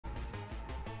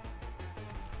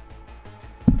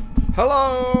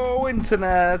Hello,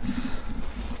 Internet!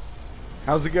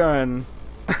 How's it going?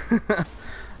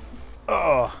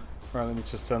 Oh, right, let me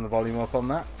just turn the volume up on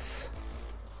that.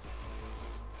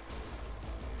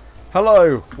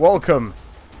 Hello, welcome.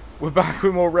 We're back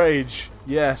with more Rage.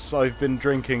 Yes, I've been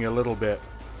drinking a little bit.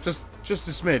 Just a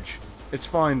smidge. It's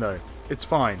fine, though. It's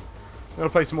fine. I'm going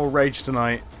to play some more Rage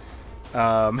tonight.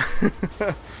 And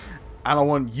I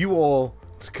want you all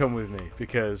to come with me,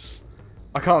 because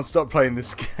I can't stop playing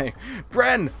this game.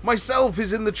 Bren, myself,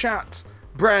 is in the chat.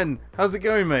 Bren, how's it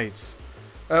going, mate?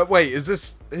 Wait, is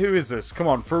this... Who is this? Come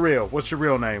on, for real. What's your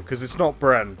real name? Because it's not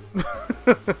Bren.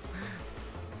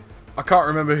 I can't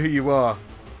remember who you are.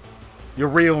 Your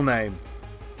real name.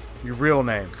 Your real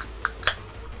name.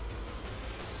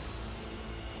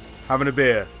 Having a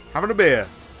beer. Having a beer.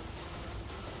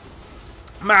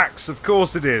 Max, of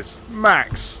course it is.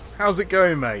 Max, how's it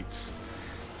going, mates?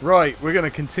 Right, we're going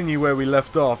to continue where we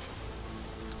left off.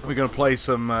 We're going to play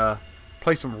some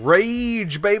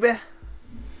Rage, baby. Let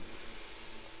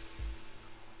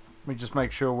me just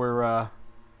make sure we're...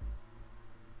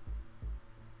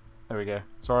 There we go.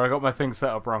 Sorry, I got my thing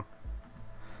set up wrong.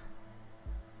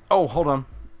 Oh, hold on.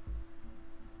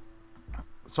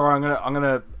 Sorry,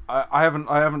 I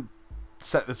haven't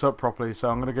set this up properly, so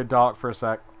I'm gonna go dark for a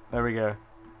sec. There we go.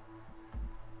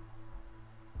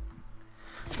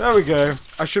 There we go.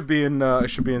 I should be in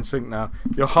sync now.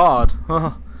 You're hard.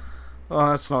 Oh,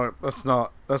 that's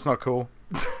not cool.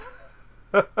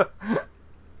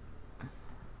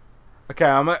 Okay,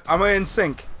 am I in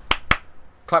sync?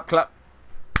 Clap, clap.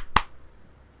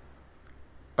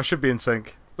 I should be in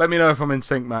sync. Let me know if I'm in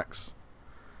sync, Max.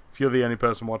 If you're the only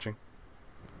person watching.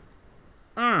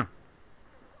 Bud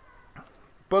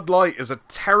Light is a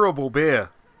terrible beer.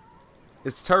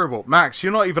 It's terrible. Max,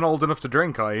 you're not even old enough to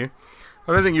drink, are you?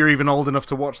 I don't think you're even old enough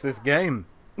to watch this game.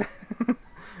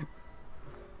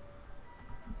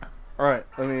 Alright,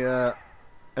 let me, there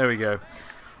we go.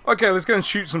 Okay, let's go and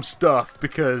shoot some stuff,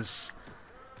 because...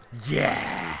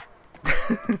 Yeah!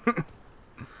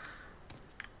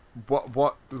 What?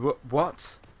 What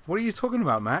are you talking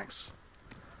about, Max?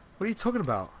 What are you talking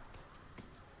about?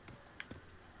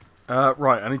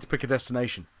 Right, I need to pick a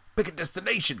destination. Pick a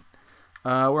destination!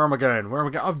 Where am I going? Where am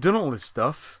I going? I've done all this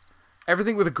stuff.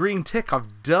 Everything with a green tick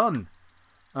I've done.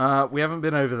 We haven't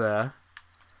been over there.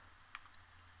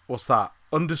 What's that?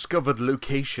 Undiscovered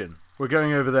location. We're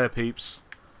going over there, peeps.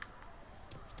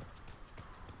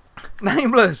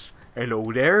 Nameless!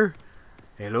 Hello there.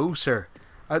 Hello, sir.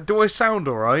 Do I sound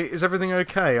alright? Is everything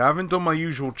okay? I haven't done my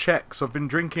usual checks. I've been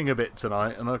drinking a bit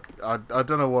tonight, and I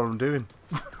don't know what I'm doing.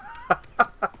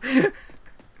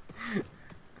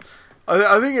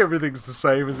 I think everything's the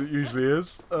same as it usually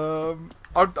is.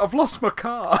 I've lost my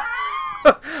car.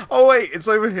 Oh wait, it's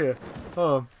over here.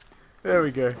 Oh, there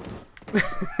we go.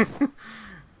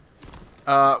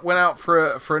 Went out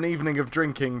for an evening of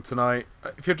drinking tonight.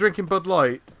 If you're drinking Bud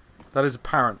Light, that is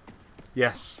apparent.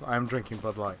 Yes, I am drinking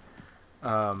Bud Light.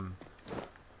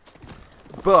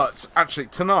 But actually,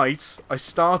 tonight I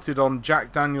started on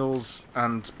Jack Daniels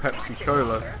and Pepsi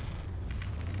Cola.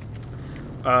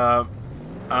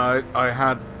 I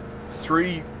had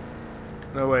 3.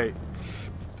 No wait.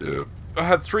 I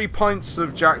had 3 pints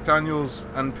of Jack Daniels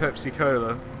and Pepsi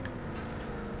Cola.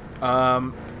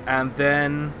 And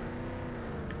then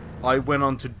I went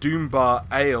on to Doombar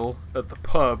Ale at the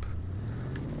pub,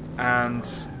 and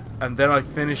then I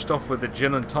finished off with a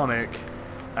gin and tonic,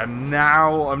 and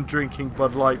now I'm drinking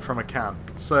Bud Light from a can.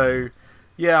 So,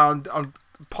 yeah, I'm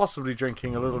possibly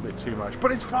drinking a little bit too much,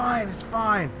 but it's fine. It's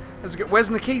fine. Let's go.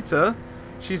 Where's Nikita?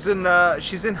 She's in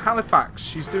Halifax.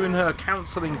 She's doing her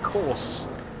counselling course.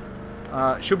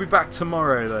 She'll be back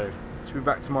tomorrow, though. She'll be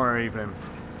back tomorrow evening.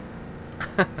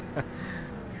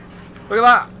 Look at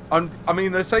that. I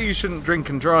mean, they say you shouldn't drink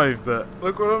and drive, but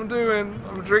look what I'm doing.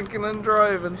 I'm drinking and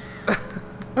driving.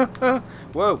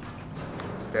 Whoa.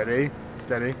 Steady.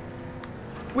 Steady.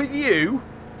 With you?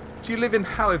 Do you live in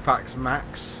Halifax,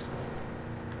 Max?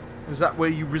 Is that where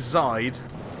you reside?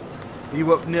 Are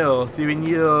you up north? Are you in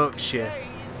Yorkshire?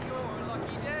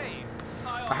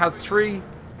 I had 3...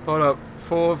 Hold up.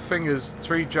 4 fingers,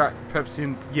 3 Jack, Pepsi,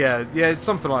 and... Yeah, it's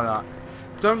something like that.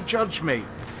 Don't judge me.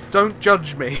 Don't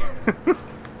judge me.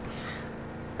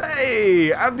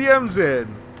 Hey, Andy M's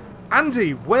in.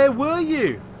 Andy, where were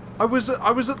you? I was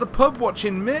at the pub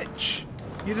watching Mitch.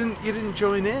 You didn't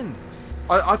join in.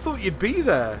 I thought you'd be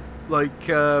there. Like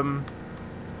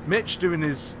Mitch doing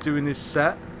his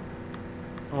set.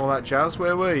 All that jazz.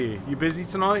 Where were you? You busy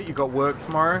tonight? You got work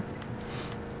tomorrow?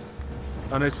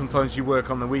 I know sometimes you work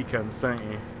on the weekends, don't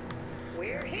you?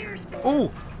 We're here,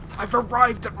 Oh, I've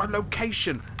arrived at my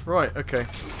location. Right, okay.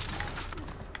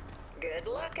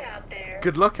 out there.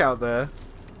 Good luck out there.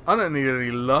 I don't need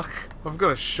any luck. I've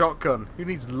got a shotgun. Who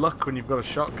needs luck when you've got a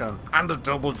shotgun? And a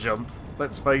double jump.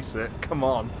 Let's face it. Come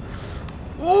on.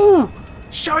 Ooh!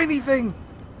 Shiny thing!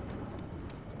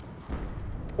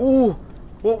 Ooh!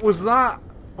 What was that?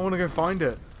 I want to go find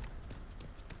it.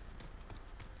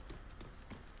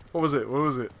 What was it? What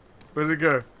was it? Where did it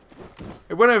go?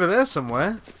 It went over there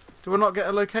somewhere. Do I not get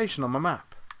a location on my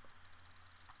map?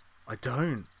 I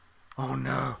don't. Oh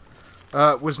no.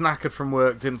 Was knackered from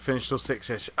work, didn't finish till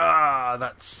 6ish. Ah,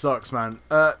 that sucks, man.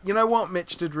 You know what?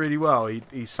 Mitch did really well.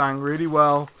 He sang really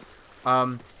well.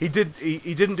 He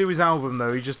didn't do his album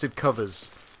though. He just did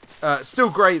covers. Still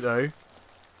great though.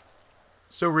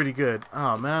 Still really good.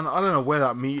 Oh man, I don't know where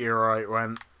that meteorite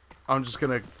went. I'm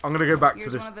gonna go back to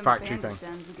this factory thing.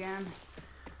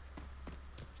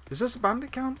 Is this a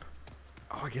bandit camp?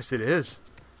 Oh, I guess it is.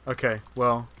 Okay,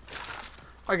 well,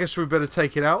 I guess we better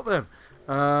take it out then.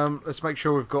 Let's make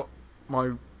sure we've got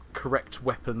my correct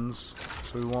weapons.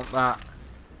 So we want that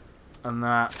and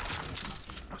that.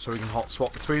 So we can hot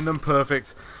swap between them.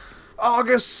 Perfect.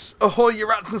 Argus, ahoy, you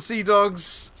rats and sea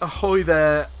dogs. Ahoy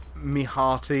there, me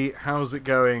hearty. How's it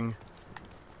going?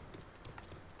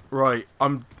 Right,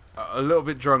 I'm a little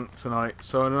bit drunk tonight,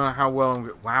 so I don't know how well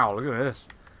I'm... Wow, look at this.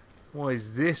 What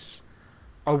is this?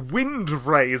 A wind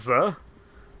razor?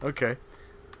 Okay.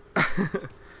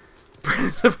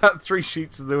 It's about 3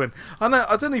 sheets of the wind.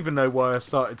 I don't even know why I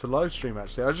started to live stream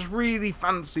actually. I just really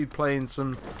fancied playing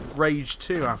some Rage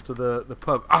 2 after the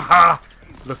pub. Aha!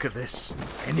 Look at this.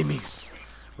 Enemies.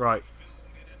 Right.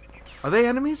 Are they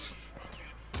enemies?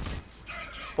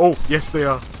 Oh, yes they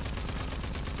are.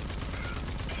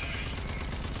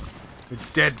 They're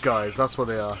dead guys, that's what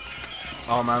they are.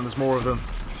 Oh man, there's more of them.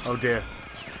 Oh dear.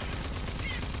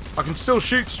 I can still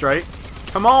shoot straight.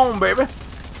 Come on, baby.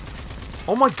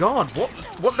 Oh my god,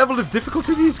 what level of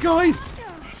difficulty are these guys?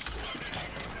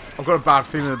 I've got a bad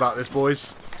feeling about this,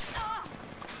 boys.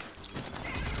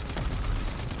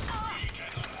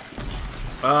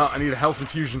 I need a health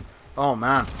infusion. Oh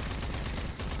man.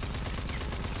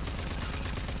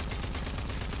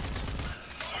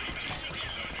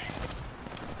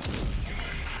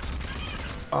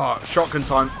 Oh, shotgun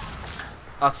time.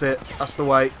 That's it. That's the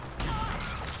way.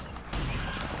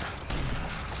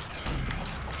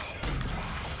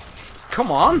 Come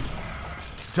on!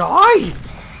 Die!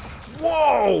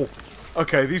 Whoa!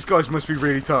 Okay, these guys must be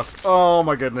really tough. Oh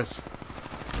my goodness.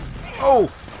 Oh!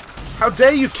 How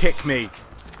dare you kick me?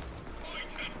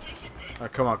 Oh,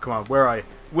 come on, come on. Where are you?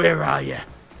 Where are you?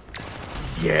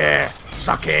 Yeah!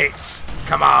 Suck it!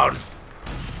 Come on!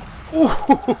 Ooh!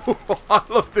 I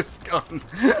love this gun.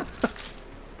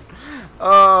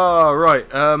 Oh, right.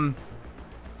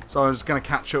 So I'm just going to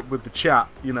catch up with the chat,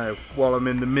 you know, while I'm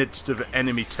in the midst of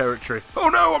enemy territory. Oh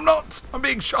no, I'm not! I'm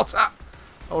being shot at!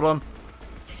 Hold on.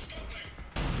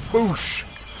 Boosh!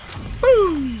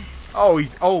 Boom! Oh,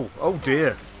 he's... Oh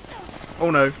dear.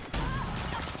 Oh no.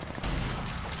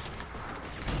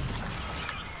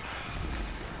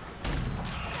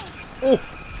 Oh!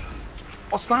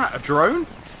 What's that? A drone?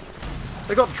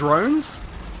 They got drones?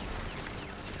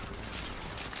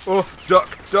 Oh,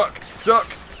 duck, duck, duck!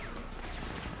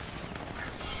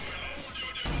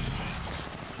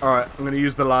 Alright, I'm going to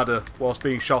use the ladder whilst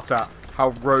being shot at. How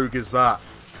rogue is that?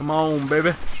 Come on,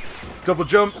 baby. Double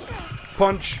jump.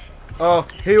 Punch. Oh,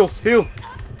 heal, heal.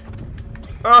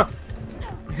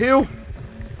 Heal.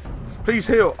 Please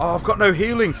heal. Oh, I've got no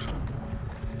healing.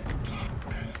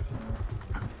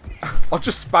 I'll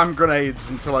just spam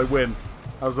grenades until I win.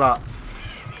 How's that?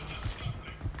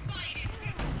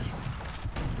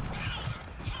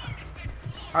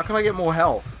 How can I get more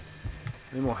health?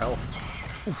 I need more health.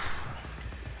 Oof.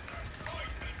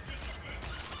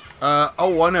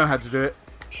 Oh, I know how to do it.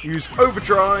 Use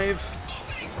overdrive.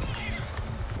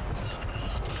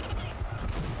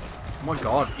 Oh my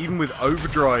god, even with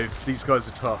overdrive, these guys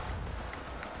are tough.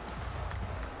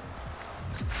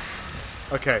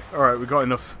 Okay, alright, we got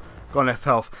enough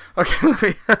health. Okay, let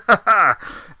me...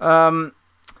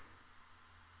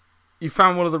 you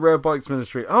found one of the rare bikes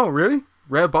ministry. Oh, really?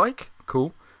 Rare bike?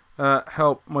 Cool.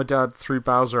 Help, my dad threw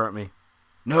Bowser at me.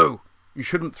 No, you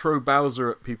shouldn't throw Bowser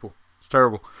at people. It's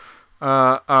terrible.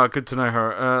 Good to know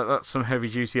her. That's some heavy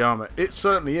duty armor. It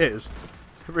certainly is.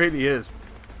 It really is.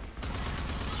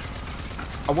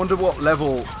 I wonder what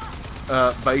level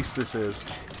base this is.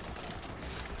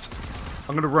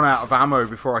 I'm going to run out of ammo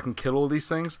before I can kill all these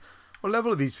things. What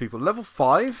level are these people? Level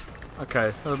 5?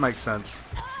 Okay, that makes sense.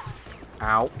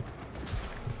 Ow.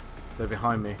 They're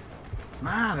behind me.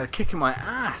 Man, they're kicking my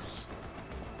ass.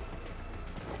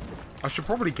 I should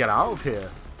probably get out of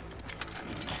here.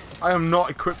 I am not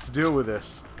equipped to deal with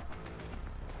this.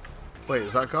 Wait,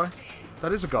 is that a guy?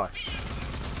 That is a guy.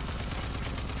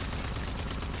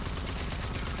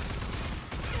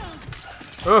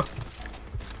 Oh!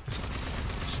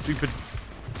 Stupid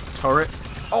turret.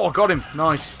 Oh, I got him.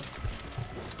 Nice.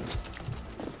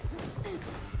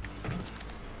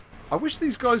 I wish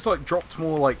these guys like dropped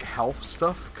more like health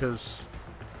stuff, because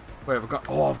wait, I've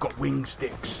got I've got wing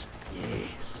sticks.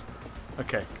 Yes.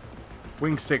 Okay.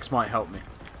 Wing sticks might help me.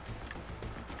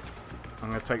 I'm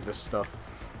gonna take this stuff.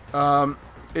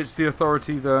 It's the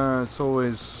authority there. It's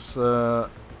always over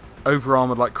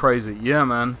armored like crazy. Yeah,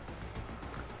 man.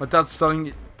 My dad's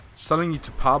selling you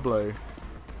to Pablo.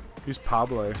 Who's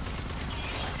Pablo?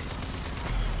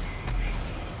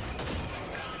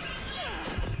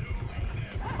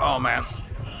 Oh man.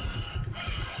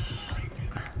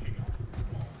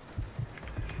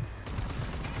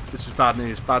 This is bad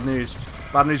news. Bad news.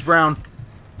 Bad news, Brown.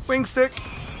 Wing stick.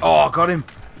 Oh, I got him.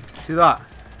 See that?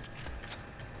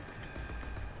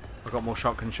 I got more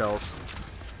shotgun shells.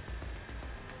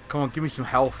 Come on, give me some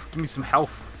health. Give me some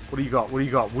health. What do you got? What do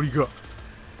you got? What do you got?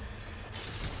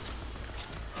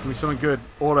 Give me something good.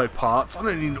 Auto parts. I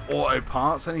don't need auto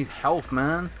parts. I need health,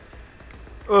 man.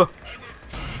 Ugh.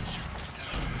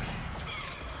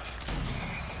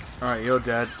 Alright, you're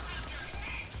dead.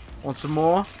 Want some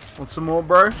more? Want some more,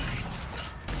 bro?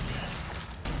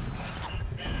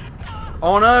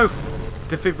 Oh no!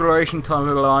 Defibrillation time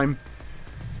of the line.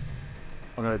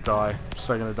 I'm gonna die. I'm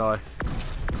so gonna die.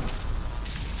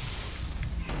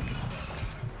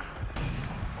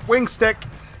 Wing stick!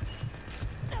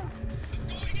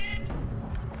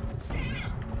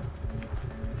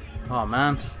 Oh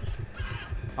man.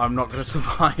 I'm not gonna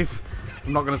survive.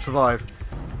 I'm not gonna survive.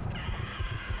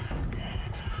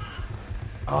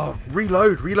 Oh,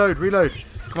 reload, reload, reload.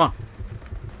 Come on.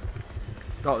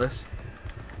 Got this.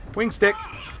 Wing stick.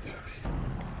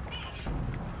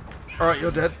 Alright,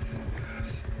 you're dead.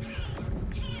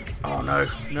 Oh no.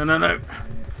 No, no, no.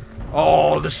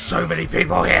 Oh, there's so many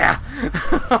people here.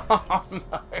 Oh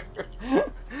no.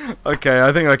 Okay,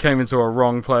 I think I came into a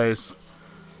wrong place.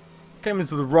 Came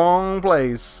into the wrong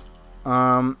place.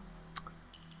 Yeah,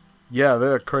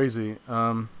 they're crazy.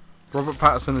 Robert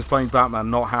Pattinson is playing Batman,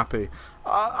 not happy.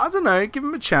 I don't know, give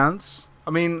him a chance.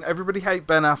 I mean, everybody hate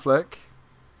Ben Affleck,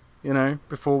 you know,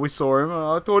 before we saw him.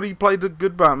 I thought he played a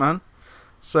good Batman,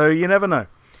 so you never know.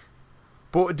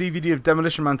 Bought a DVD of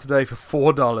Demolition Man today for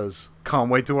 $4. Can't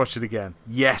wait to watch it again.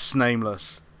 Yes,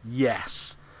 Nameless.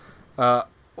 Yes.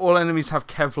 All enemies have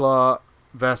Kevlar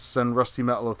vests and rusty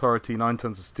metal authority, 9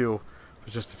 tons of steel for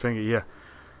just a finger. Yeah.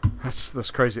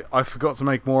 That's crazy. I forgot to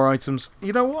make more items.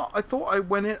 You know what? I thought I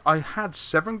went in. I had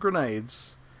 7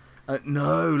 grenades.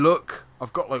 No, look.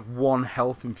 I've got like 1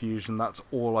 health infusion. That's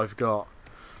all I've got.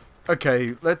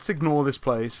 Okay, let's ignore this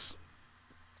place.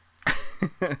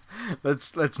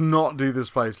 let's not do this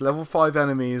place. Level 5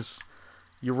 enemies.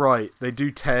 You're right. They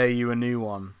do tear you a new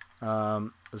one.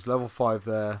 There's level 5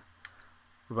 there.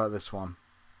 What about this one?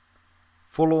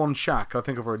 Forlorn Shack. I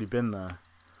think I've already been there.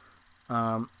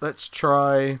 Let's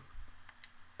try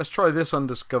this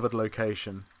undiscovered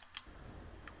location.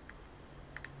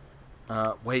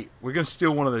 Wait, we're gonna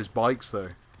steal one of those bikes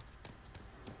though.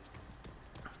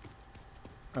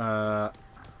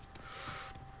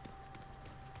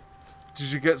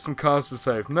 Did you get some cars to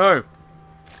save? No.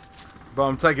 But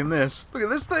I'm taking this. Look at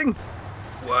this thing.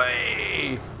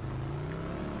 Way.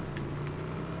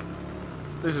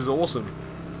 This is awesome.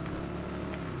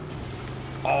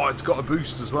 Oh, it's got a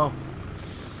boost as well.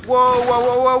 Whoa, whoa,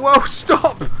 whoa, whoa, whoa!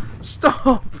 Stop!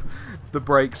 Stop! The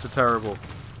brakes are terrible.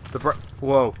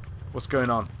 Whoa! What's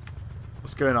going on?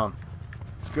 What's going on?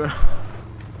 What's going on?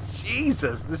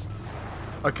 Jesus! This.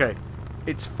 Okay,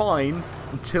 it's fine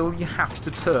until you have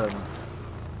to turn.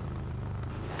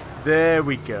 There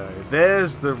we go.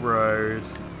 There's the road.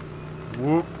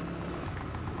 Whoop!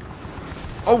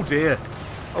 Oh dear!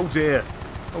 Oh dear!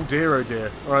 Oh dear! Oh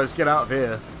dear! All right, let's get out of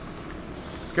here.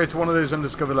 Let's go to one of those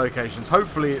undiscovered locations.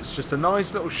 Hopefully it's just a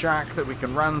nice little shack that we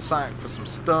can ransack for some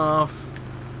stuff.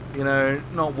 You know,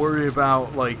 not worry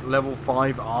about like level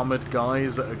 5 armoured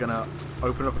guys that are going to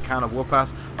open up a can of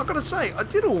whoop-ass. I've got to say, I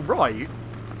did alright.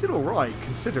 I did alright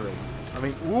considering. I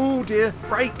mean, ooh dear,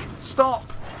 brake,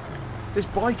 stop. This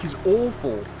bike is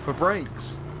awful for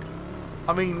brakes.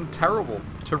 I mean, terrible.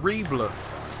 Terrible.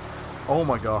 Oh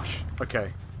my gosh.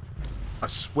 Okay. I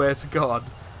swear to God.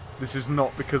 This is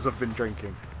not because I've been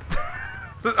drinking.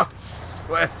 I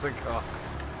swear to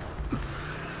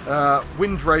God.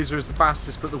 Wind Razor is the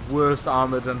fastest but the worst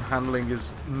armoured and handling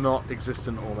is not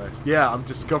existent almost. Yeah, I'm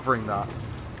discovering that.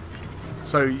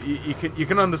 So you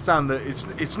can understand that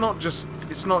it's not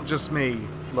just me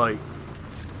like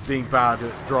being bad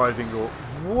at driving or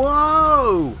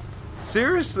Whoa!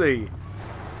 Seriously?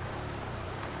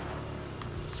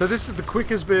 So this is the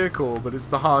quickest vehicle, but it's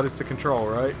the hardest to control,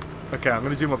 right? Okay, I'm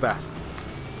going to do my best.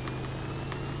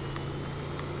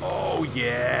 Oh,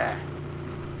 yeah.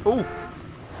 Oh.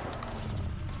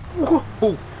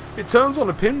 Whoa. It turns on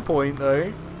a pinpoint,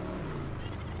 though.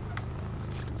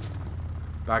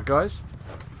 Bad guys?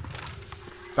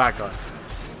 Bad guys.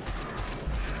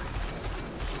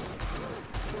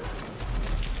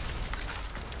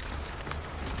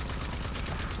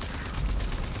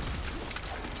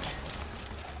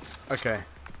 Okay.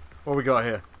 What we got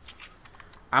here?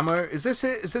 Ammo. Is this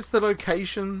it? Is this the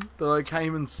location that I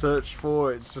came and searched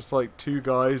for? It's just like two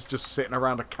guys just sitting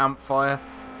around a campfire.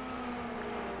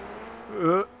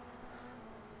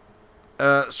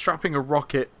 Strapping a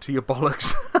rocket to your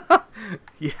bollocks.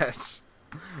 Yes.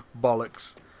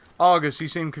 Bollocks. Argus, you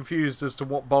seem confused as to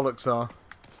what bollocks are.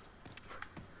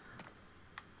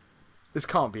 This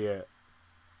can't be it.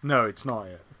 No, it's not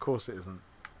it. Of course it isn't.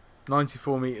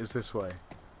 94 meters this way.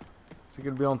 Is it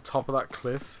going to be on top of that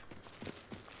cliff?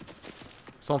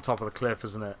 It's on top of the cliff,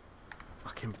 isn't it?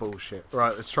 Fucking bullshit.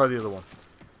 Right, let's try the other one.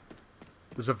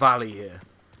 There's a valley here.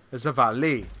 There's a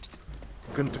valley.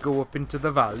 I'm going to go up into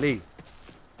the valley.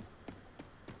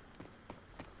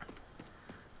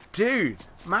 Dude,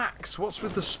 Max, what's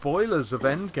with the spoilers of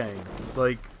Endgame?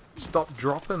 Like, stop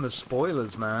dropping the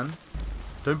spoilers, man.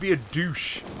 Don't be a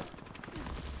douche.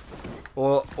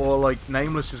 Or like,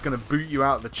 Nameless is going to boot you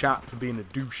out of the chat for being a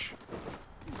douche.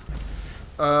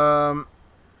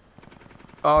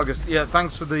 August, yeah,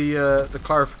 thanks for the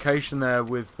clarification there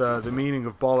with the meaning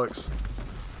of bollocks.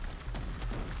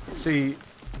 See,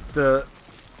 the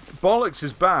bollocks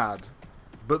is bad,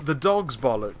 but the dog's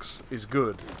bollocks is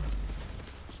good.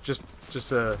 It's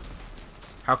just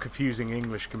how confusing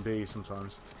English can be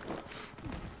sometimes.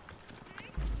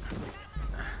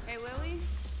 Hey Lily,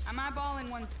 I'm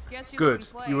eyeballing one sketchy Good,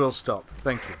 place. you will stop.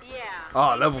 Thank you. Yeah.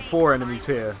 Ah, level 4 enemies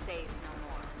here.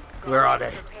 Where are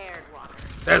they?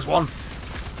 There's one.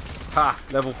 Ha,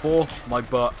 level 4, my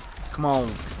butt. Come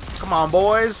on. Come on,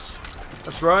 boys.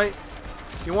 That's right.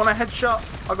 You want a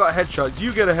headshot? I got a headshot.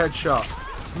 You get a headshot.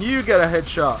 You get a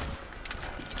headshot.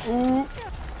 Ooh.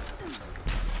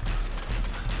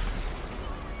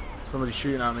 Somebody's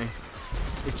shooting at me.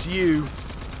 It's you.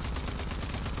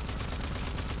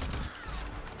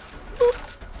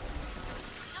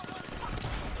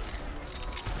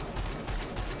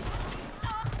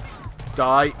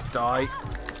 Die, die.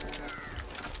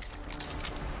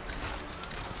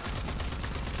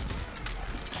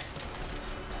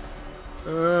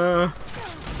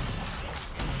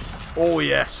 Oh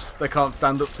yes, they can't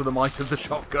stand up to the might of the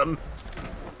shotgun.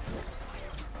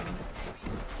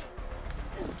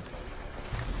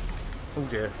 Oh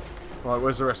dear. Right,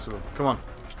 where's the rest of them? Come on.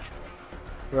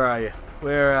 Where are you?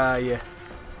 Where are you?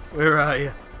 Where are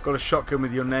you? Got a shotgun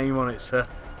with your name on it, sir.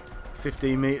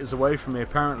 15 meters away from me,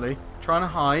 apparently. Trying to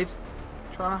hide.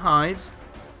 Trying to hide.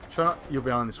 You're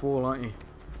behind this wall, aren't you?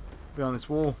 Behind this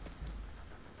wall.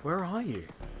 Where are you?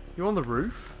 You on the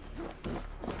roof?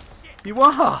 You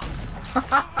are!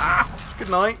 Good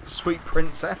night, sweet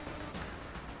princess.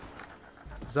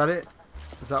 Is that it?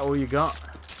 Is that all you got?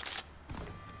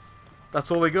 That's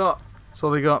all they got. That's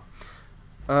all they got.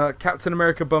 Captain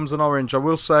America bums an orange. I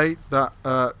will say that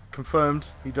confirmed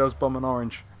he does bum an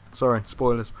orange. Sorry,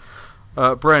 spoilers.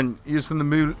 Brent, using the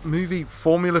movie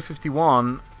Formula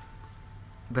 51,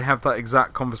 they have that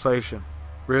exact conversation.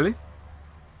 Really?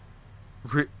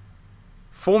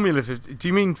 Formula 50? Do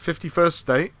you mean 51st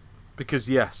State? Because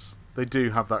yes, they do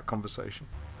have that conversation.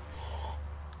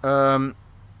 I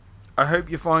hope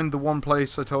you find the one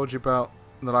place I told you about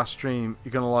in the last stream.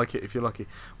 You're gonna like it if you're lucky.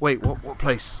 Wait, what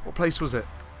place? What place was it?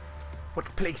 What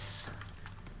place?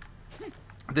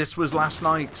 This was last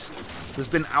night. There's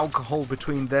been alcohol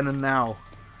between then and now.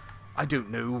 I don't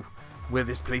know where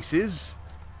this place is.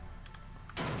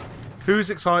 Who's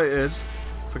excited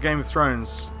for Game of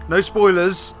Thrones? No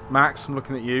spoilers. Max, I'm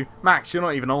looking at you. Max, you're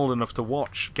not even old enough to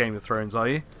watch Game of Thrones, are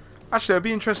you? Actually, I'd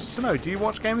be interested to know. Do you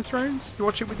watch Game of Thrones? You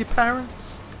watch it with your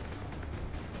parents?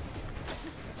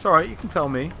 It's alright, you can tell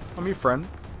me. I'm your friend.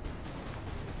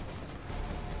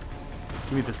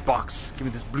 Give me this box. Give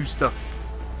me this blue stuff.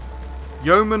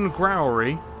 Yeoman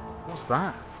Growry. What's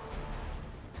that?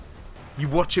 You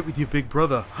watch it with your big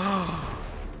brother.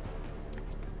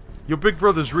 Your big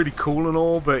brother's really cool and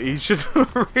all, but he should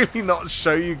really not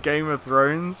show you Game of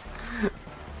Thrones.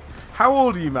 How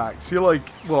old are you, Max? You're like,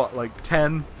 what, like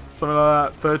 10? Something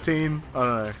like that? 13? I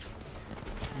don't know.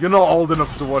 You're not old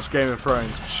enough to watch Game of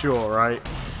Thrones, for sure, right?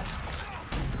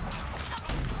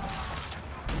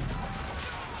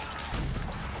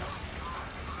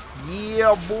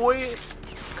 Yeah, boy.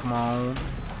 Come on.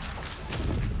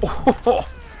 Oh,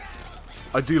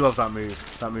 I do love that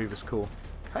move. That move is cool.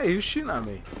 Hey, who's shooting at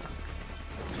me?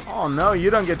 Oh no, you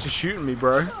don't get to shoot at me,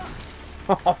 bro.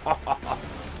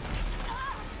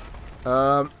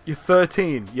 You're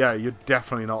 13. Yeah, you're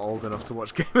definitely not old enough to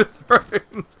watch Game of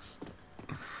Thrones.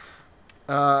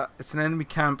 It's an enemy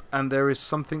camp, and there is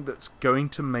something that's going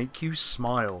to make you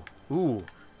smile. Ooh.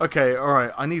 Okay,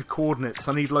 alright. I need coordinates.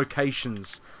 I need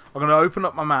locations. I'm going to open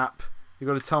up my map. You've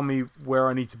got to tell me where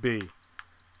I need to be.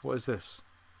 What is this?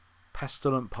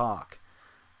 Pestilent Park.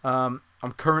 I'm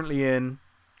currently in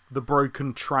the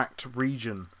Broken Tract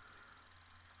region.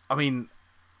 I mean,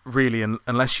 really,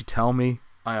 unless you tell me,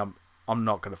 I'm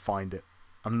not going to find it.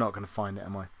 I'm not going to find it,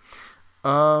 am I?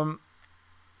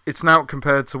 It's now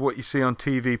compared to what you see on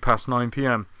TV past 9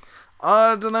 PM.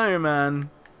 I don't know,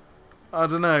 man. I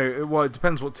don't know. Well, it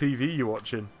depends what TV you're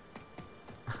watching.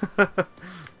 I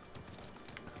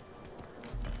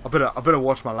better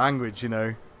watch my language, you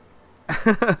know.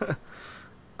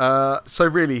 So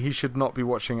really, he should not be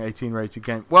watching 18 rated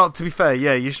game. Well, to be fair,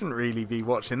 yeah, you shouldn't really be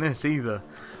watching this either.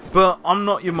 But I'm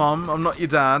not your mum. I'm not your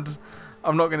dad.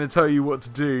 I'm not going to tell you what to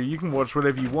do. You can watch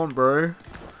whatever you want, bro.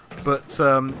 But,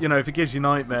 you know, if it gives you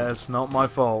nightmares, not my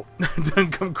fault.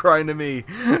 Don't come crying to me.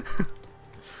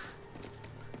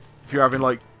 If you're having,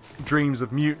 like, dreams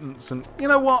of mutants and... You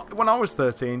know what? When I was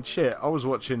 13, shit, I was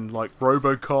watching, like,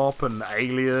 RoboCop and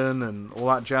Alien and all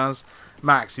that jazz.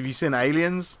 Max, have you seen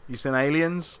Aliens? You seen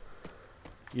Aliens?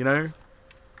 You know?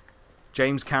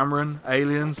 James Cameron,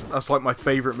 Aliens. That's, like, my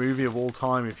favourite movie of all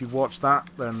time. If you watch that,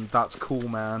 then that's cool,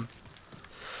 man.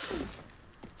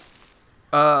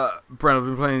 Brent, I've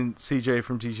been playing CJ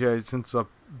from GTA since I've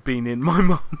been in my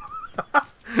mum.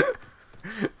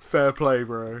 Fair play,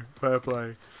 bro. Fair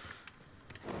play.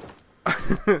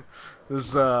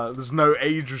 There's no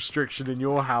age restriction in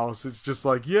your house. It's just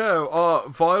like, yeah,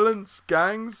 violence,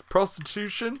 gangs,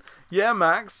 prostitution. Yeah,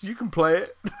 Max, you can play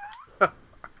it.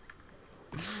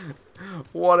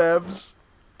 Whatevs.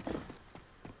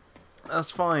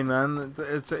 That's fine, man.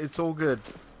 It's all good.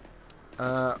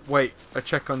 Wait, a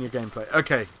check on your gameplay.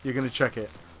 Okay, you're going to check it.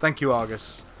 Thank you,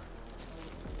 Argus.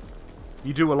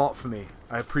 You do a lot for me.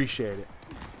 I appreciate it.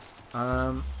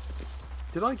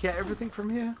 Did I get everything from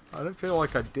here? I don't feel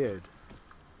like I did.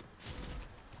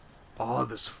 Oh,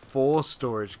 there's 4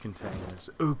 storage containers.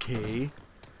 Okay.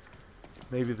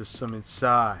 Maybe there's some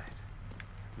inside.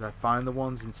 Did I find the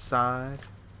ones inside?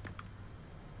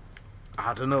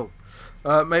 I don't know.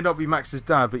 May not be Max's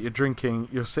dad, but you're drinking,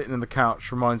 you're sitting in the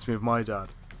couch, reminds me of my dad.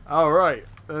 Alright.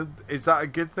 Is that a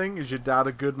good thing? Is your dad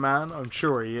a good man? I'm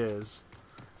sure he is.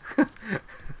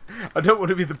 I don't want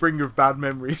to be the bringer of bad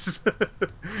memories.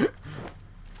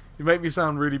 You make me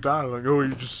sound really bad. Like, oh,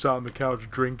 you just sat on the couch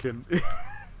drinking.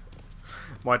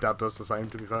 My dad does the same,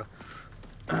 to be fair.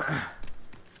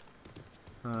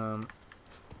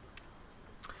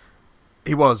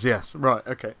 He was, yes. Right,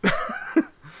 okay.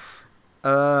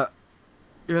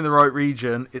 You're in the right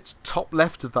region. It's top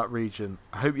left of that region.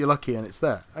 I hope you're lucky and it's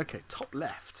there. Okay, top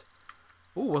left.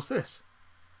 Oh, what's this?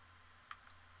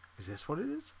 Is this what it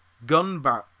is?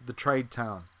 Gunbat, the trade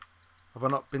town. Have I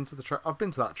not been to the trade? I've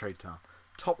been to that trade town.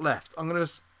 Top left. I'm gonna...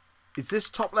 Is this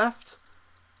top left?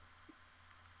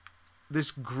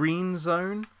 This green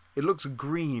zone? It looks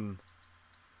green.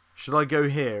 Should I go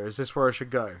here? Is this where I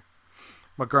should go?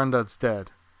 My granddad's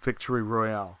dead. Victory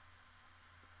Royale.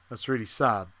 That's really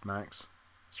sad, Max.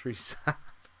 It's really sad.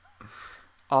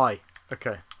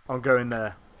 Okay. I'm going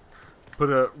there. Put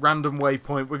a random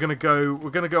waypoint. We're gonna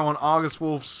go on Argus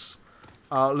Wolf's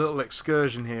little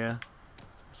excursion here.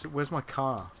 So where's my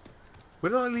car? Where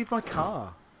did I leave my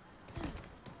car?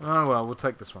 Oh well, we'll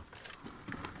take this one.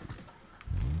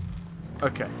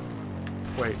 Okay.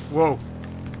 Wait. Whoa.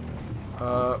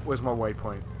 Where's my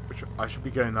waypoint? Which I should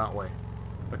be going that way.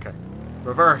 Okay.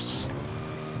 Reverse.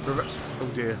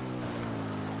 Oh dear.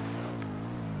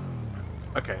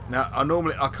 Okay. Now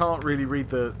I can't really read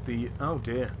the. Oh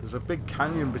dear. There's a big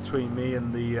canyon between me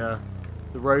and the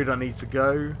road I need to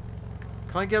go.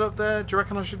 Can I get up there? Do you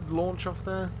reckon I should launch off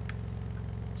there?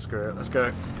 Screw it. Let's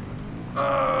go.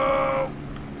 Oh.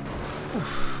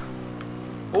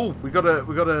 Oh, we got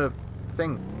a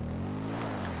thing.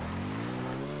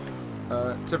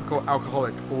 Typical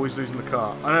alcoholic, always losing the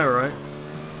car. I know, right?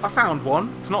 I found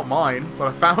one. It's not mine, but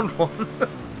I found one.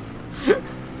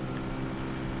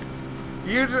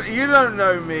 You don't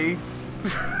know me.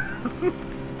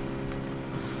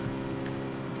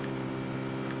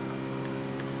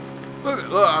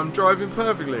 Look, I'm driving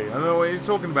perfectly. I know what you're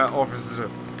talking about, officer.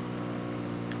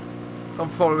 I'm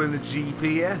following the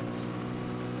GPS.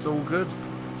 It's all good.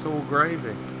 It's all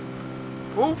gravy.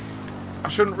 Oh, I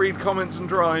shouldn't read comments and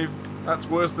drive. That's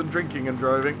worse than drinking and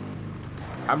driving.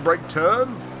 Handbrake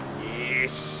turn.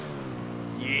 Yes.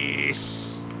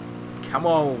 Yes. Come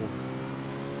on.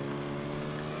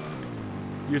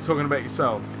 You're talking about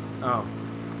yourself. Oh.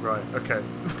 Right. Okay.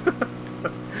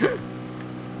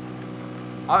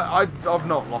 I've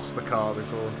not lost the car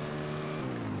before.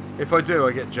 If I do,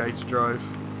 I get Jay to drive.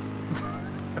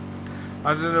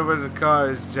 I don't know where the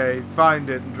car is, Jay. Find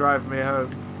it and drive me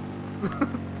home.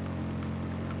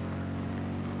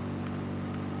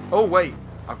 Oh, wait.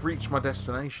 I've reached my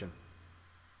destination.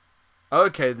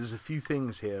 Okay, there's a few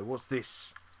things here. What's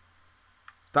this?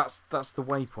 That's the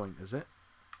waypoint, is it?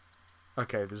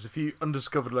 Okay, there's a few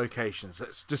undiscovered locations.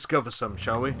 Let's discover some,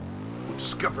 shall we? We'll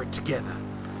discover it together.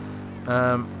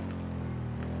 I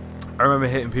remember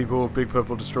hitting people with big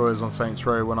purple destroyers on Saints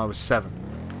Row when I was 7.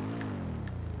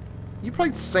 You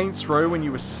played Saints Row when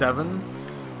you were 7?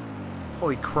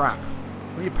 Holy crap.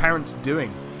 What are your parents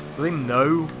doing? Do they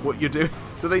know what you're doing?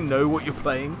 Do they know what you're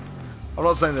playing? I'm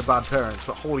not saying they're bad parents,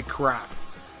 but holy crap.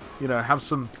 You know, have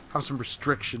some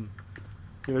restriction.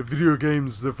 You know, video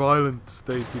games, they're violent.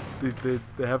 They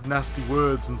have nasty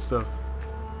words and stuff.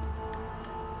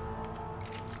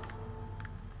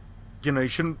 You know, you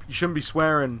shouldn't be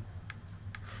swearing.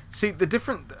 See, the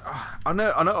different... I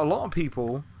know a lot of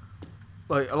people...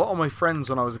 Like, a lot of my friends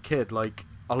when I was a kid, like,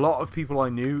 a lot of people I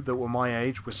knew that were my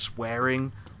age were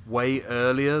swearing way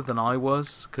earlier than I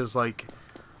was. Because, like,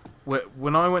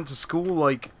 when I went to school,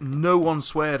 like, no one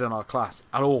sweared in our class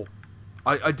at all.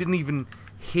 I didn't even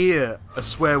hear a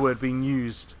swear word being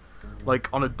used, like,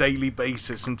 on a daily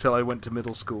basis until I went to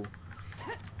middle school.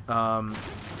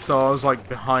 So I was, like,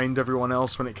 behind everyone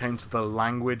else when it came to the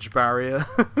language barrier.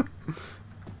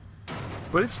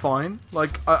 But it's fine.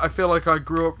 Like, I feel like I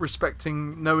grew up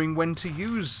respecting knowing when to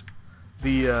use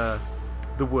the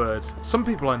word. Some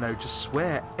people I know just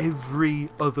swear every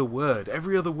other word.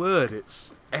 Every other word,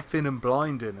 it's effing and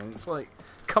blinding. And it's like,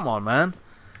 come on, man.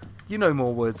 You know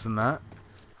more words than that.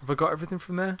 Have I got everything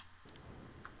from there?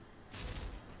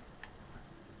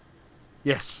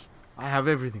 Yes, I have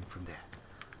everything from there.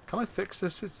 Can I fix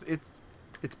this? It's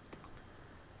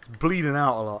bleeding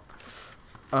out a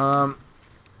lot.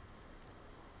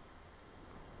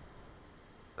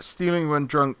 Stealing when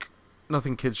drunk,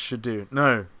 nothing kids should do.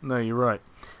 No, you're right.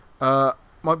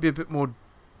 Might be a bit more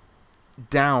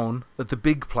down at the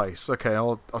big place. Okay,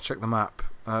 I'll check the map.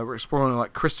 We're exploring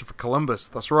like Christopher Columbus.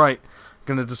 That's right.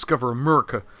 Gonna discover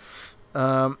America.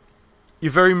 You're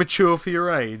very mature for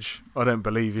your age. I don't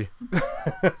believe you.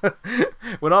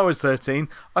 When I was 13,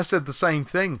 I said the same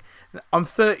thing. I'm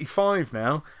 35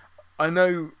 now. I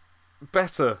know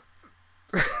better.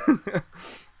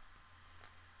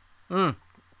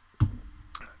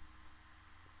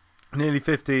 Nearly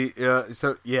 50.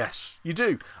 So yes, you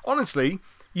do. Honestly,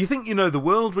 you think you know the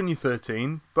world when you're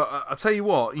 13, but I tell you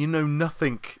what, you know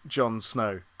nothing, Jon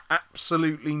Snow.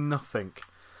 Absolutely nothing.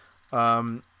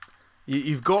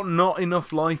 You've got not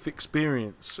enough life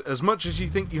experience. As much as you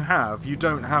think you have, you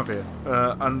don't have it.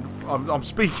 And I'm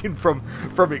speaking from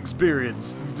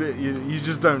experience. You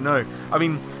just don't know. I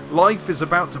mean, life is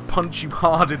about to punch you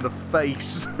hard in the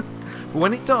face. But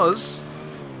when it does,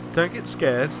 don't get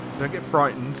scared. Don't get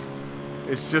frightened.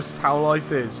 It's just how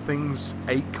life is. Things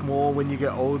ache more when you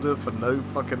get older for no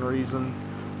fucking reason.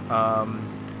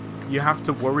 You have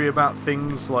to worry about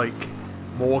things like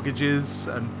mortgages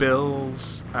and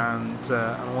bills and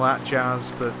all that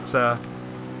jazz. But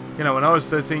you know, when I was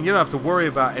 13, you don't have to worry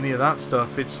about any of that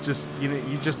stuff. It's just, you know,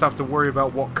 you just have to worry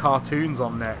about what cartoon's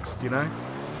on next. You know.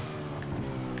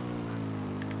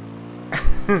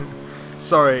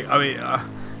 Sorry, I mean,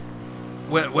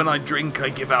 when I drink, I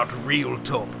give out real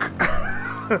talk.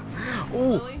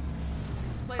 Oh,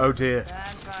 oh dear.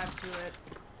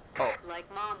 Oh, like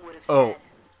Mom would have said.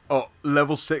 Oh,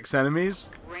 level 6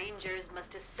 enemies. Rangers must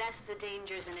assess the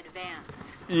dangers in advance.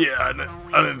 Yeah, I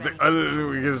don't think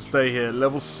we're gonna stay here.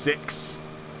 Level 6.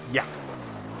 Yeah,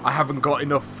 I haven't got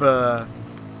enough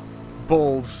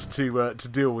balls to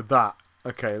deal with that.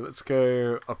 Okay, let's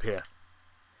go up here.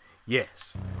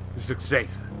 Yes, this looks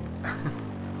safer.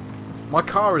 My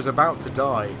car is about to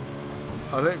die.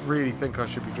 I don't really think I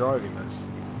should be driving this.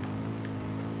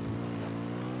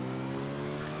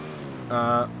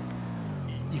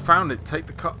 You found it. Take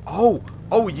the car.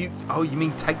 Oh, you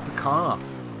mean take the car?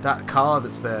 That car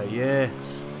that's there.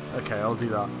 Yes. Okay, I'll do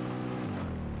that.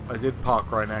 I did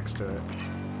park right next to it.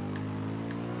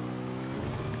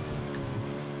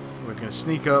 We're gonna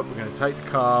sneak up. We're gonna take the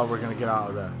car. We're gonna get out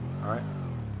of there. All right.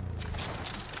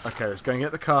 Okay, let's go and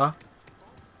get the car.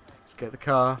 Let's get the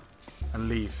car and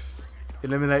leave.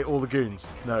 Eliminate all the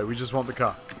goons. No, we just want the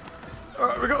car.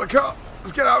 Alright, we got the car.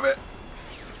 Let's get out of it.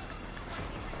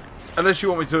 Unless you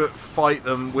want me to fight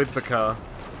them with the car.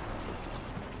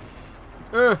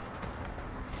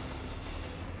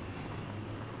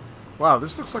 Wow,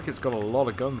 this looks like it's got a lot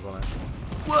of guns on it.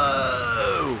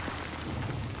 Whoa!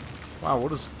 Wow,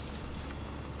 what is...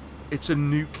 It's a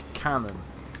nuke cannon.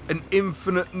 An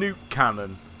infinite nuke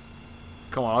cannon.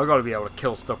 Come on, I've got to be able to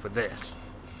kill stuff with this.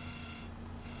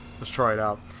 Let's try it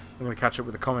out. I'm going to catch up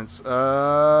with the comments.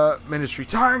 Ministry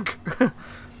tank!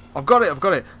 I've got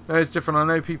it. No, it's different. I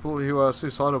know people who are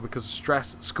suicidal because of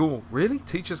stress at school. Really?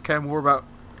 Teachers care more about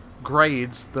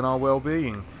grades than our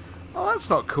well-being. Oh, that's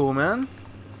not cool, man.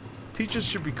 Teachers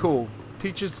should be cool.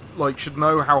 Teachers, like, should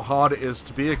know how hard it is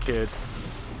to be a kid.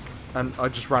 And I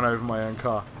just ran over my own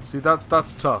car. See,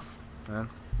 that's tough, man.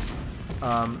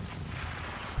 I'm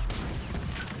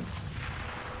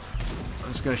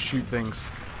just going to shoot things.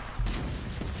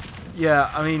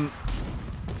 Yeah, I mean...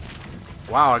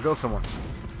 Wow, I got someone.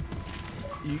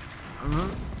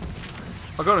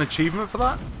 I got an achievement for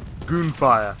that?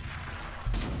 Goonfire.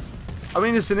 I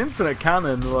mean, it's an infinite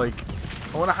cannon, like...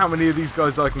 I wonder how many of these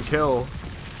guys I can kill.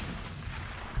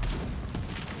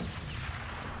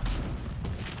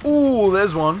 Ooh,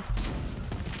 there's one.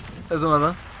 There's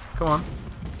another. Come on.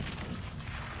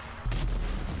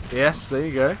 Yes, there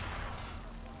you go.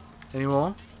 Any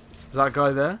more? Is that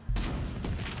guy there?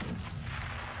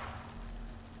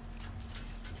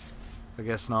 I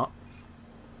guess not.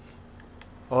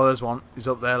 Oh, there's one. He's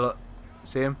up there, look.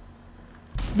 See him?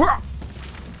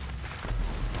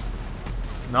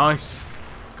 Nice.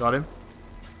 Got him.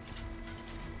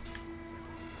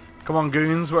 Come on,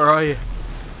 goons, where are you?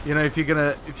 You know, if you're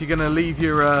gonna leave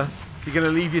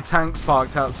your tanks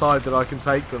parked outside, that I can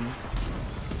take them.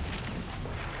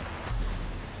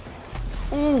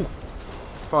 Ooh!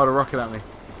 Fired a rocket at me.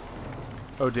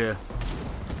 Oh dear.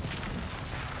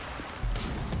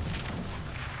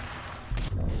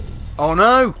 Oh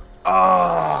no!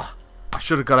 Ah! I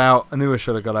should have got out. I knew I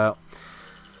should have got out.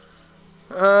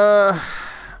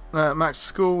 Max,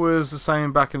 school was the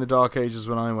same back in the dark ages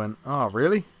when I went. Oh,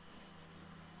 really?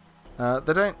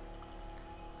 They don't...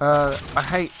 I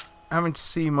hate having to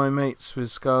see my mates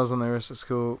with scars on their wrists at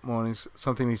school mornings.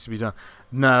 Something needs to be done.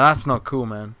 No, that's not cool,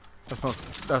 man.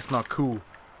 That's not cool.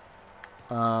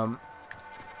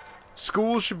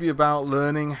 School should be about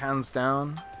learning, hands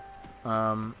down.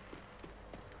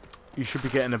 You should be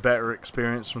getting a better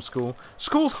experience from school.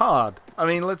 School's hard. I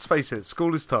mean, let's face it.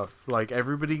 School is tough. Like,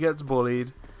 everybody gets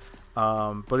bullied.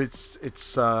 But it's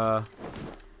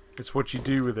what you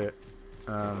do with it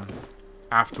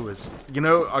afterwards. You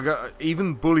know,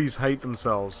 even bullies hate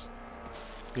themselves.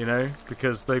 You know,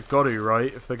 because they've got to,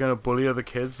 right? If they're gonna bully other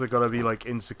kids, they've got to be like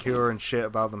insecure and shit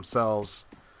about themselves.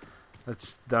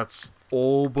 That's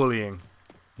all bullying.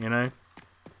 You know.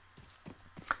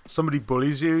 Somebody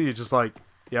bullies you, you're just like,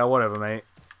 yeah, whatever, mate.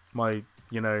 I'm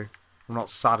not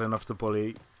sad enough to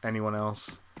bully anyone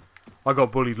else. I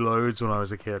got bullied loads when I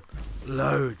was a kid.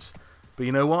 Loads. But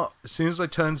you know what? As soon as I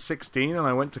turned 16 and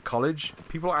I went to college,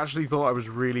 people actually thought I was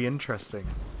really interesting.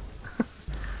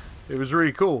 It was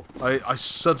really cool. I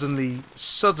suddenly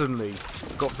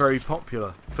got very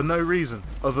popular for no reason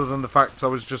other than the fact I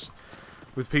was just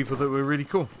with people that were really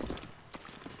cool.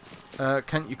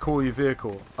 Can't you call your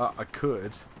vehicle? I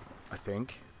could, I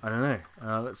think. I don't know.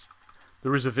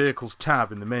 There is a vehicles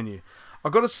tab in the menu.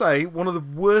 I've got to say, one of the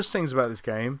worst things about this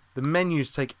game, the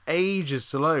menus take ages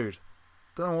to load.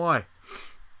 Don't know why.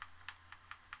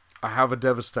 I have a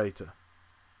Devastator.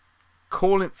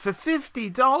 Call it for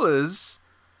 $50?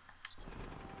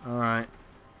 Alright.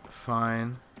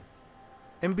 Fine.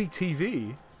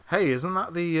 MBTV? Hey, isn't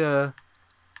that the,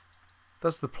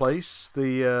 that's the place?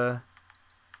 The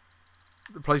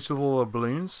place with all the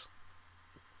balloons?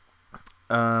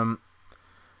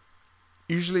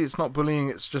 Usually it's not bullying,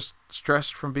 it's just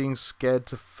stressed from being scared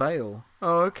to fail.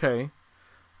 Oh, okay.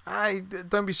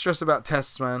 Don't be stressed about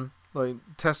tests, man. Like,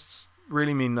 tests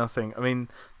really mean nothing. I mean,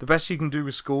 the best you can do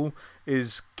with school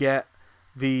is get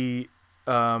a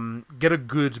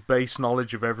good base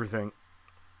knowledge of everything.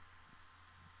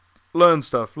 Learn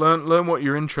stuff. Learn what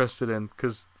you're interested in,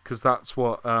 because that's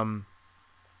what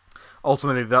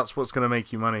ultimately that's what's going to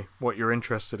make you money. What you're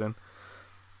interested in.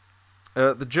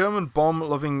 The German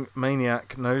bomb-loving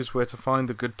maniac knows where to find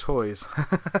the good toys.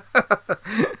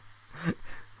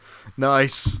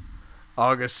 Nice.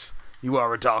 Argus, you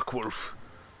are a dark wolf.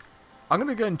 I'm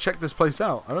going to go and check this place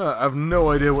out. I have no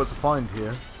idea what to find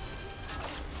here.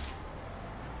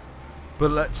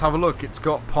 But let's have a look. It's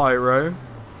got pyro.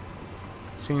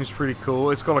 Seems pretty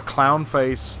cool. It's got a clown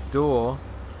face door.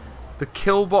 The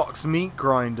Killbox meat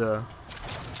grinder.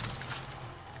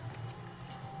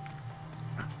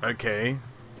 Okay.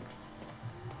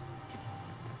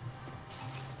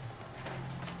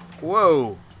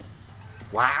 Whoa.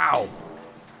 Wow.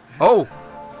 Oh.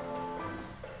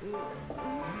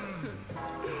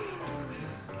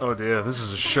 Oh dear, this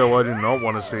is a show I do not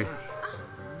want to see.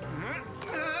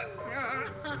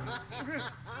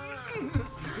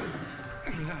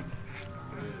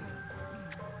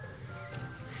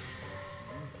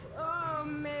 Oh,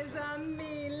 mes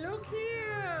amis, look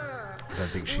here. I don't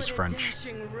think she's French. What a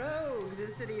dashing rogue the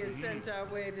city has sent our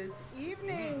way this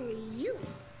evening. You,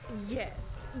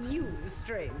 yes, you,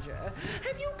 stranger.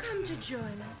 Have you come to join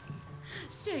us?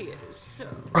 Say it is so.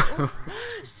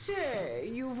 Say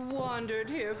you've wandered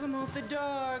here from off the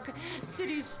dark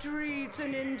city streets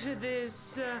and into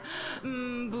this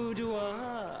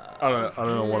boudoir. I don't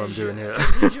know what I'm doing here.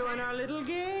 To join our little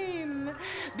game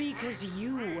because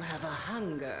you have a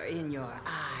hunger in your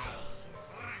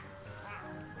eyes.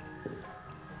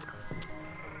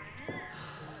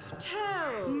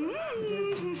 Tell.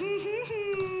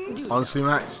 Do Honestly,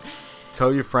 Max,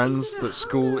 tell your friends that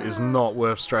school is not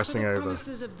worth stressing over.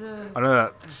 promises of the I know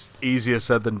that's easier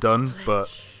said than done, but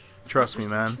trust me,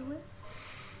 man.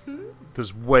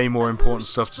 There's way more important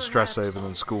stuff to stress over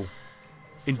than school.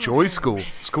 Enjoy school.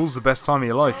 School's the best time of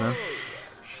your life, man.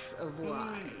 of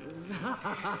wines.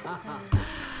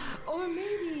 Or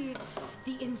maybe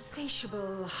the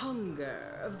insatiable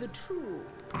hunger of the true.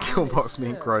 Killbox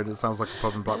Meat Grinder sounds like a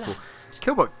pub in Blackpool. Lust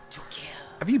Killbox, to kill.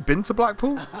 have you been to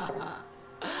Blackpool?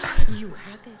 You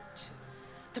have it.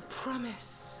 The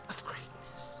promise of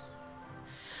greatness.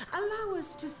 Allow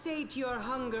us to sate your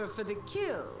hunger for the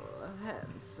kill,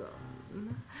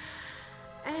 handsome.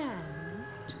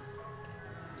 And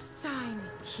sign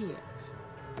here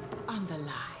on the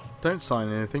line. Don't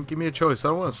sign anything. Give me a choice. I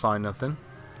don't want to sign nothing.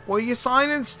 Why are you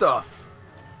signing stuff?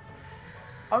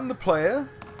 I'm the player.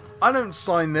 I don't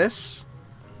sign this.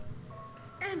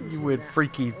 And You weird, now,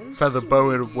 freaky feather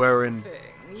boa wearing. thing,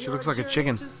 She your looks like a journey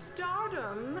chicken. to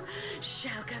stardom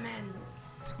shall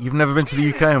commence. You've never been to the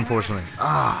UK, unfortunately.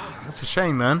 Ah, that's a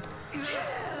shame, man. You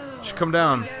should come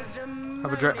down.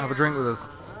 Have a drink with us.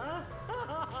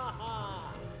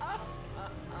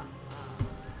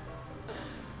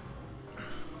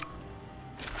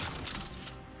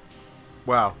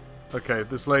 Wow. Okay,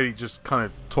 this lady just kind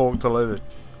of talked a load of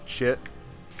shit.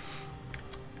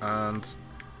 And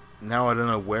now I don't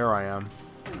know where I am.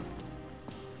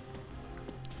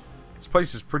 This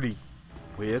place is pretty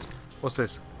weird. What's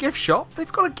this? Gift shop?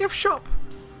 They've got a gift shop.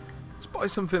 Let's buy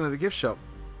something at the gift shop.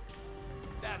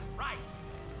 That's right.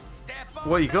 Step on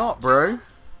What you got, bro?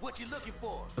 What you looking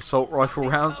for? Assault rifle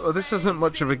rounds? Oh, this isn't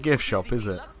much of a gift shop, is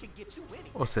it? Lux can get you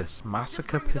anything. What's this?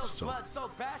 Massacre Just bring me those pistol.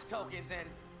 blood-soaked bash tokens and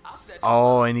I'll set you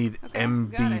Oh, I need Okay, got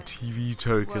it. MBTV What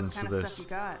tokens kind for of this. stuff you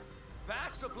got?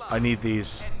 bash supplies I need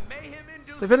these. and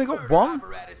mayhem-inducing They've only got murder one?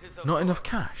 apparatuses of Not course. enough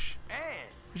cash. And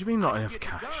What do you mean not I can enough get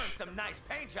your guns cash? some nice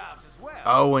paint jobs as well.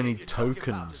 Oh, I If need your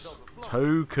token vouchers tokens.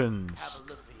 overflow. Tokens. Have a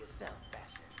look for yourself,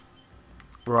 Basher.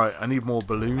 Right, I need more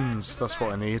balloons. That's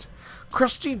what I need.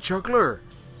 Krusty Juggler.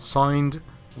 Signed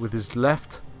with his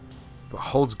left, but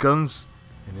holds guns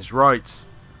in his right.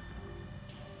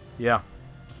 Yeah.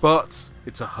 But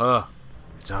it's a her.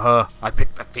 It's a her. I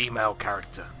picked the female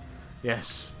character.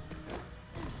 Yes.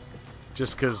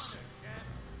 Just because,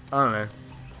 I don't know.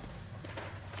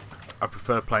 I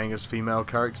prefer playing as female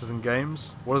characters in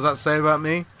games. What does that say about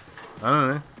me? I don't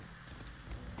know.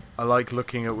 I like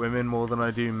looking at women more than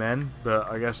I do men, but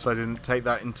I guess I didn't take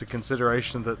that into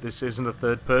consideration that this isn't a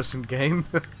third-person game.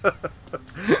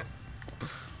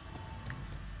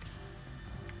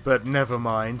 But never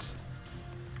mind.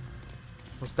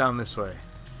 What's down this way?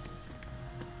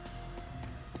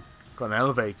 Got an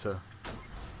elevator.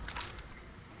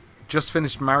 Just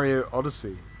finished Mario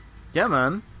Odyssey. Yeah,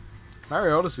 man.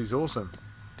 Mario Odyssey's awesome.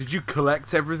 Did you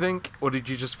collect everything, or did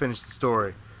you just finish the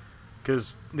story?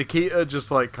 Because Nikita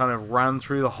just like kind of ran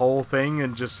through the whole thing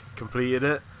and just completed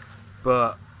it.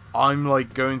 But I'm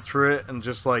like going through it and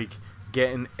just like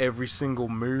getting every single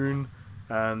moon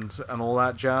and all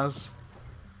that jazz.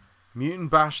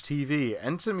 Mutant Bash TV.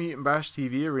 Enter Mutant Bash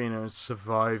TV Arena and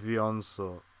survive the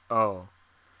onslaught. Oh.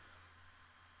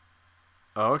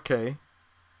 Oh, okay.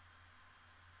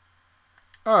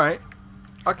 Alright.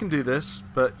 I can do this.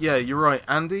 But yeah, you're right.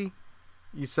 Andy,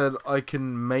 you said I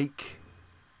can make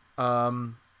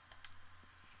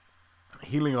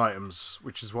healing items,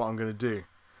 which is what I'm going to do.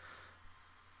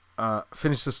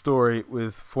 Finish the story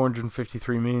with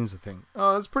 453 moons, I think.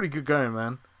 Oh, that's pretty good going,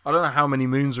 man. I don't know how many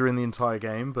moons are in the entire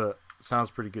game, but it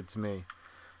sounds pretty good to me.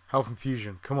 Health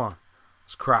infusion, come on.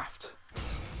 Let's craft.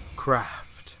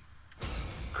 Craft.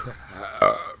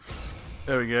 Craft.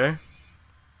 There we go.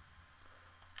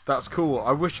 That's cool.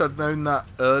 I wish I'd known that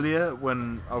earlier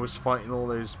when I was fighting all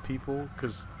those people,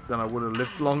 because then I would have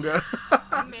lived longer.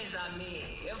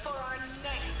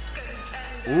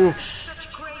 Ooh.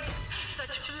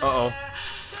 Uh-oh.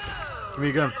 Give me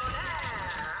a gun.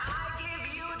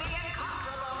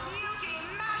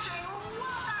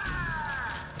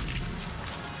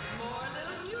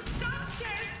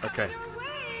 Okay.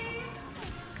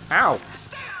 Ow!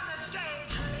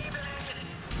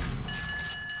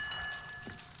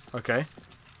 Okay.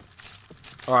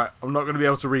 Alright, I'm not going to be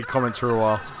able to read comments for a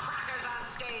while.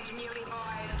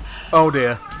 Oh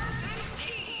dear.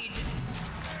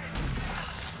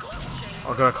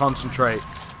 I've got to concentrate.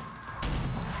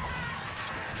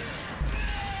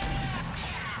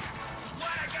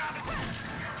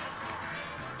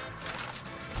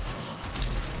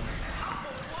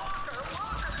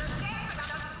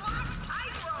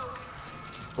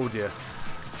 Oh dear.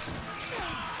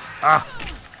 Ah!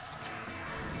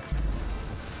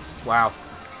 Wow.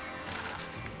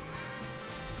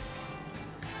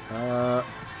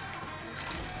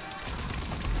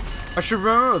 I should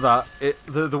remember that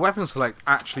the weapon select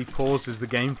actually pauses the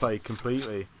gameplay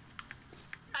completely.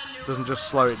 It doesn't just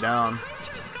slow it down.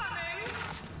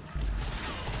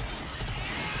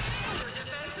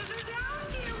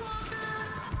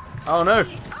 Oh no!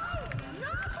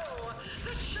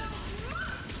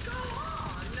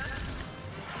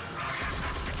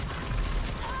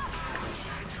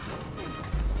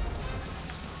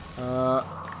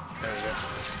 There we go.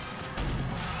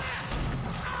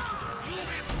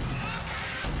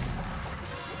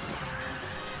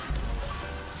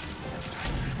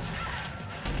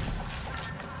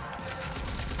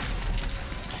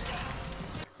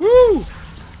 Woo!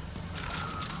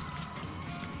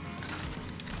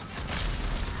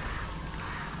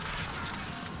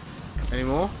 Any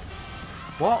more?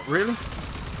 What? Really?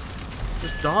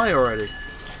 Just die already.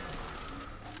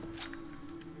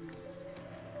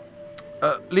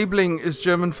 Liebling is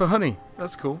German for honey.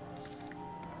 That's cool.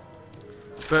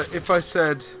 But if I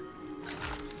said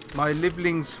my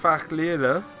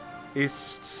Lieblingsfachlehrer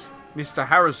ist Mr.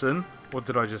 Harrison, what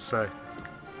did I just say?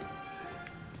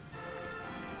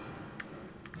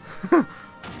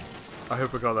 I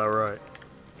hope I got that right.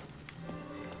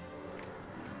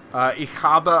 Ich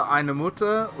habe eine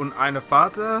Mutter und einen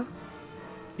Vater.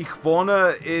 Ich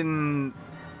wohne in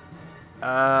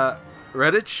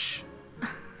Redditch.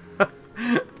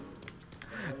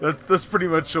 That's pretty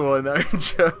much all I know in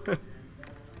German.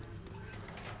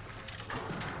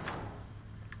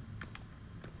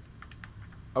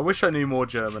 I wish I knew more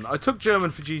German. I took German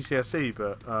for GCSE,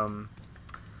 but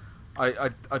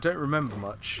I don't remember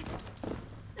much.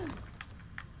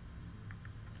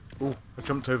 Oh, I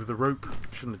jumped over the rope.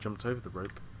 Shouldn't have jumped over the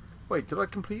rope. Wait, did I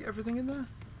complete everything in there?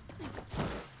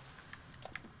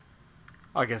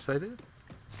 I guess I did.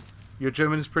 Your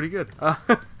German is pretty good.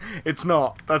 It's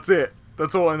not. That's it.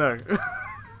 That's all I know.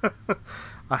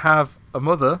 I have a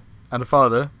mother and a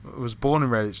father who was born in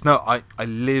Redditch. No, I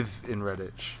live in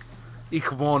Redditch. Ich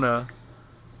wohne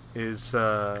is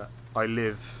I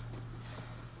live.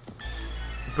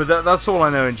 But that's all I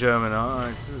know in German.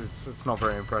 It's not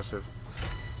very impressive.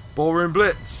 Ballroom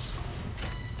Blitz.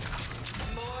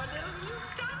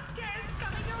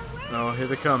 Oh, here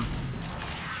they come.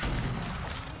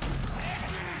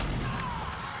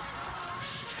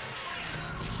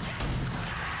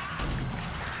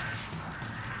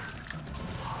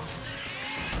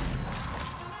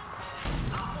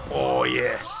 Oh,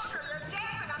 yes.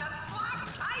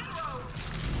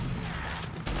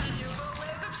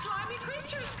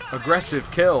 Aggressive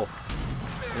kill.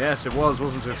 Yes, it was,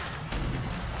 wasn't it?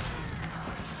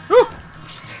 Woo!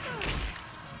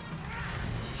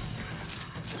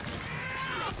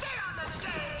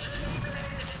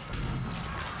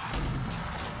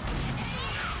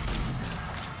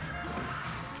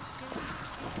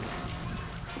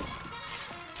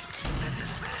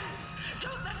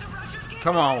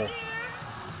 Come on.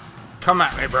 Come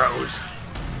at me, bros.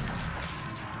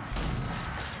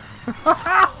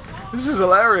 This is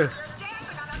hilarious.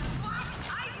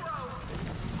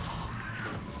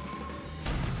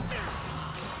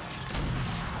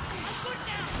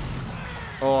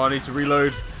 Oh, I need to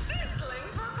reload.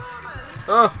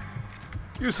 Oh,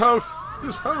 use health.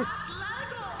 Use health.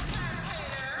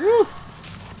 Woo.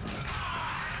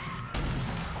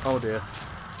 Oh dear.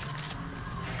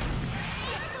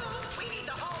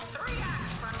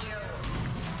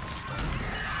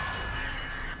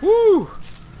 Woo!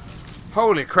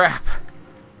 Holy crap.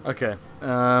 Okay.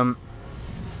 I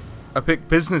picked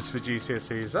business for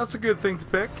GCSEs. That's a good thing to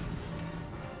pick.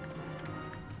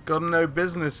 Gotta know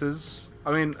businesses.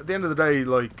 I mean, at the end of the day,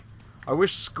 like, I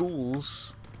wish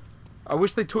schools I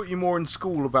wish they taught you more in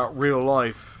school about real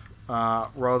life,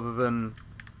 rather than,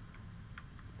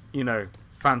 you know,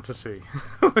 fantasy,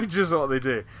 which is what they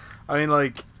do. I mean,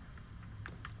 like,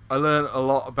 I learned a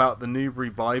lot about the Newbury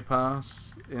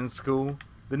Bypass in school.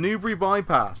 The Newbury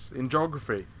Bypass in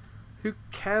geography. Who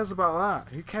cares about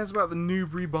that? Who cares about the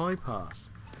Newbury Bypass?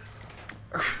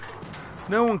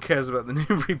 No one cares about the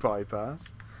Newbury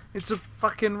Bypass. It's a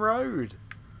fucking road.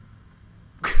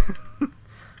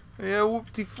 Yeah,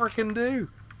 whoop-de-frickin' do.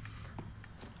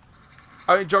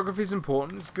 I mean, geography's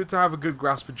important. It's good to have a good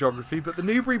grasp of geography, but the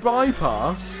Newbury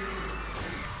Bypass...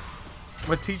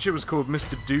 My teacher was called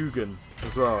Mr. Dugan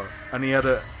as well, and he had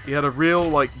a real,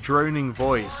 like, droning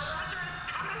voice.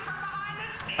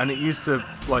 And it used to,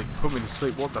 like, put me to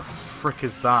sleep. What the frick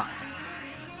is that?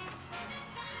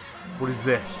 What is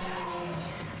this?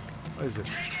 What is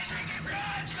this?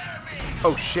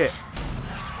 Oh, shit.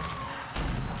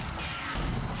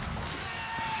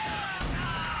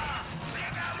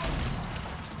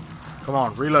 Come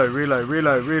on, reload, reload,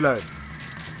 reload, reload.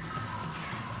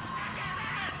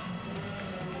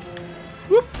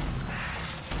 Whoop!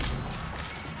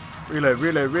 Reload,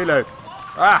 reload, reload.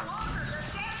 Ah!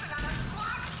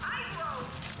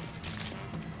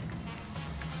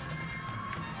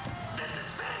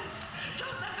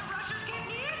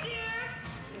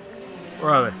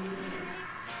 Where are they?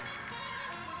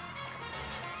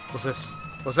 What's this?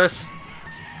 What's this?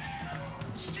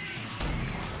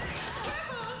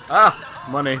 Ah!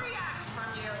 Money.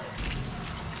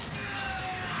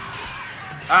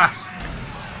 Ah!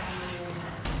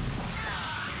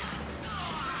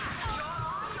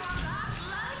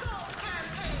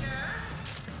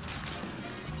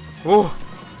 Oh!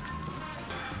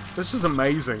 This is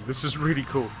amazing. This is really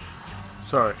cool.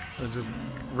 Sorry, I'm just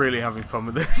really having fun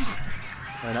with this.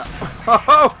 Right now.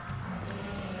 Oh!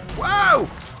 Wow!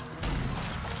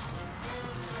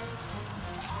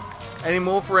 Any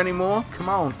more for any more? Come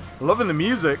on. I'm loving the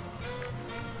music.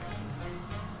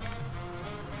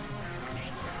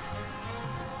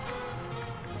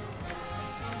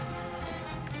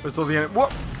 Where's all the...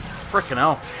 What? Frickin'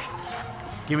 hell.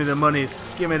 Give me the monies.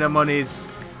 Give me the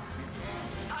monies.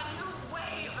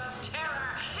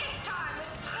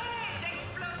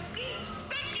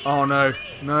 Oh no.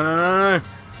 No, no, no, no.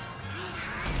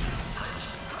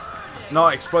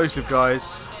 Not explosive,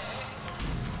 guys.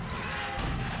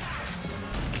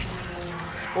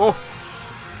 Oh.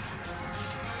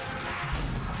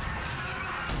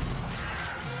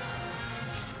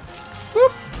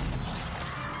 Whoop.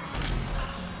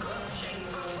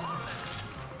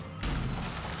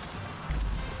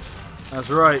 That's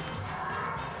right.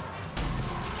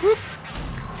 Whoop.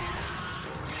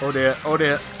 Oh dear, oh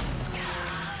dear.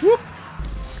 Whoop.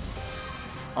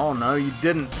 Oh no, you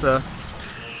didn't, sir.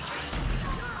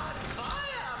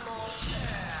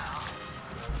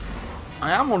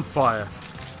 I am on fire.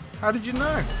 How did you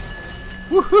know?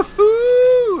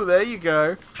 Woohoo! There you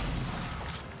go.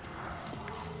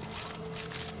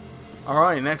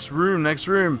 Alright, next room, next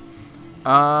room.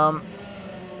 I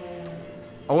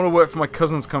want to work for my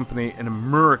cousin's company in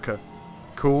America.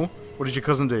 Cool. What did your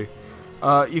cousin do?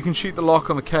 You can shoot the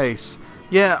lock on the case.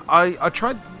 Yeah, I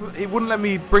tried. It wouldn't let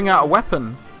me bring out a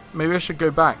weapon. Maybe I should go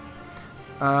back.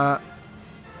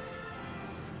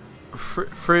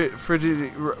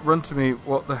 Freddy, run to me.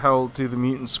 What the hell do the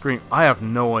mutants scream? I have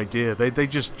no idea. They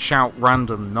just shout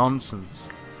random nonsense.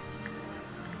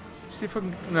 See if I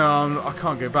can... No, I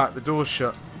can't go back. The door's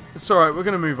shut. It's alright, we're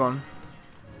going to move on.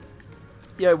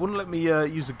 Yeah, it wouldn't let me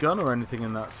use a gun or anything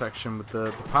in that section with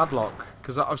the padlock.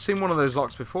 Because I've seen one of those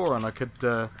locks before and I could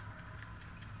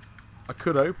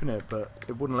open it, but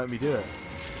it wouldn't let me do it.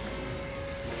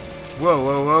 Whoa,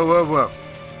 whoa, whoa, whoa, whoa.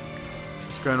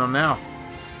 What's going on now?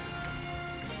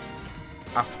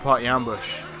 After party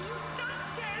ambush.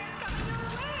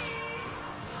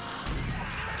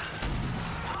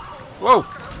 Whoa!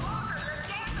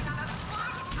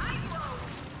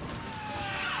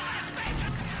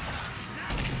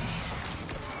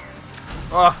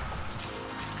 Oh.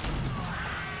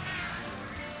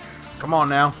 Come on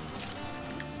now.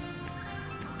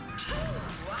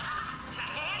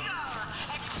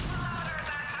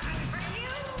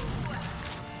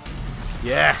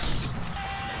 Yes.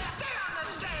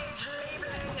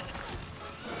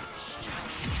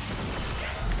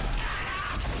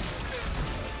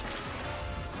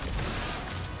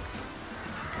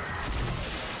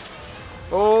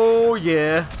 Oh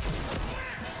yeah.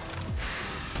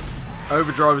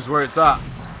 Overdrive is where it's at.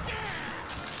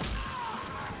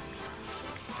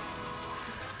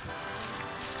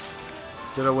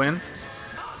 Did I win?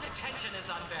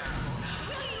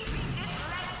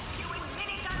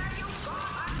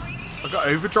 I got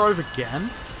overdrive again?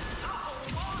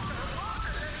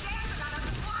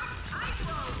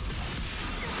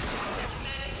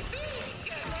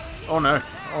 Oh no.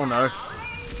 Oh no.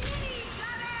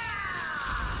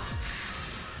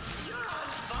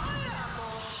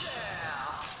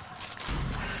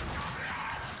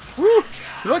 Woo!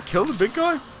 Did I kill the big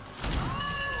guy?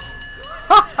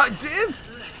 Ha! I did!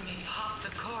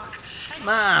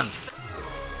 Man!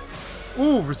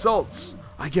 Ooh, results!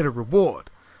 I get a reward.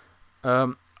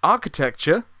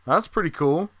 Architecture. That's pretty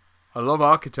cool. I love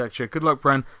architecture. Good luck,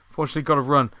 Bren. Fortunately, got to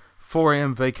run. 4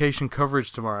 a.m. vacation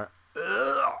coverage tomorrow.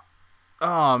 Ugh.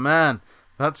 Oh, man.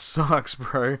 That sucks,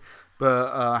 bro.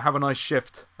 But have a nice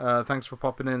shift. Thanks for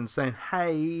popping in and saying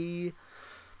hey.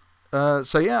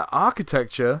 So, yeah,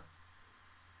 architecture.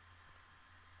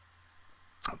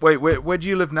 Wait, where do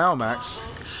you live now, Max?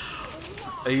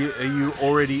 Are you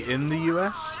already in the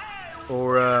US?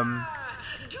 Or,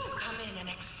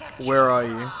 where are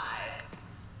you?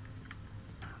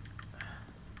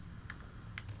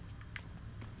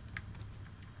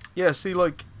 Yeah, see,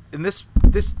 like, in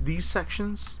these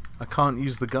sections, I can't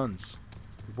use the guns.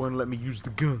 It won't let me use the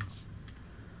guns.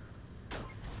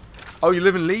 Oh, you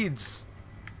live in Leeds?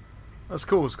 That's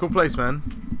cool. It's a cool place, man.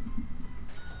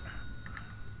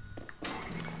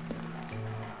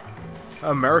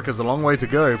 America's a long way to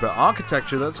go, but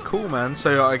architecture, that's cool, man.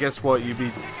 So I guess what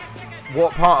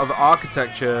part of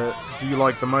architecture do you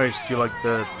like the most? Do you like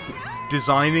the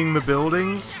designing the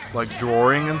buildings, like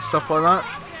drawing and stuff like that?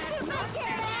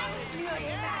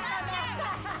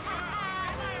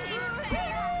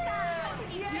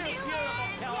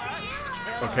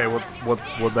 Okay,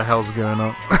 what the hell's going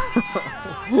on?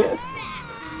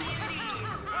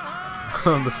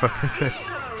 What the fuck is this?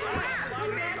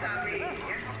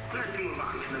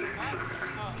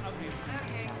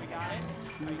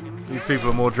 These people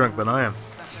are more drunk than I am.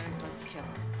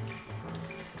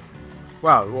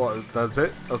 Wow, what? That's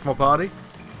it? That's my party?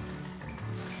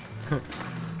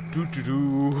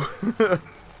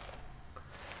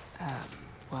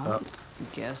 Well,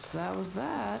 guess that was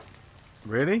that.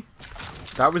 Really?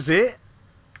 That was it?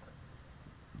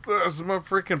 That's my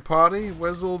freaking party?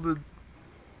 Where's all the...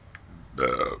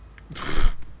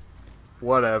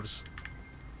 Whatevs.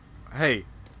 Hey.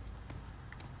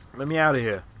 Let me out of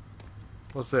here.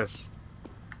 What's this?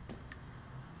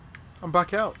 I'm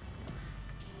back out.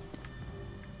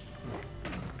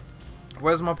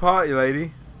 Where's my party,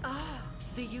 lady? Ah,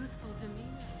 the youthful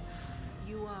demeanor.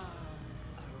 You are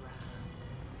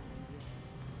aroused,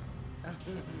 yes.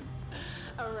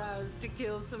 Aroused to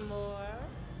kill some more?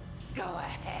 Go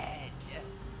ahead.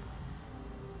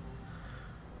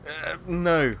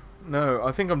 No,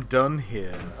 I think I'm done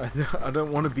here. I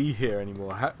don't want to be here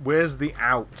anymore. Where's the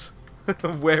out?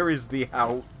 Where is the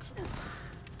out?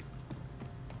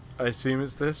 I assume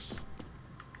it's this.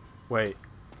 Wait.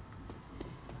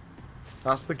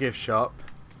 That's the gift shop.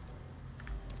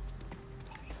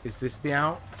 Is this the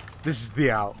out? This is the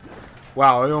out.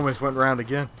 Wow, I almost went round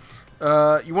again.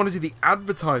 You want to do the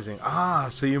advertising. Ah,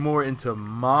 so you're more into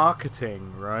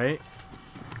marketing, right?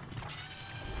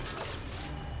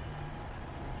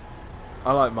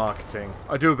 I like marketing.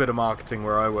 I do a bit of marketing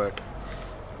where I work.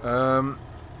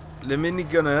 The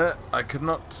minigunner, I could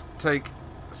not take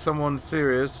someone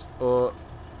serious, or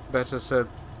better said,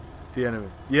 the enemy.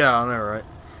 Yeah, I know,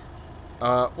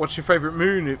 right? What's your favourite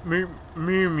movie?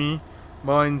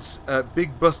 Mine's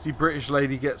Big Busty British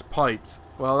Lady Gets Piped.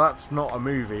 Well, that's not a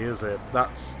movie, is it?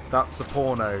 That's a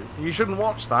porno. You shouldn't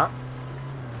watch that.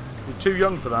 You're too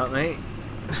young for that, mate.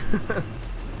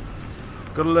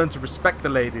 Gotta learn to respect the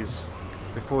ladies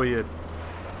before you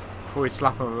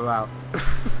slap them about.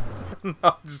 No,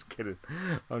 I'm just kidding.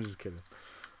 I'm just kidding.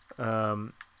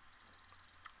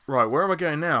 Right, where am I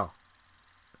going now?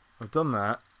 I've done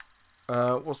that.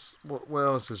 What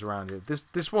else is around here?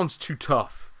 This one's too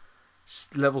tough.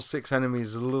 Level 6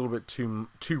 enemies are a little bit too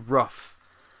rough.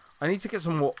 I need to get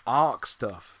some more arc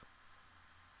stuff.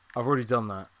 I've already done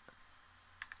that.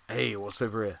 Hey, what's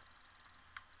over here?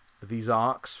 Are these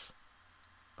arcs?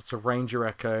 That's a Ranger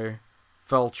Echo.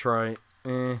 Feltrite.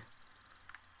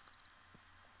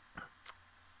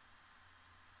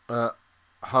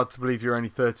 Hard to believe you're only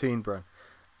 13, bro.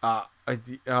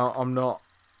 I'm not.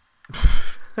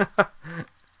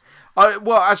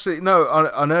 Well, actually, no.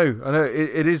 I know.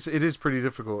 It is pretty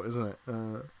difficult, isn't it?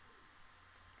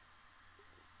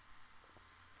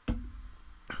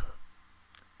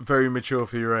 Very mature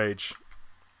for your age.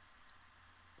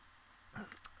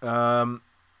 That's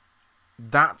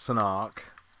an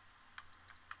arc.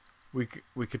 We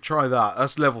could try that.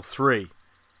 That's level 3.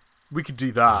 We could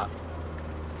do that.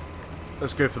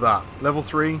 Let's go for that. Level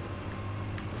 3.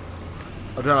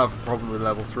 I don't have a problem with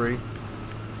level 3.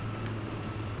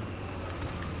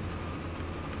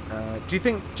 Do you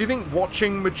think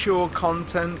watching mature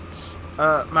content,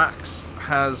 Max,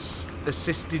 has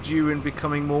assisted you in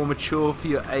becoming more mature for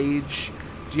your age?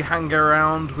 Do you hang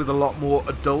around with a lot more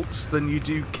adults than you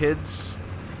do kids?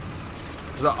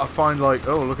 Because I find like,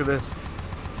 oh, look at this.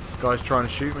 This guy's trying to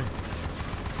shoot me.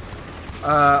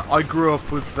 I grew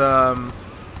up with,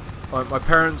 like my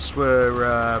parents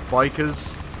were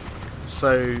bikers,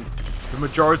 so the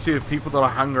majority of people that I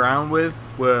hung around with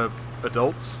were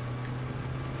adults.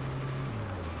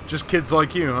 Just kids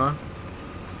like you, huh?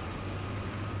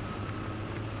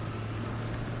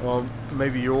 Well,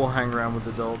 maybe you all hang around with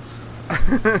adults.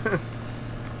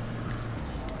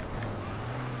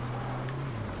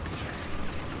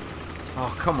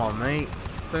 Oh, come on, mate.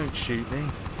 Don't shoot me.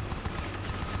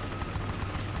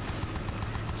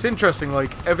 It's interesting,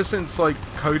 like, ever since, like,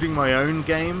 coding my own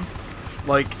game,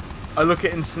 like, I look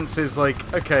at instances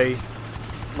like, okay,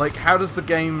 like, how does the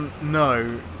game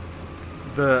know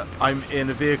that I'm in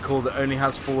a vehicle that only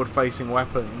has forward-facing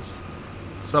weapons?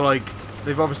 So, like,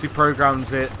 they've obviously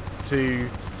programmed it to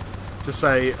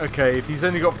say, okay, if he's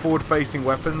only got forward-facing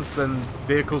weapons, then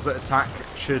vehicles that attack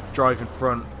should drive in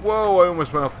front. Whoa, I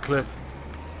almost went off the cliff.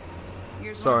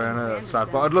 Sorry, I know that's sad,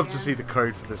 but I'd love to see the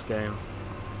code for this game.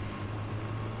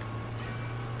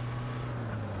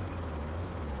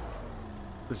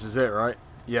 This is it, right?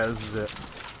 Yeah, this is it.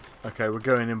 Okay, we're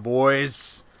going in,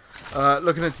 boys.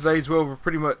 Looking at today's world, we're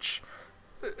pretty much...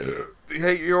 the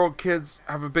 8-year-old kids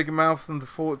have a bigger mouth than the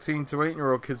 14 to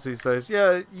 18-year-old kids these days.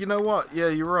 Yeah, you know what? Yeah,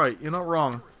 you're right. You're not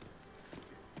wrong.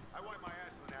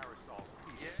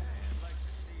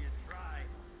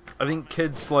 I think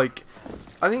kids, like...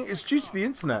 I think it's due to the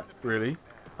internet, really.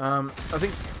 I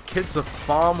think kids are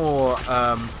far more,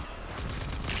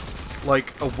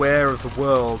 like, aware of the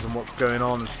world and what's going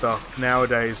on and stuff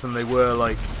nowadays than they were,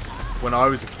 like, when I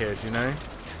was a kid, you know?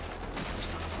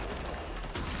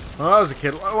 When I was a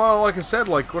kid, well, like I said,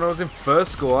 like, when I was in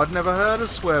first school, I'd never heard a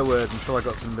swear word until I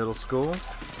got to middle school,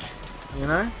 you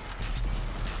know?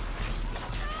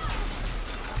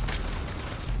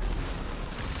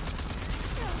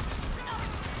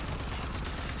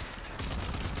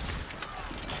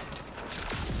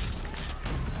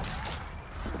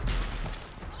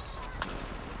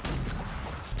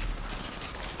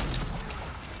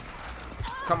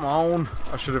 Come on!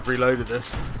 I should have reloaded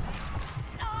this.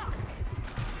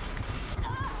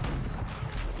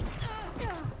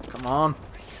 Come on.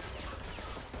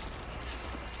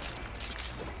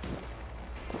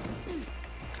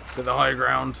 Get the high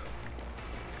ground.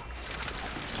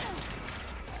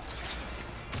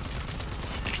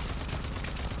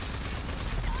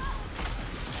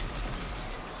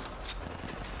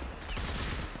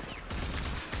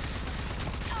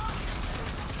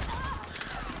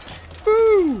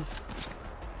 Woo!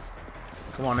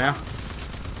 Come on now.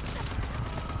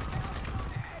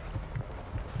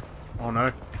 Oh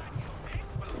no.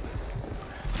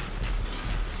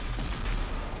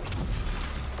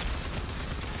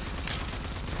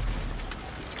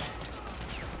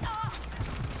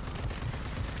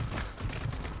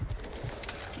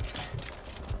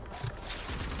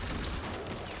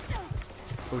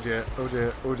 Oh dear, oh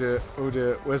dear, oh dear, oh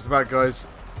dear. Where's the bad guys?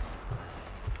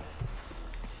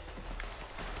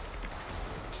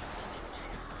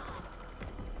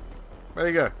 Where'd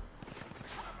he go?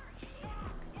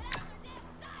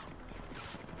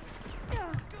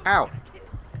 Ow!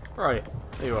 Right,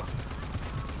 there you are.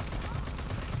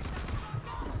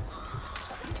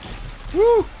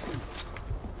 Woo!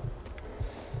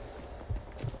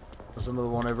 There's another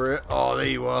one over here. Oh, there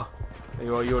you are. There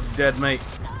you are, you're dead, mate.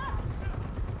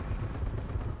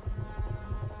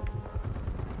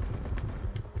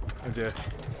 Oh dear.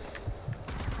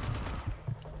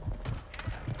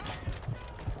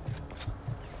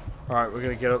 Alright, we're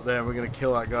gonna get up there and we're gonna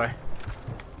kill that guy.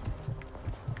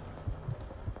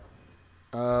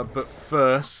 But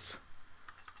first,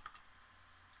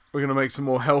 we're gonna make some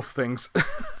more health things.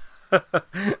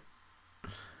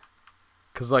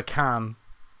 Because I can,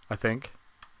 I think.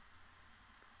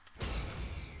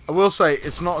 I will say,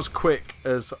 it's not as quick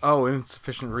as... Oh,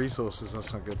 insufficient resources,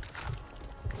 that's not good.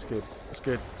 It's good, it's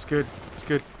good, it's good, it's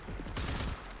good.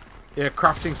 Yeah,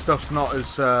 crafting stuff's not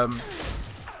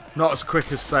as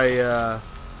quick as, say,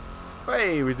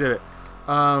 hey, we did it.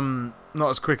 Not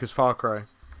as quick as Far Cry.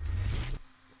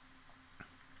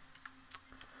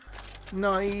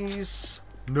 Nice.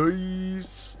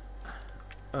 Nice.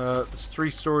 There's 3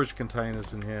 storage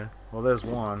containers in here. Well, there's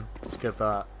one. Let's get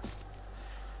that.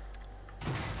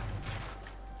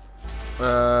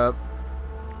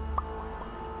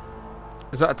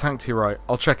 Is that a tank to your right?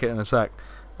 I'll check it in a sec.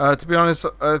 To be honest,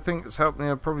 I think it's helped me.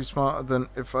 I'm probably smarter than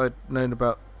if I'd known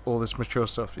about all this mature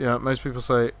stuff. Yeah, most people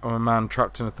say I'm a man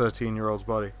trapped in a 13-year-old's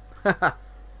body.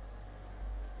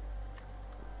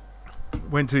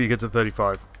 Wait until you get to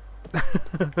 35.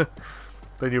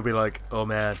 Then you'll be like, oh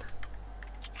man.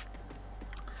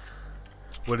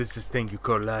 What is this thing you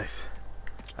call life?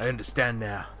 I understand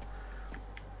now.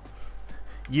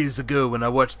 Years ago when I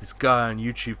watched this guy on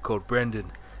YouTube called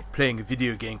Brendan playing a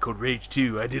video game called Rage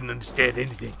 2, I didn't understand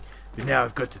anything. But now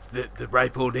I've got to the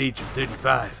ripe old age of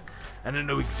 35, and I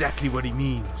know exactly what he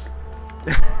means.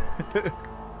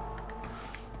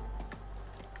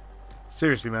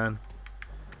 Seriously, man.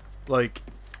 Like,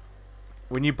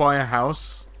 when you buy a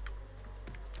house,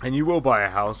 and you will buy a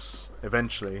house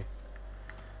eventually,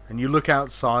 and you look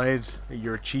outside at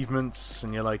your achievements,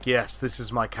 and you're like, yes, this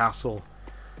is my castle.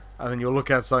 And then you'll look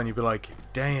outside and you'll be like,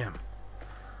 damn,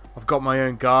 I've got my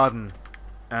own garden,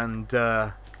 and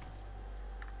I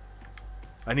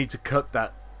need to cut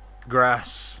that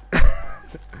grass.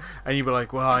 And you'll be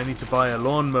like, well, I need to buy a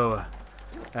lawnmower.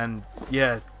 And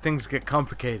yeah, things get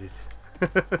complicated.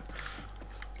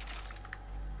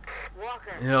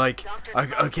 Walker, And you're like,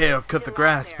 okay, I've cut the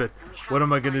grass, but what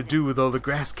am I going to do with all the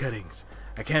grass cuttings?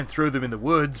 I can't throw them in the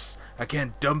woods. I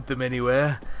can't dump them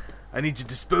anywhere. I need to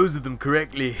dispose of them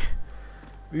correctly.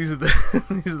 These are the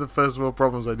these are the first world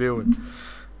problems I deal with.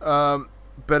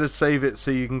 Better save it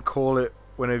so you can call it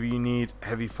whenever you need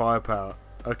heavy firepower.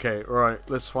 Okay, alright,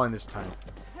 let's find this tank.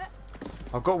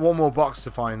 I've got one more box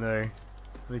to find though.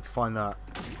 I need to find that.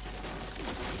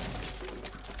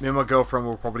 Me and my girlfriend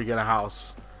will probably get a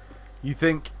house. You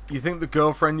think the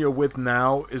girlfriend you're with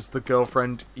now is the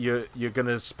girlfriend you're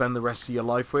gonna spend the rest of your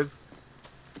life with?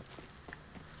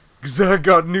 'Cause I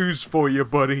got news for you,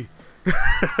 buddy.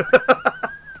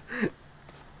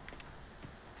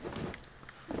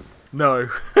 No.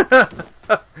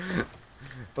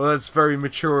 Well, that's very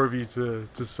mature of you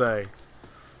to say.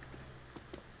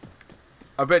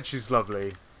 I bet she's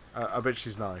lovely. I bet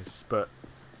she's nice, but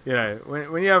you know,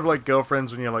 when you have like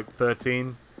girlfriends when you're like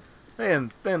 13, they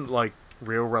ain't like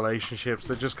real relationships.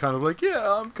 They're just kind of like,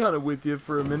 yeah, I'm kind of with you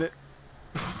for a minute.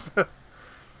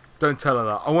 Don't tell her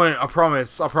that. I won't. I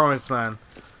promise. I promise, man.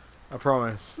 I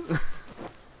promise.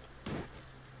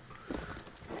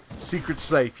 Secret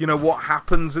safe. You know what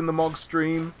happens in the Mog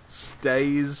stream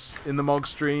stays in the Mog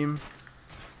stream,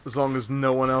 as long as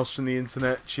no one else from the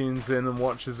internet tunes in and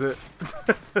watches it.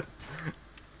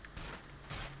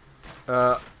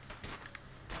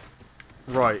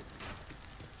 Right.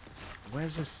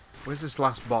 Where's this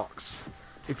last box?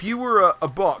 If you were a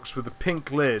box with a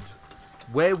pink lid,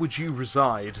 where would you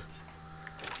reside?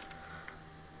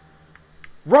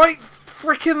 Right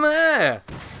frickin' there!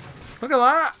 Look at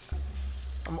that!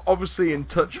 I'm obviously in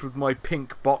touch with my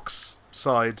pink box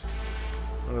side.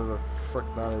 Whatever the frick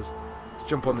that is. Let's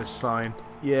jump on this sign.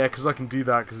 Yeah, because I can do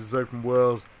that because it's open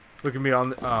world. Look at me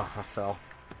on the... Oh, I fell.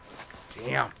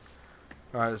 Damn.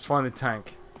 Alright, let's find the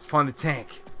tank. Let's find the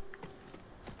tank.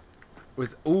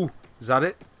 Ooh, is that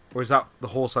it? Or is that the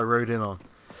horse I rode in on?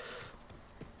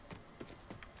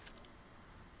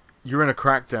 You're in a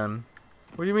crack den.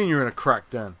 What do you mean you're in a crack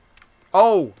den?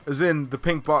 Oh, as in the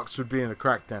pink box would be in a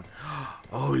crack den.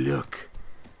 Oh, look.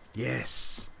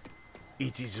 Yes.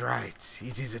 It is right.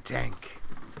 It is a tank.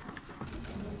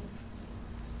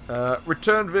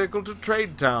 Return vehicle to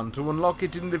Trade Town to unlock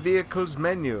it in the vehicle's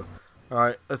menu.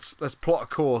 Alright, let's plot a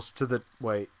course to the...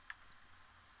 Wait.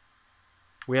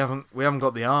 We haven't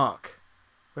got the Ark.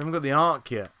 We haven't got the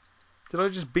Ark yet. Did I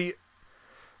just beat...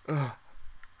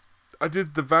 I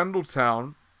did the Vandal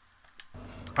Town.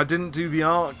 I didn't do the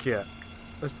Ark yet.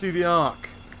 Let's do the Ark.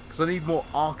 Because I need more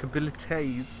Ark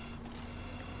abilities.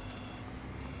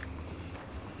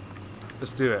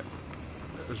 Let's do it.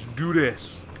 Let's do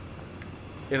this.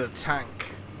 In a tank.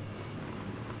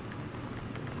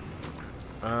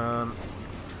 Found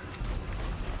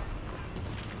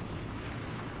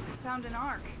an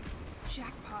ark.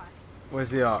 Jackpot. Where's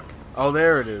the Ark? Oh,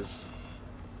 there it is.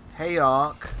 Hey,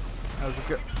 Ark. How's it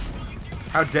go?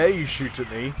 How dare you shoot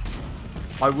at me?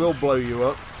 I will blow you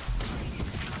up.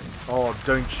 Oh,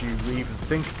 don't you even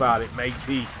think about it,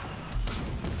 matey.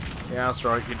 Yeah, that's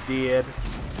right. You're dead.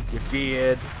 You're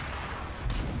dead.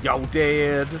 You're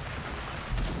dead.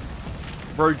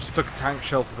 Bro just took a tank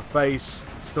shell to the face.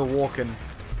 Still walking.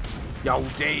 You're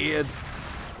dead.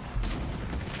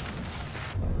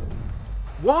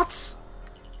 What?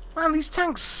 Man, these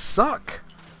tanks suck.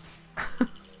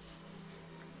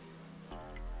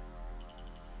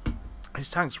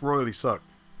 These tanks royally suck.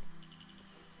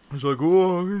 It's like,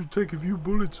 oh, I'm going to take a few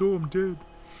bullets or I'm dead.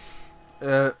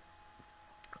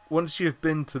 once you've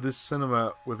been to this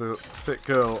cinema with a fit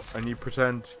girl and you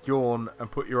pretend to yawn and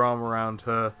put your arm around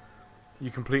her, you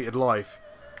completed life.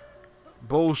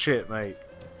 Bullshit, mate.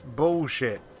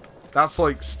 Bullshit. That's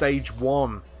like stage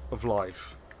 1 of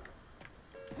life.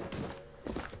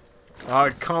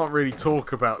 I can't really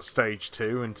talk about stage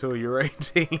 2 until you're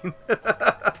 18.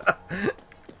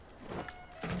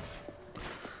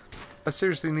 I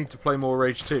seriously need to play more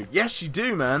Rage 2. Yes, you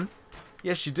do, man.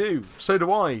 Yes, you do. So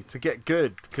do I, to get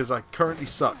good, because I currently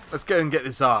suck. Let's go and get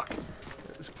this arc.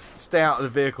 Let's stay out of the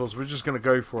vehicles. We're just going to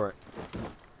go for it.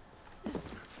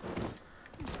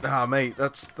 Ah, mate,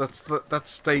 that's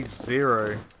stage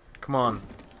 0. Come on.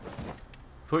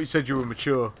 I thought you said you were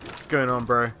mature. What's going on,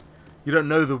 bro? You don't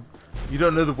know the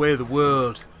way of the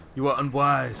world. You are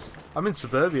unwise. I'm in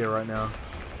suburbia right now.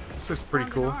 This is pretty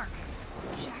Found an cool. arc.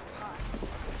 Jackpot.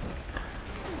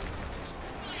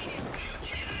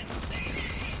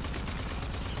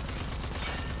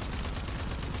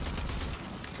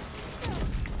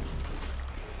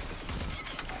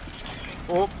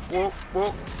 Whoop, whoop,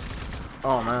 whoop.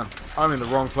 Oh man, I'm in the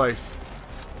wrong place.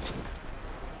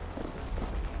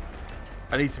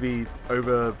 I need to be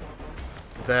over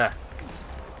there.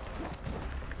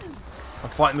 I'm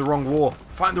fighting the wrong war.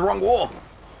 Fighting the wrong war!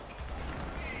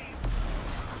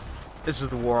 This is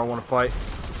the war I want to fight.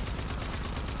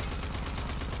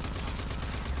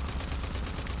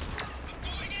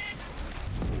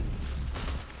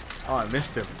 Oh, I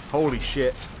missed him. Holy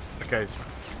shit. Okay, it's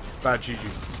bad juju.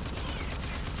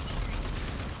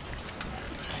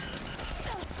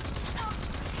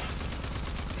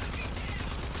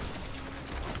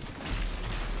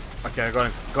 Okay, I got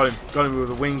him. Got him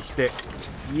with a wing stick.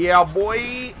 Yeah,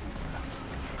 boy!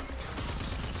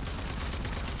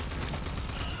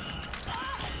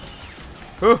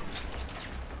 Oh.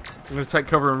 I'm going to take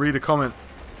cover and read a comment.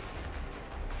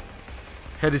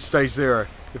 Head is stage 0.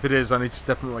 If it is, I need to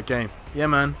step up my game. Yeah,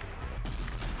 man.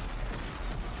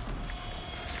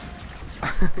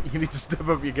 You need to step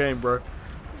up your game, bro.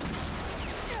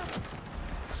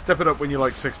 Step it up when you're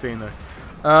like 16,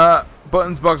 though.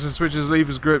 Buttons, boxes, switches,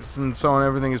 levers, grips, and so on.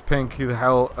 Everything is pink. Who the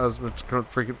hell has much kind of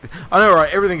freaking... I know,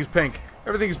 right? Everything is pink.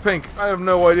 Everything is pink. I have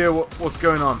no idea what's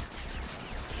going on.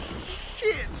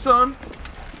 Shit, son.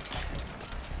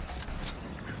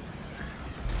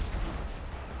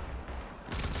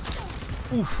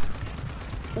 Oof.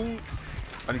 Ooh.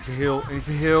 I need to heal. I need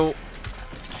to heal.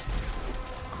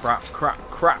 Crap, crap,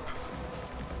 crap.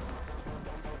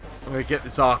 I'm going to get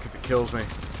this arc if it kills me.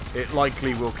 It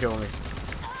likely will kill me.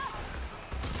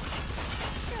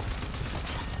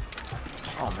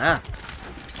 Oh, man.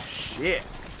 Shit.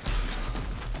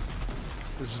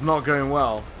 This is not going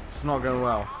well. This is not going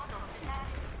well.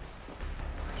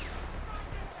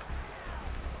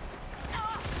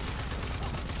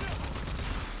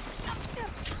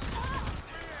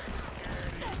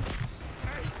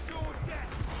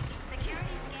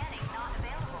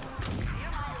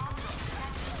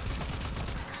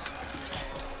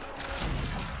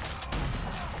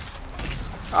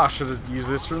 I should have used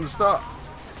this from the start.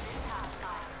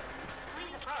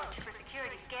 Please approach for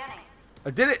security scanning. I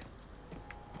did it.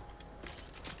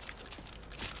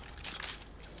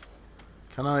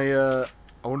 Can I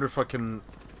wonder if I can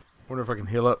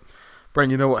heal up.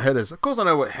 Bren, you know what head is? Of course I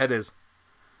know what head is.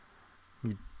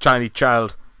 You tiny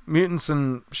child. Mutants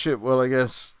and shit, well I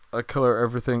guess I colour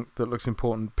everything that looks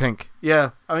important pink.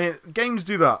 Yeah, I mean games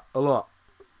do that a lot.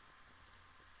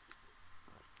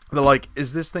 They're like,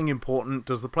 is this thing important?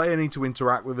 Does the player need to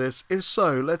interact with this? If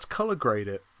so, let's color grade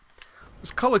it.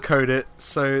 Let's color code it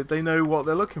so they know what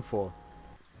they're looking for.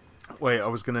 Wait, I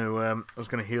was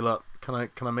gonna heal up. Can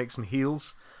I make some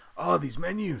heals? Oh, these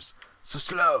menus so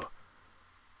slow.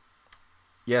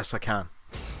 Yes, I can.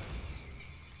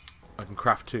 I can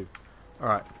craft 2. All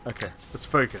right, okay. Let's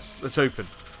focus. Let's open.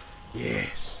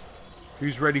 Yes.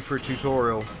 Who's ready for a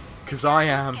tutorial? Because I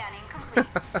am. Scanning complete.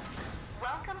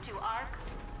 Welcome to ARC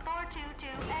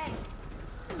 422A.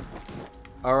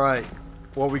 Alright,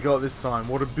 what we got this time?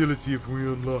 What ability have we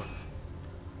unlocked?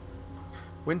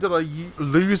 When did I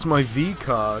lose my V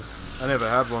card? I never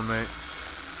had one, mate.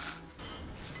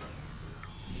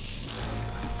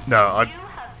 No,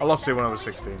 I lost it when I was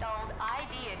 16.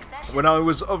 When I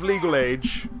was of legal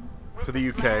age for the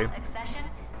UK. Accession,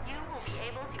 you will be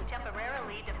able to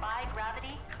temporarily defy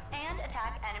gravity and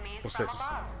attack enemies What's from this?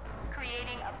 above,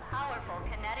 creating a powerful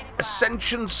kinetic blast.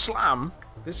 Ascension Slam?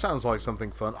 This sounds like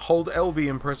something fun. Hold LB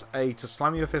and press A to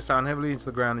slam your fist down heavily into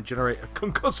the ground and generate a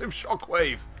concussive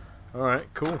shockwave.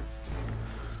 Alright, cool.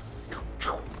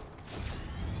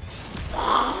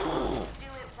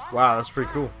 Wow, that's pretty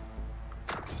cool.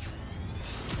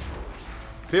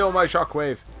 Feel my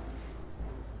shockwave.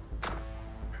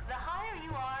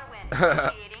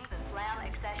 initiating the slam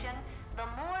accession, the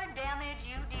more damage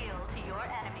you deal to your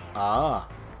enemies. Ah.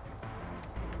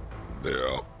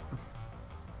 Yeah.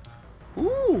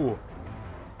 Ooh.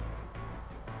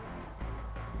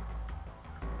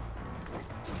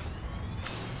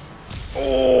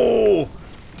 Oh,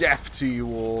 death to you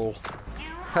all.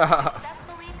 You have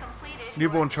successfully completed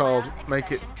Newborn your child, slam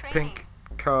make it accession training. pink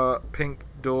car, pink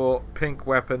door, pink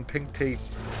weapon, pink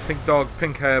teeth, pink dog,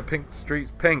 pink hair, pink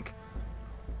streets, pink.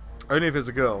 Only if it's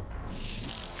a girl.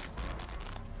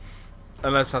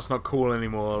 Unless that's not cool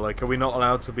anymore. Like, are we not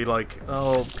allowed to be like,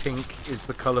 oh, pink is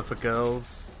the colour for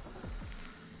girls?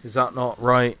 Is that not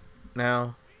right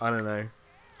now? I don't know.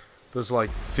 There's like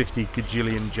 50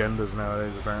 gajillion genders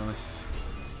nowadays, apparently.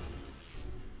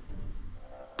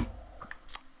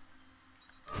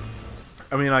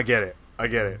 I mean, I get it. I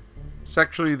get it.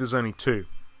 Sexually, there's only 2.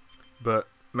 But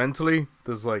mentally,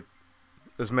 there's like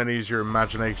as many as your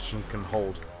imagination can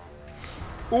hold.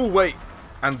 Oh, wait.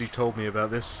 Andy told me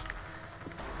about this.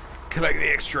 Collect the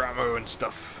extra ammo and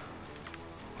stuff.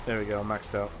 There we go, I'm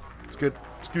maxed out. It's good.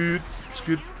 It's good. It's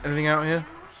good. Anything out here?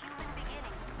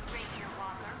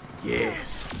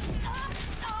 Yes.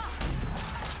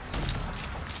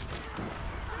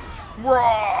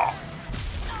 Raw!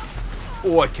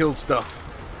 Oh, I killed stuff.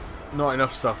 Not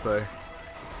enough stuff, though.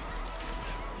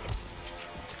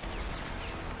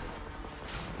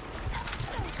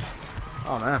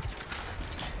 Oh, man.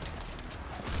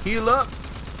 Heal up.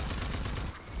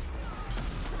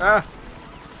 Ah.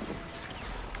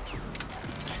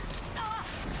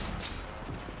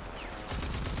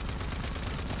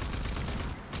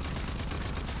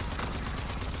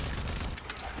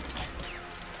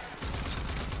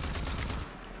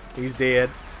 He's dead.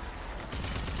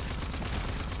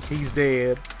 He's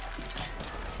dead.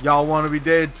 Y'all want to be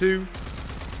dead too?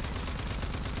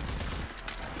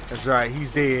 That's right,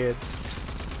 he's dead.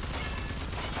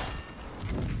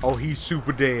 Oh, he's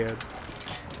super dead.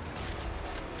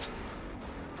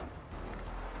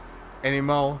 Any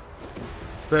more?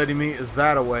 30 meters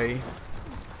that away.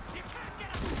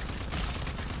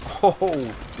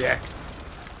 Oh,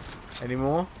 death. Any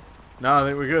more? No, I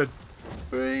think we're good.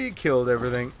 We killed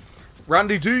everything.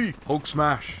 Randy D! Hulk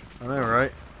smash. I know,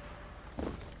 right?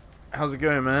 How's it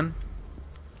going, man?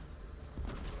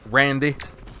 Randy.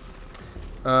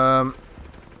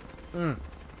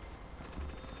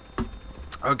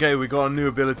 Okay, we got a new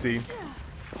ability.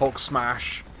 Hulk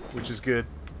smash, which is good.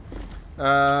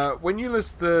 When you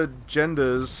list the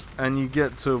genders and you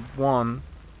get to 1,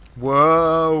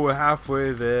 whoa, we're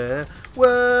halfway there.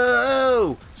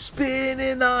 Whoa,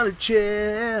 spinning on a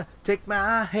chair. Take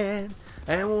my hand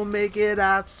and we'll make it,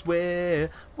 I swear.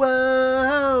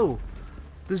 Whoa,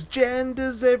 there's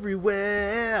genders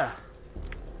everywhere.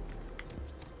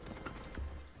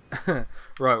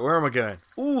 Right, where am I going?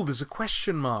 Ooh, there's a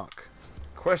question mark.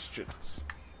 Questions.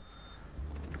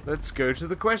 Let's go to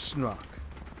the question mark.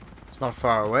 It's not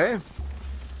far away.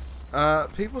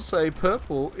 People say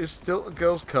purple is still a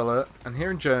girl's colour, and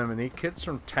here in Germany, kids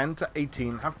from 10 to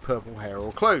 18 have purple hair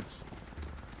or clothes.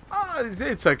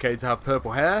 It's okay to have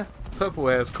purple hair. Purple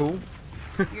hair is cool.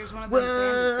 Here's one of those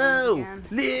bandit Whoa! things again.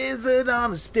 Lizard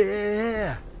on a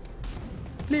stair.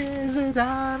 Lizard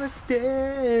on a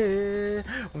stair.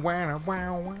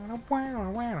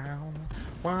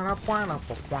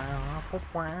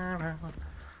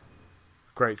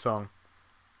 Great song.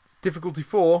 Difficulty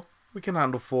 4. We can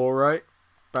handle 4, right?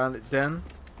 Bandit Den.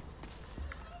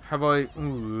 Have I...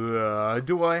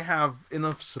 do I have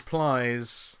enough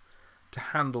supplies to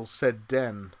handle said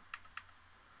den?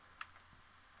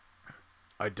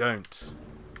 I don't.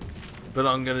 But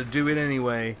I'm gonna do it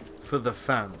anyway for the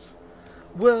fans.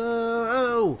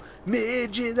 Whoa!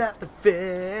 Midget at the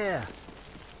fair!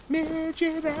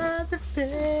 Midget at the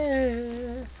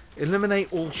fair!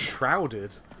 Eliminate all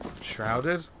shrouded.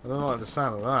 Shrouded? I don't like the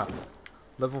sound of that.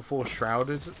 Level 4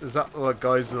 shrouded? Is that like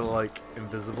guys that are like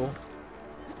invisible?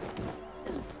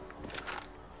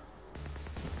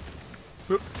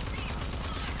 Whoop.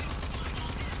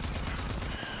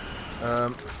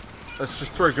 Let's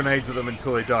just throw grenades at them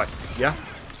until they die. Yeah?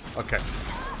 Okay.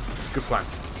 It's a good plan.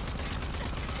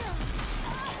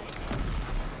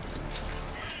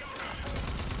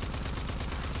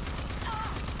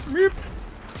 Meep.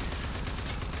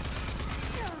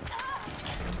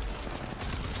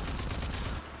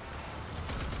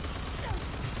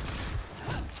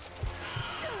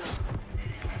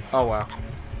 Oh wow.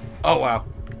 Oh wow.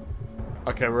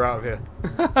 Okay, we're out of here.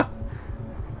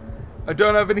 I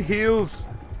don't have any heals.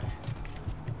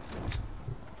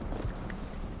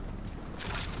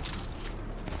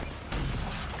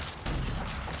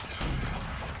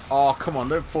 Oh, come on,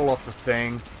 don't fall off the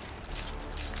thing.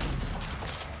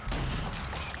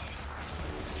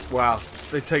 Wow,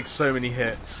 they take so many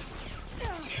hits.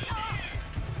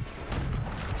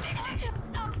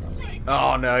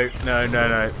 Oh no, no, no,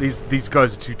 no. These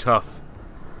guys are too tough.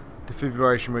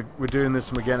 Defibrillation, we're doing this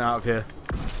and we're getting out of here.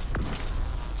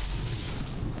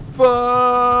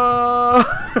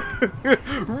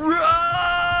 Run!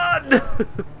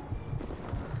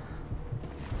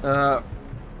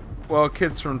 Well,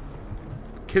 kids from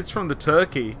the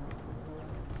Turkey.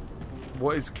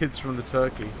 What is kids from the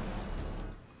Turkey?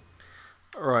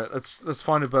 All right, let's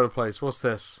find a better place. What's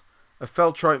this? A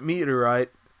Feltrite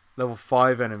meteorite, level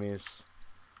 5 enemies.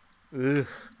 Ugh.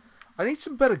 I need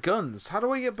some better guns. How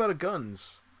do I get better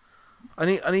guns? I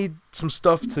need some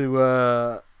stuff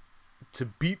to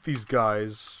beat these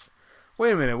guys.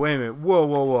 Wait a minute. Whoa,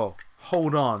 whoa, whoa.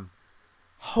 Hold on,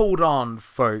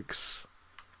 folks.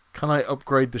 Can I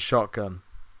upgrade the shotgun?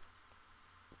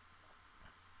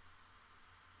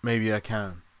 Maybe I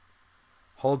can.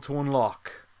 Hold to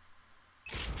unlock.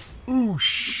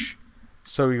 Oosh.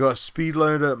 So we got a speed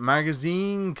loader,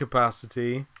 magazine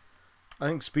capacity. I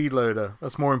think speed loader.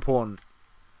 That's more important.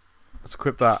 Let's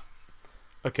equip that.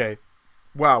 Okay.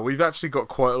 Wow, we've actually got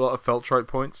quite a lot of Feltrite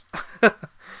points.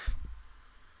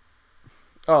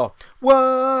 Oh.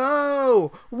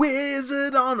 Whoa!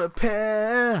 Wizard on a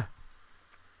pear!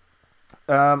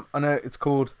 I know it's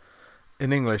called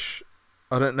in English.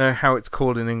 I don't know how it's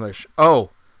called in English.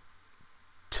 Oh!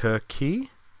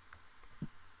 Turkey?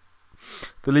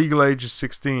 The legal age is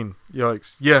 16.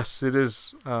 Yikes. Yes, it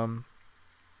is.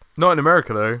 Not in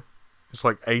America, though. It's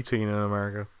like 18 in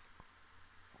America.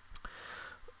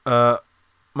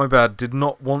 My bad. Did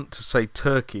not want to say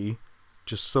Turkey.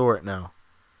 Just saw it now.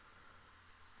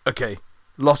 Okay.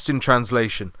 Lost in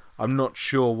translation. I'm not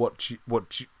sure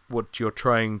what you're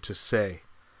trying to say.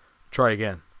 Try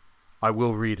again. I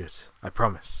will read it. I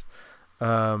promise.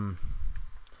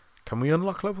 Can we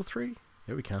unlock level 3?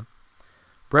 Yeah, we can.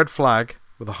 Red flag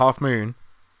with a half moon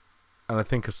and I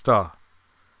think a star.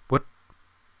 What?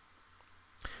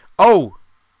 Oh!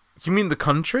 You mean the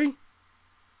country?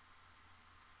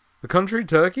 The country,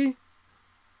 Turkey?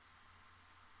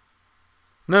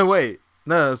 No, wait.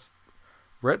 No, it's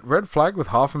red flag with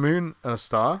half a moon and a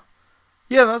star?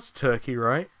 Yeah, that's Turkey,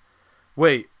 right?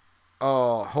 Wait.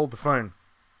 Oh, hold the phone.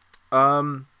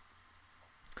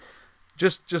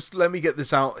 Just let me get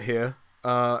this out here.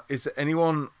 Is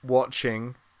anyone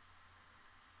watching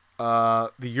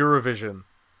the Eurovision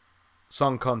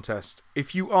Song Contest?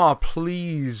 If you are,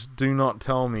 please do not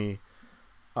tell me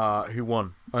who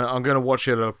won. I'm going to watch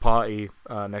it at a party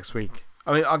next week.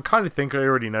 I mean, I kind of think I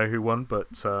already know who won,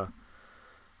 but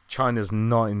China's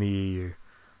not in the EU.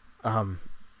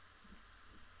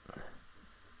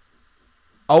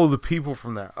 Oh, the people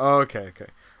from there. Oh, okay.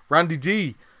 Randy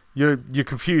D, you're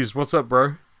confused. What's up,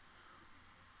 bro?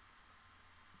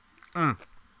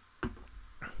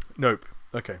 Nope.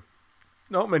 Okay.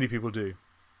 Not many people do.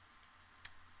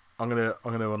 I'm gonna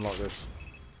unlock this.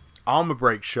 Armor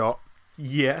break shot.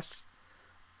 Yes.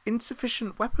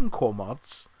 Insufficient weapon core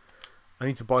mods. I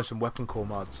need to buy some weapon core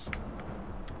mods.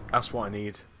 That's what I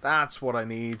need. That's what I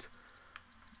need.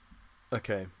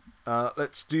 Okay.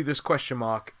 Let's do this question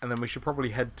mark, and then we should probably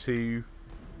head to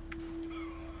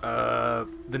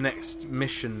the next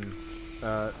mission,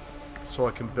 so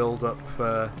I can build up.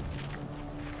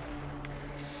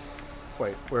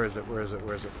 Wait, where is it?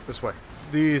 This way.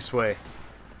 This way.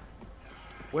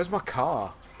 Where's my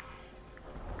car?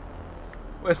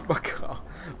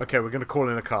 Okay, we're gonna call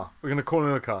in a car.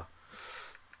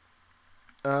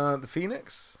 The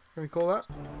Phoenix? Can we call that?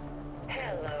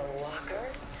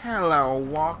 Hello,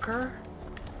 Walker.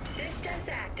 Systems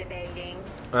activating.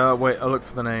 Wait, I'll look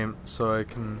for the name so I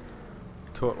can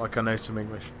talk like I know some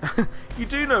English. You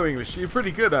do know English. You're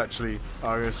pretty good, actually,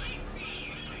 Argus.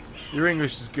 Your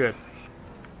English is good.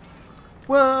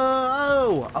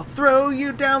 Whoa! I'll throw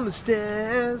you down the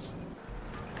stairs.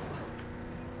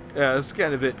 Yeah, it's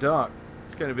getting a bit dark.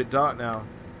 It's getting a bit dark now.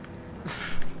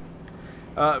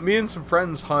 Me and some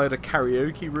friends hired a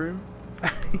karaoke room.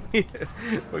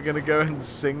 We're gonna go and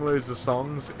sing loads of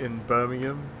songs in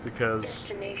Birmingham because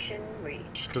Destination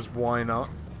reached. Because why not?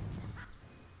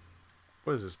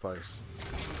 What is this place?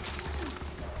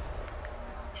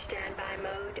 Standby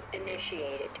mode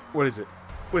initiated. What is it?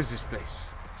 What is this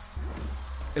place?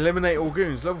 Eliminate all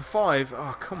goons. Level 5?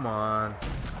 Oh, come on.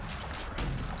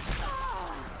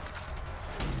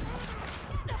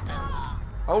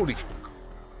 Holy...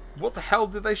 What the hell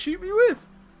did they shoot me with?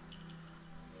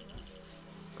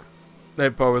 No,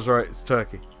 Bo was right. It's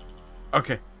Turkey.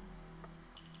 Okay.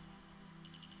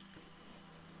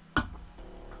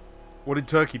 What did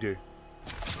Turkey do?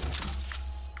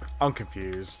 I'm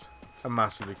confused. I'm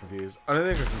massively confused. I don't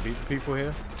think I can beat the people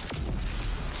here.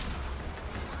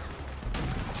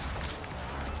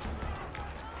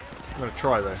 I'm gonna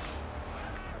try though.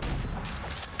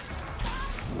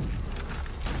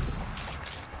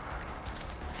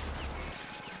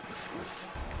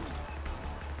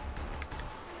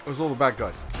 It was all the bad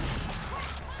guys.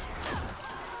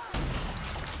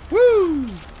 Woo!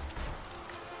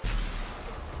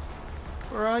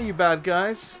 Where are you, bad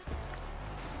guys?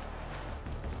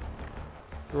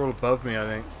 They're all above me, I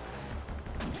think.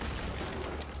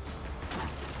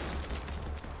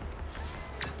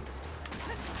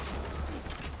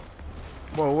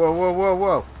 Whoa, whoa, whoa, whoa,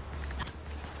 whoa.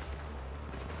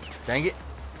 Dang it.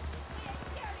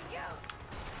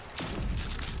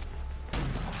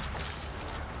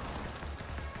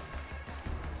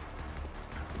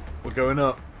 We're going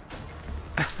up.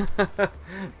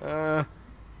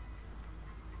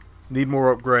 Need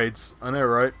more upgrades. I know,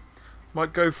 right?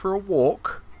 Might go for a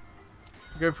walk.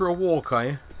 Go for a walk, are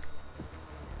you?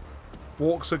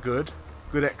 Walks are good.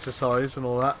 Good exercise and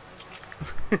all that.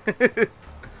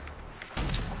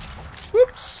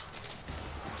 Whoops!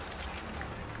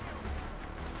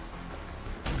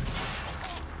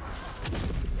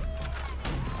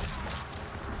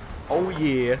 Oh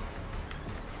yeah.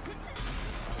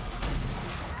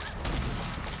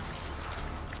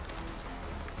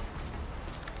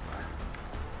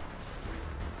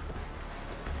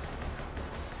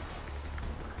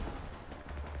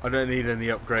 I don't need any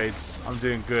upgrades. I'm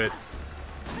doing good.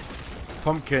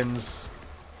 Pumpkins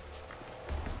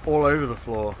all over the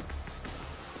floor.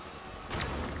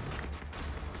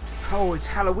 Oh, it's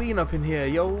Halloween up in here,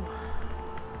 yo.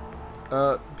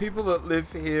 People that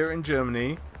live here in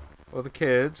Germany, or the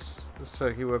kids,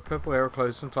 so he wear purple hair or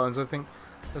clothes. Sometimes I think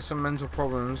there's some mental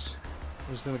problems.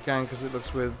 Just in a gang because it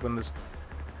looks weird when there's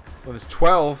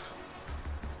 12.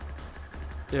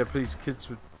 Yeah, please, kids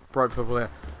with bright purple hair.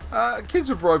 Kids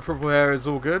with bright purple hair is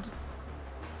all good.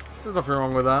 There's nothing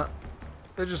wrong with that.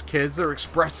 They're just kids. They're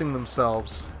expressing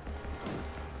themselves.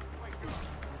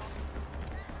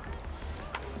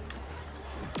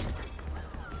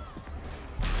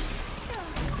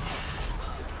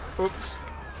 Oops.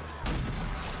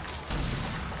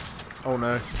 Oh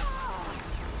no.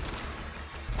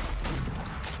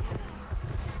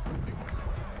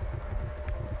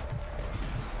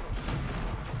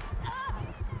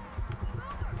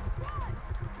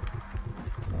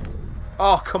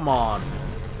 Oh, come on.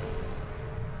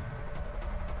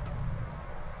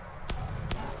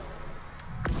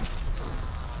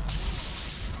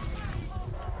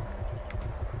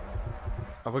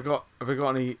 Have I got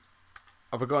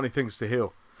any things to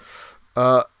heal?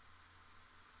 I've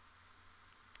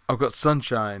got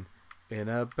sunshine in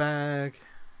a bag.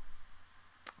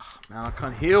 Oh, man, I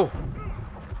can't heal.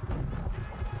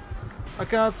 I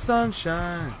got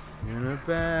sunshine in a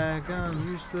bag.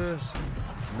 I'm useless.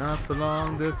 Not for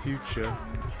long, the future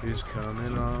is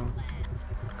coming on.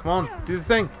 Come on, do the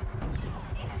thing.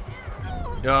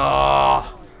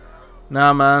 Ah,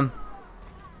 nah, man.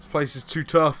 This place is too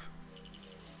tough.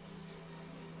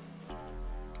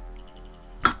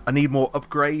 I need more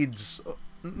upgrades.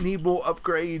 Need more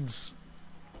upgrades.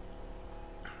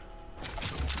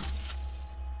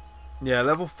 Yeah,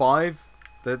 level 5.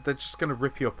 They're just gonna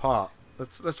rip you apart.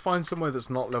 Let's find somewhere that's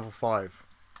not level 5.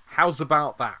 How's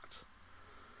about that?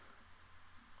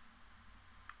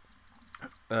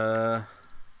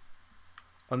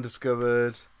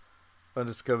 Undiscovered.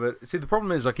 See, the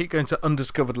problem is I keep going to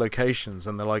undiscovered locations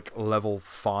and they're like level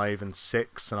 5 and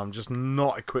 6 and I'm just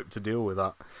not equipped to deal with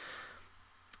that.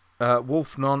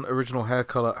 Wolf non-original hair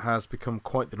color has become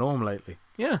quite the norm lately.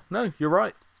 Yeah, no, you're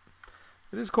right.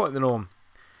 It is quite the norm.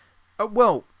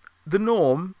 Well, the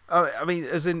norm, I mean,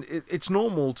 as in, it's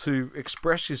normal to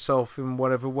express yourself in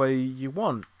whatever way you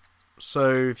want.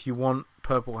 So if you want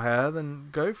purple hair, then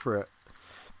go for it.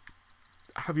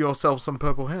 Have yourself some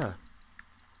purple hair.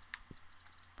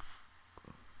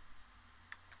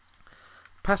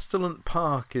 Pestilent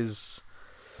Park is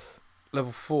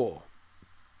level 4.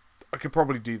 I could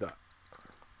probably do that.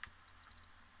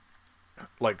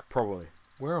 Like, probably.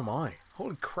 Where am I?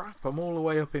 Holy crap, I'm all the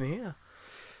way up in here.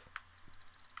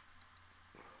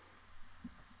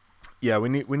 Yeah, we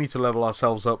need to level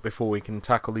ourselves up before we can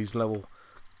tackle these level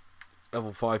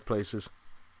 5 places.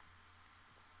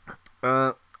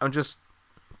 I'm just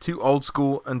too old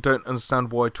school and don't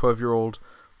understand why a 12-year-old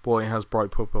boy has bright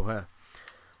purple hair.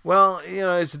 Well, you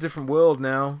know, it's a different world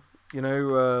now. You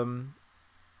know,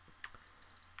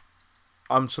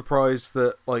 I'm surprised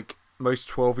that, like, most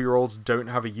 12-year-olds don't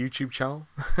have a YouTube channel.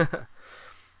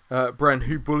 Bren,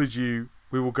 who bullied you?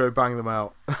 We will go bang them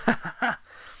out.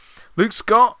 Luke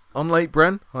Scott, On late,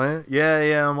 Bren? Oh, yeah?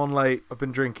 Yeah, I'm on late. I've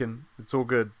been drinking. It's all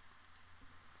good.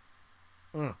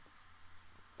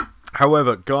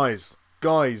 However, guys,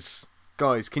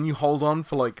 can you hold on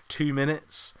for like 2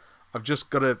 minutes? I've just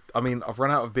got to... I mean, I've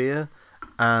run out of beer,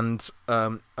 and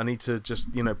I need to just,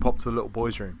 pop to the little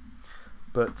boys' room.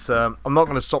 But I'm not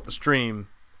going to stop the stream.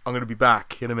 I'm going to be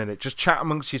back in a minute. Just chat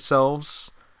amongst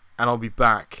yourselves, and I'll be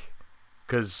back.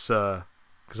 Because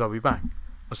I'll be back.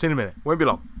 I'll see you in a minute. Won't be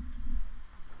long.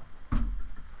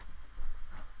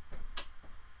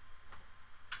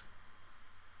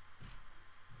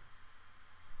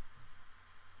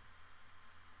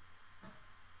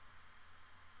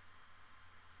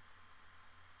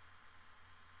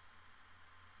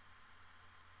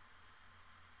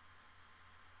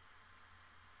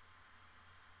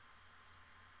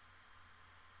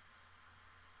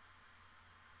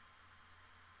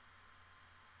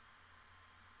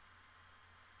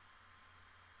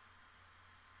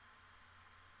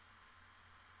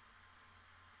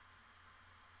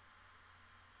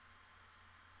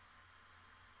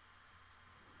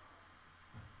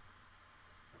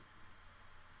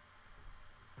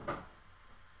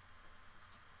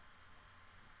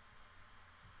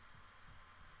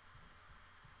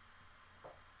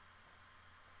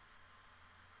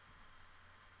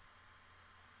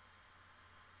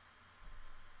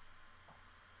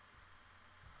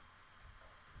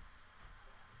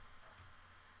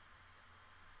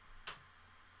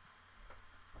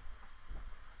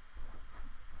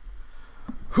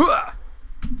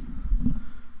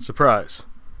 Surprise.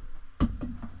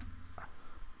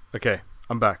 Okay,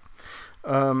 I'm back.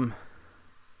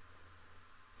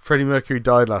 Freddie Mercury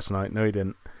died last night. No, he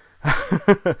didn't.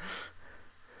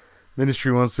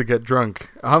 Ministry wants to get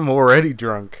drunk. I'm already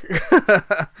drunk.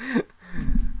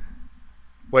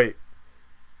 Wait.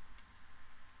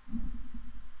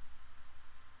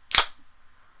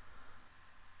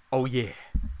 Oh, yeah.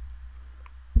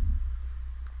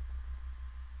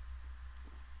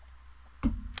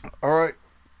 Alright.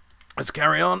 Let's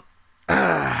carry on.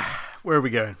 Where are we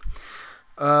going?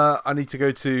 I need to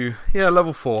go to... Yeah,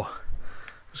 level 4.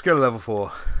 Let's go to level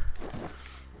 4.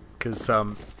 Because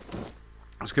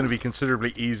it's going to be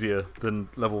considerably easier than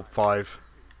level 5.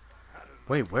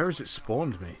 Wait, where has it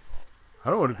spawned me?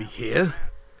 I don't want to be here.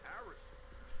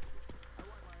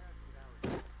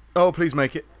 Oh, please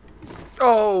make it.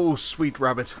 Oh, sweet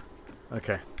rabbit.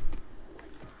 Okay.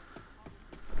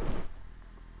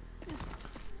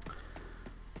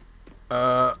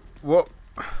 What?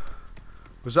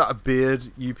 Was that a Beard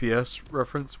UPS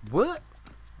reference? What?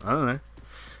 I don't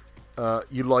know.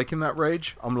 You liking that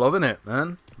rage? I'm loving it,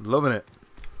 man. Loving it.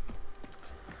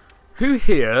 Who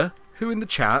here, who in the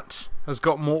chat, has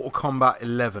got Mortal Kombat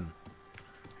 11?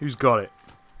 Who's got it?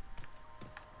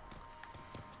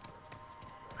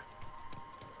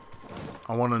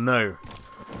 I want to know.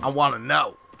 I want to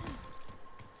know.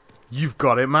 You've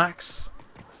got it, Max.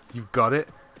 You've got it.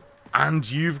 And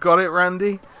you've got it,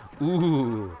 Randy.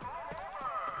 Ooh.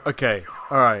 Okay.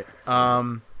 All right.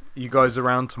 You guys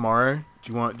around tomorrow?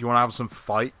 Do you want to have some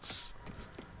fights?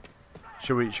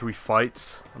 Should we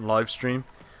fight on live stream?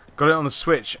 Got it on the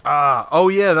Switch. Ah. Oh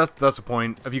yeah. That's a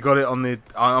point. Have you got it on the?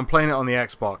 I'm playing it on the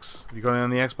Xbox. Have you got it on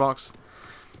the Xbox?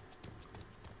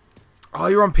 Oh,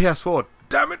 you're on PS4.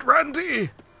 Damn it,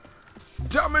 Randy.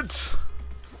 Damn it.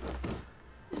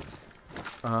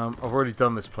 I've already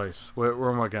done this place. Where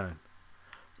am I going?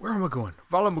 Where am I going?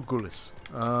 Vala Morghulis.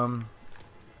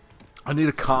 I need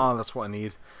a car. That's what I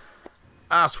need.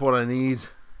 That's what I need.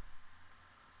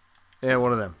 Yeah,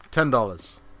 one of them.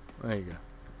 $10. There you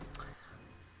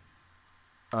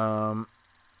go.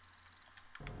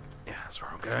 Yeah, that's where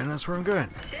I'm going. That's where I'm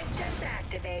going. Systems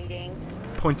activating.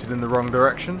 Pointed in the wrong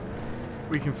direction.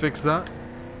 We can fix that.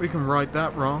 We can right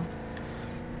that wrong.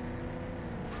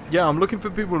 Yeah, I'm looking for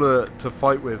people to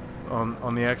fight with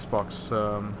on the Xbox.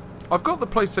 I've got the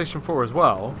PlayStation 4 as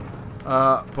well,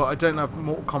 but I don't have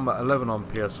Mortal Kombat 11 on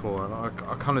PS4, and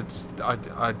I kind of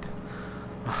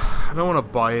I don't want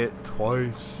to buy it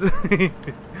twice.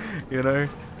 You know,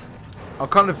 I'm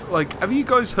kind of like, have you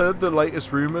guys heard the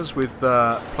latest rumors with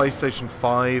PlayStation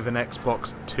 5 and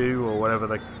Xbox 2 or whatever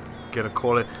they're gonna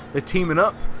call it? They're teaming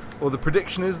up, or the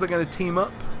prediction is they're gonna team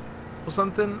up or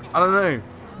something. I don't know.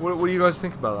 What do you guys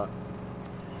think about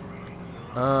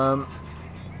that?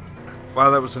 Wow,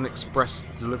 that was an express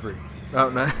delivery. Oh,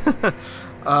 no.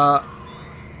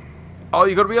 Oh,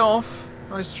 you gotta be off.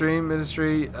 Nice stream,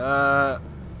 Ministry.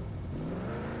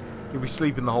 You'll be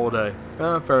sleeping the whole day.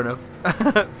 Fair enough.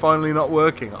 Finally not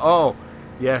working. Oh,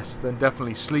 yes, then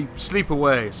definitely sleep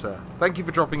away, sir. Thank you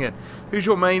for dropping in. Who's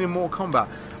your main in Mortal Kombat?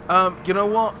 You know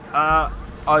what?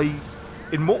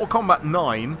 in Mortal Kombat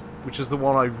 9, which is the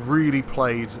one I really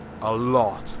played a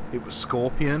lot, it was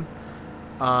Scorpion.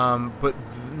 But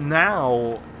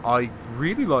now I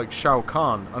really like Shao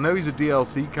Kahn. I know he's a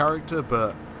DLC character,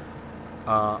 but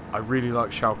I really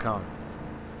like Shao Kahn.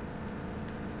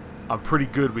 I'm pretty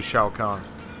good with Shao Kahn.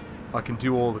 I can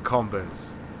do all the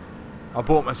combos. I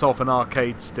bought myself an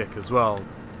arcade stick as well,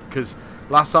 because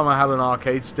last time I had an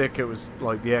arcade stick it was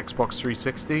like the Xbox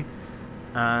 360,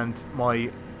 and my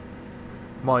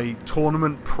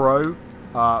Tournament Pro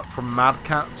from Mad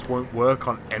Catz won't work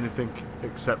on anything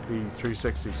except the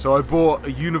 360. So I bought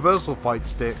a Universal Fight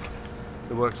stick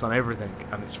that works on everything,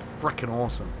 and it's freaking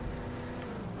awesome.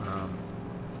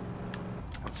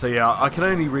 So yeah, I can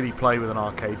only really play with an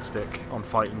arcade stick on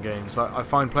fighting games. I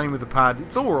find playing with the pad,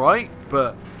 it's alright,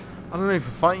 but I don't know,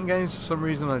 for fighting games for some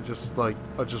reason I just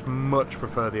much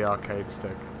prefer the arcade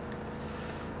stick.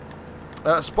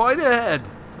 Spiderhead,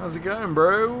 how's it going,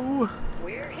 bro?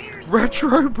 We're here.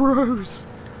 Retro Bros.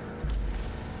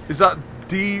 Is that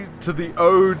D to the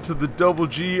O to the double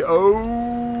G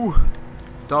O?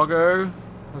 Doggo,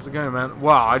 how's it going, man?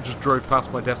 Wow, I just drove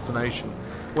past my destination.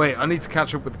 Wait, I need to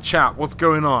catch up with the chat. What's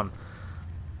going on?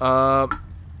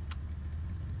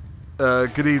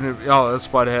 Good evening. Oh, that's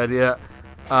Spiderhead, yeah.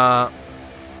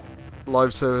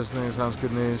 Live service thing sounds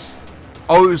good news.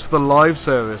 Oh, it's the live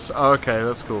service. Oh, okay,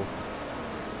 that's cool.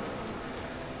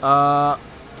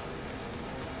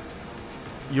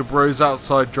 Your bro's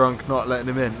outside drunk, not letting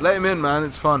him in. Let him in, man,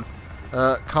 it's fun.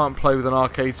 Can't play with an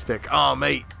arcade stick. Oh,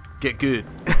 mate, get good.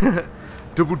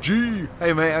 Double G.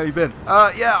 Hey, mate, how you been?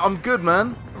 Yeah, I'm good,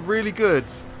 man. Really good.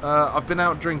 I've been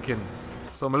out drinking,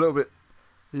 so I'm a little bit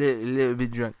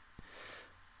drunk.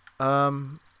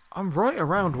 I'm right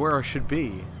around where I should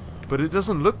be, but it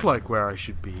doesn't look like where I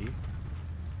should be.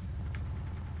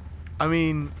 I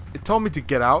mean, it told me to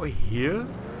get out here?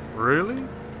 Really?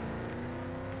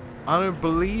 I don't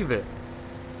believe it.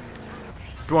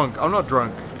 Drunk. I'm not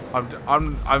drunk.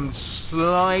 I'm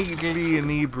slightly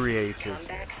inebriated.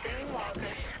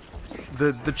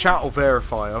 The chat will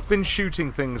verify. I've been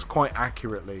shooting things quite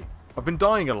accurately. I've been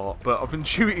dying a lot, but I've been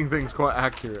shooting things quite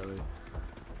accurately.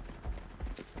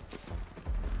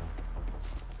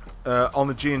 On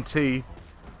the G&T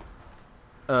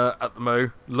at the Mo,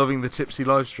 loving the tipsy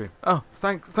live stream. Oh,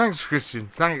 thanks, Christian.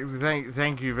 Thank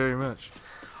you very much.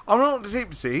 I'm not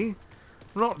tipsy.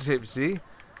 I'm not tipsy.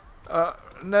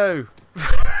 No.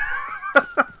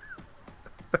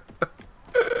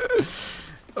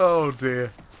 Oh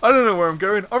dear. I don't know where I'm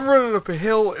going. I'm running up a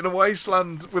hill in a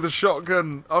wasteland with a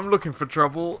shotgun. I'm looking for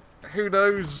trouble. Who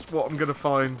knows what I'm going to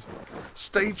find.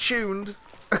 Stay tuned.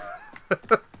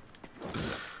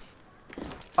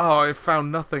 Oh, I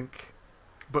found nothing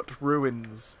but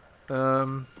ruins.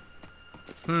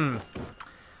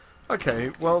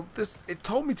 Okay, well, it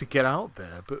told me to get out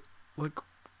there, but, like,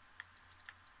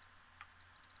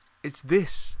 it's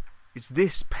this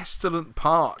Pestilent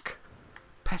Park.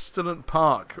 Pestilent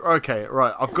Park. Okay,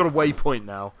 right, I've got a waypoint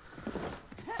now.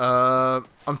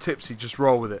 I'm tipsy, just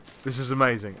roll with it. This is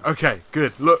amazing. Okay,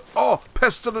 good. Look. Oh,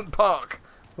 Pestilent Park.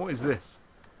 What is this?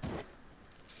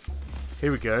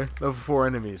 Here we go. Level 4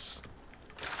 enemies.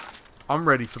 I'm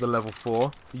ready for the level 4.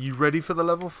 Are you ready for the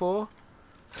level 4?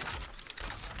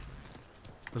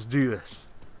 Let's do this.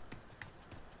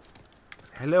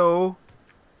 Hello.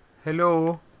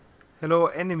 Hello. Hello,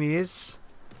 enemies.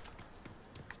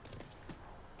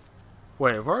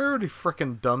 Wait, have I already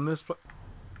frickin' done this?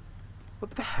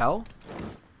 What the hell?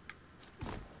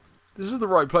 This is the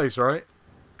right place, right?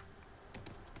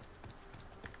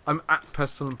 I'm at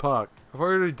Pestilent Park. Have I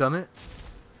already done it?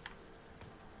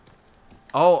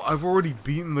 Oh, I've already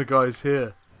beaten the guys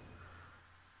here.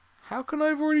 How can I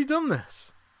have already done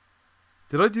this?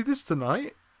 Did I do this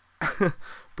tonight?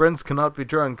 Brens cannot be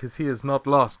drunk because he is not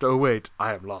lost. Oh wait,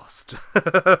 I am lost.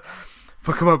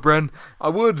 Fuck him up, Bren. I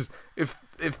would if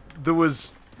there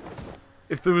was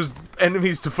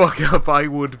enemies to fuck up, I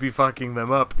would be fucking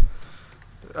them up.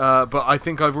 But I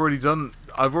think I've already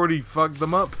fucked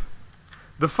them up.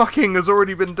 The fucking has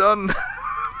already been done.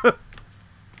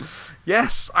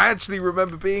 Yes, I actually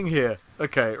remember being here.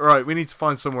 Okay, right, we need to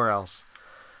find somewhere else.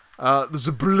 There's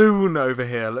a balloon over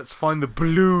here. Let's find the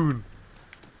balloon.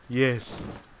 Yes,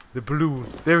 the balloon.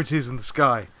 There it is in the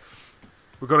sky.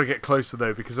 We've got to get closer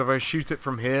though, because if I shoot it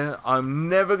from here, I'm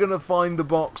never going to find the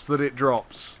box that it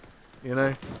drops. You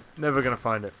know? Never going to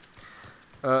find it.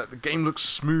 The game looks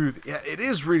smooth. Yeah, it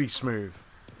is really smooth.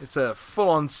 It's a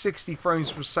full-on 60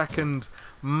 frames per second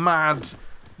mad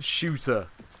shooter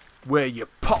where you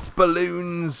pop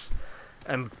balloons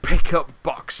and pick up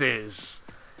boxes.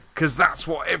 Because that's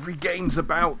what every game's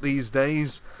about these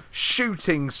days.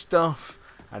 Shooting stuff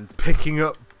and picking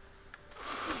up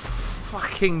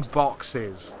fucking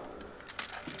boxes.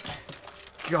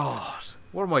 God,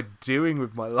 what am I doing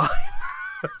with my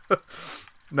life?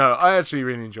 No, I actually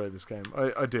really enjoy this game.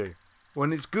 I do.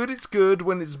 When it's good, it's good.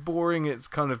 When it's boring, it's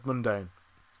kind of mundane.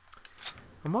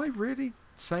 Am I really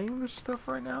saying this stuff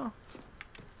right now?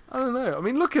 I don't know. I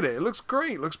mean, look at it. It looks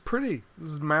great. It looks pretty.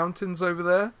 There's mountains over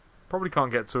there. Probably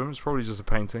can't get to them. It's probably just a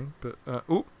painting. But,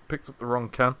 ooh, picked up the wrong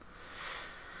can.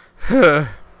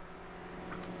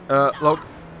 Log.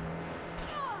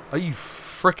 Are you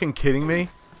freaking kidding me?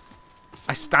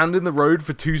 I stand in the road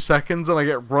for 2 seconds and I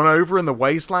get run over in the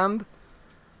wasteland?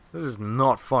 This is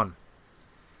not fun.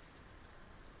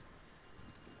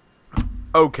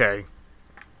 Okay.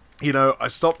 You know, I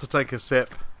stop to take a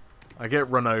sip. I get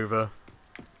run over.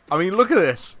 I mean, look at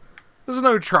this. There's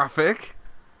no traffic.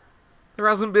 There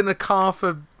hasn't been a car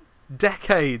for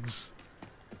decades.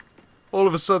 All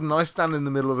of a sudden, I stand in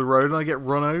the middle of the road and I get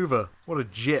run over. What a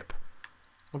jip.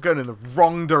 I'm going in the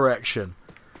wrong direction.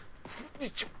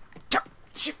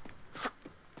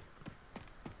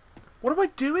 What am I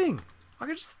doing? I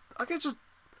could just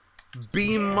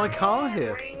beam my car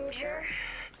here.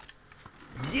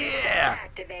 Yeah!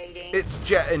 It's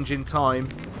jet engine time.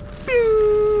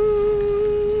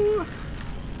 Pew!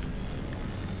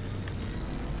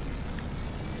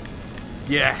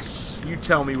 Yes, you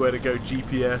tell me where to go,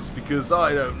 GPS, because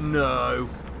I don't know.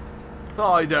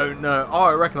 I don't know. Oh,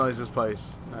 I recognise this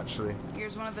place, actually.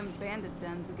 Here's one of them bandit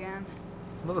dens again.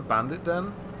 Another bandit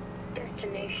den?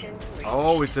 Destination reached.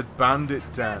 Oh, it's a bandit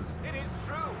den. It is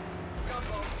true.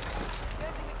 Gumbo is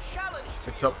presenting a challenge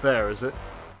to It's up there, is it?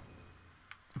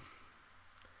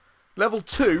 Level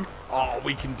 2? Oh,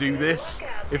 we can do this.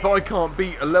 If I can't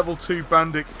beat a level 2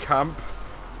 bandit camp.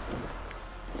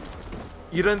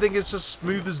 You don't think it's as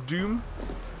smooth as Doom?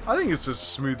 I think it's as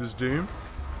smooth as Doom.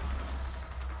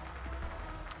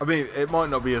 I mean, it might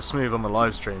not be as smooth on the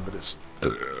live stream, but it's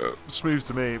smooth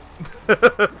to me.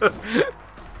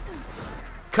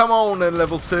 Come on then,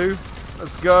 level 2.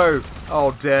 Let's go.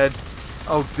 Oh, dead.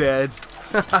 Oh, dead.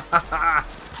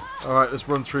 Alright, let's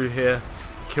run through here.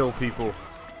 Kill people.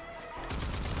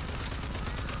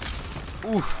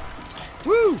 Oof.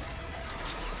 Woo!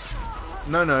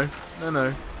 No, no. No,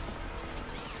 no.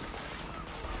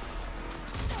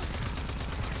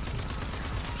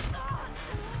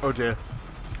 Oh, dear.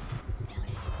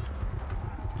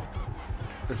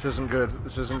 This isn't good.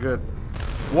 This isn't good.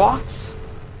 What?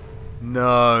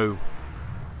 No.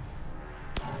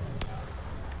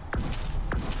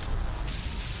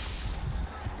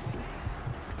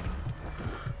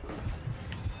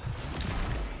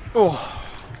 Oh,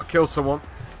 I killed someone.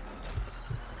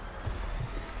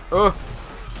 Oh.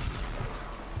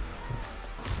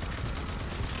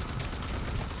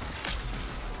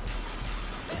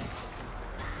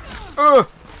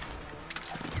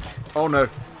 Oh no.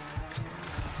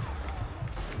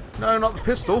 No, not the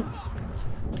pistol.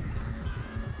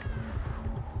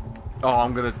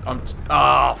 Oh,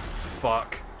 oh,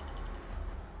 fuck.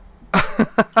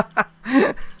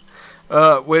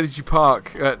 Where did you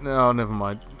park? No, never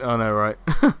mind. Oh, no, right.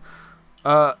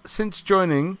 Since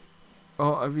joining,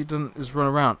 oh, have you done is run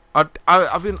around?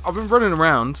 I've been running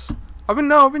around.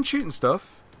 I've been shooting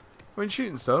stuff.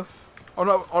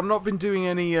 I've not been doing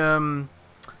any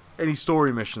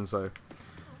story missions though.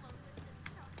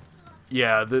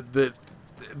 Yeah,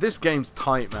 this game's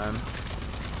tight, man.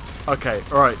 Okay,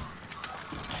 alright.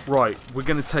 Right, we're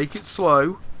going to take it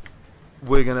slow.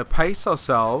 We're going to pace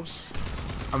ourselves.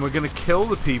 And we're going to kill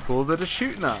the people that are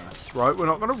shooting at us, right? We're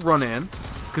not going to run in.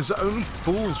 Because only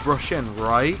fools rush in,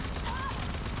 right?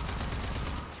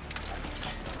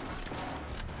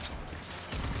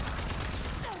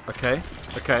 Okay,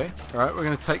 okay. Alright, we're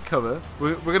going to take cover.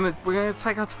 We're going to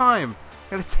take our time.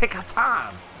 We're going to take our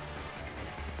time.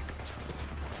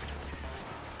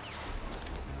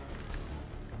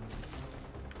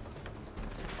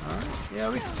 Yeah,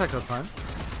 we can take our time.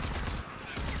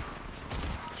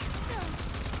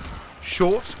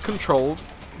 Short, controlled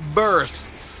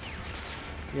bursts.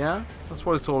 Yeah, that's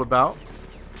what it's all about.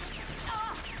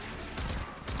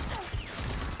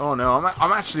 Oh no,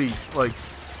 I'm actually like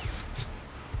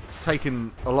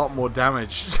taking a lot more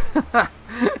damage.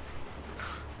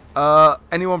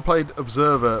 Anyone played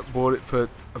Observer? Bought it for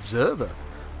Observer?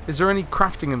 Is there any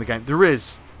crafting in the game? There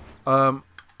is.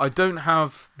 I don't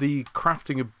have the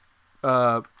crafting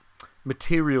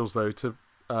materials though to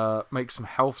make some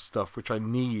health stuff, which I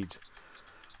need.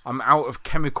 I'm out of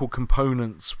chemical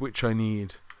components, which I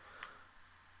need.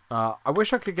 I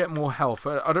wish I could get more health.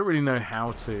 I don't really know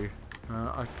how to.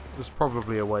 There's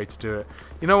probably a way to do it.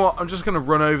 You know what? I'm just going to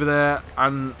run over there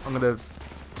and I'm going to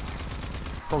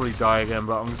probably die again,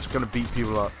 but I'm just gonna beat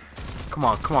people up. Come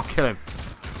on, kill him.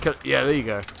 Yeah, there you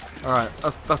go. All right,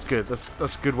 that's good. That's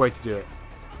a good way to do it.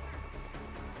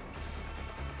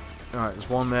 All right, there's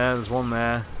one there. There's one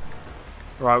there.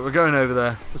 All right, we're going over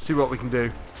there. Let's see what we can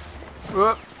do.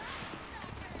 Whoop.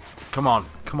 Come on.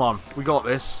 We got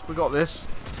this.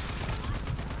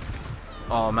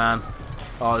 Oh man.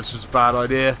 Oh, this was a bad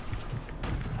idea.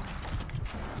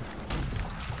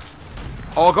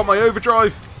 Oh, I got my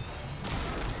overdrive.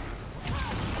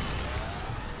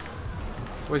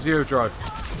 Where's the overdrive?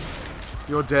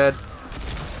 You're dead.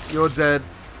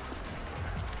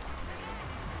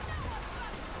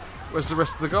 Where's the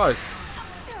rest of the guys?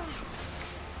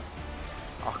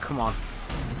 Oh, come on.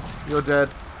 You're dead.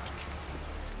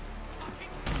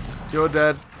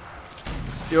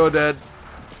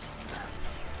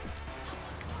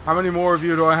 How many more of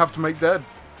you do I have to make dead?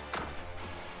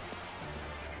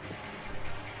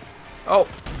 Oh,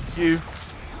 you.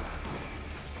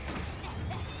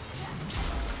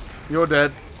 You're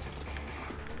dead.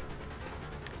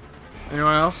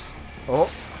 Anyone else?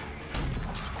 Oh.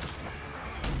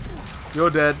 You're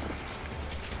dead.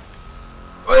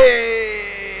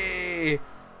 Whee!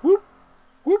 Whoop,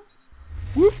 whoop,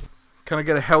 whoop. Can I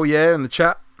get a hell yeah in the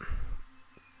chat?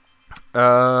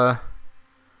 Any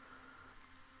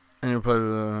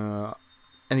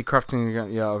crafting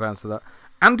again? Yeah, I've answered that.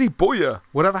 Andy Boyer,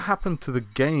 whatever happened to the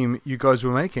game you guys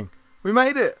were making? We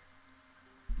made it.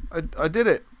 I did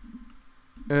it.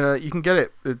 You can get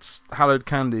it. It's Hallowed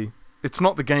Candy. It's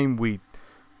not the game we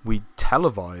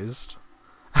televised,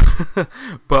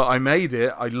 but I made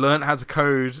it. I learned how to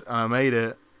code and I made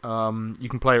it. You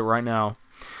can play it right now.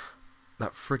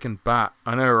 That freaking bat.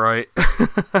 I know, right?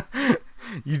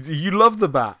 You love the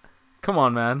bat. Come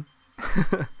on, man.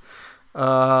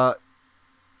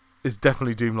 It's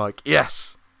definitely Doom-like.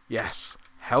 Yes.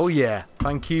 Hell yeah.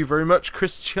 Thank you very much,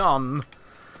 Christian.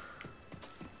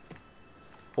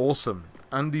 Awesome.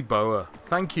 Andy Boer.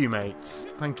 Thank you, mates.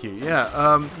 Thank you.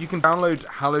 Yeah, you can download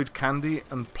Hallowed Candy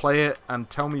and play it and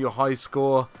tell me your high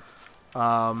score.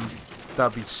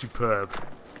 That'd be superb.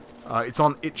 It's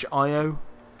on itch.io.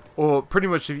 Or pretty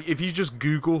much if you just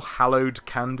Google Hallowed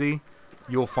Candy,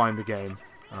 you'll find the game.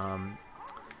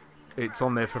 It's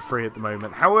on there for free at the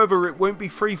moment. However, it won't be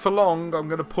free for long. I'm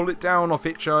going to pull it down off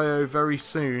itch.io very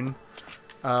soon.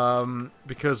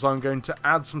 Because I'm going to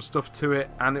add some stuff to it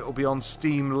and it will be on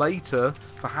Steam later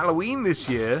for Halloween this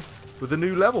year with a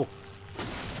new level.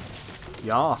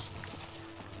 Yas.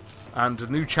 And a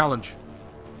new challenge.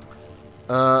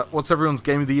 What's everyone's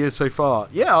game of the year so far?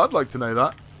 Yeah, I'd like to know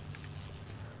that.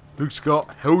 Luke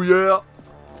Scott, hell yeah.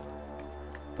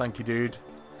 Thank you, dude.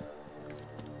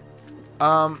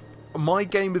 My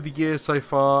game of the year so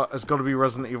far has got to be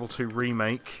Resident Evil 2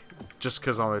 Remake. Just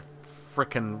because I'm a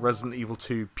frickin' Resident Evil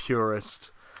 2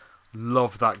 purist.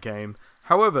 Love that game.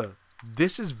 However,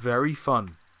 this is very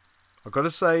fun. I've got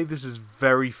to say, this is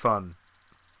very fun.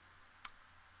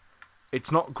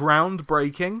 It's not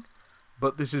groundbreaking,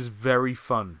 but this is very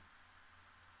fun.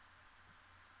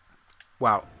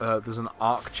 Wow, there's an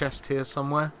arc chest here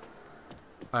somewhere.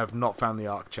 I have not found the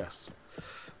arc chest.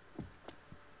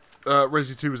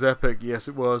 Resident 2 was epic. Yes,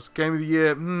 it was. Game of the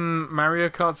year. Mario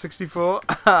Kart 64.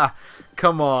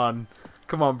 Come on.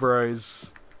 Come on,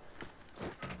 bros.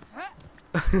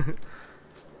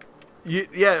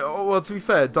 Yeah, well, to be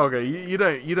fair, Doggo, you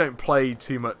don't play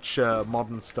too much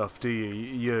modern stuff, do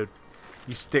you?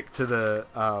 You stick to the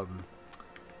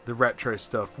retro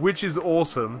stuff, which is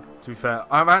awesome. To be fair,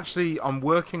 I'm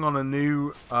working on a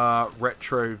new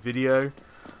retro video.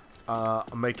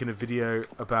 I'm making a video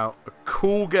about a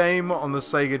cool game on the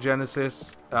Sega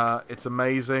Genesis. It's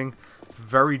amazing. It's a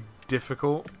very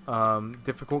difficult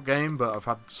game, but I've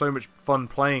had so much fun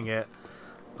playing it.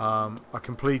 I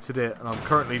completed it, and I'm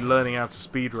currently learning how to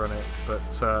speedrun it.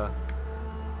 But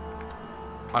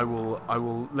I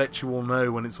will let you all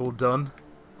know when it's all done.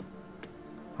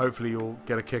 Hopefully, you'll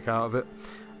get a kick out of it.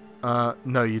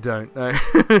 No, you don't. No.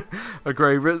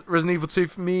 Agree. Resident Evil 2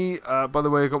 for me. By the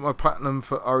way, I got my platinum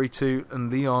for RE2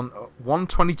 and Leon.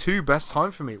 1:22 best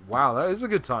time for me. Wow, that is a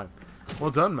good time.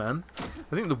 Well done, man.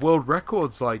 I think the world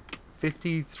record's like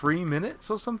 53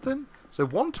 minutes or something. So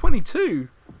 1:22.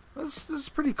 That's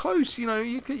pretty close. You know,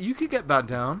 you could get that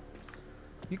down.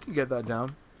 You can get that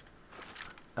down.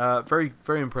 Very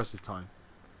very impressive time.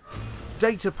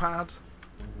 Datapad.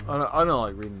 I don't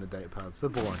like reading the datapads. They're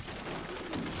boring.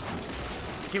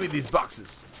 Give me these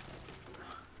boxes.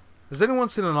 Has anyone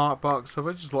seen an art box? Have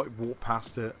I just like walked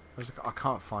past it? I was like, I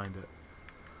can't find it.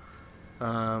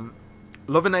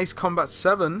 Love and Ace Combat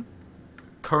 7,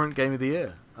 current game of the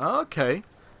year. Okay,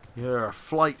 you're a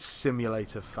flight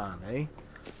simulator fan, eh?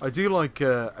 I do like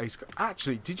Ace.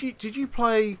 Actually, did you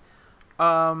play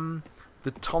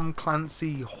the Tom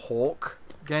Clancy Hawk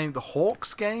game, the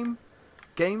Hawks games?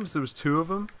 There was 2 of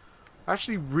them. I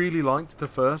actually really liked the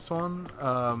first one.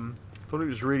 Thought it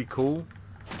was really cool.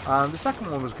 The second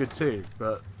one was good too,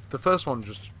 but the first one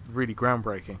was just really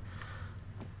groundbreaking.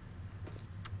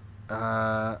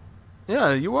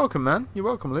 Yeah, you're welcome, man. You're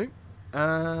welcome, Luke.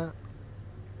 The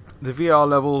VR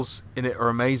levels in it are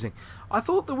amazing. I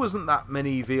thought there wasn't that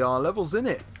many VR levels in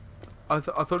it. I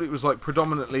thought it was like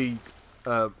predominantly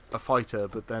a fighter,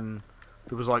 but then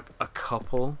there was like a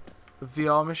couple of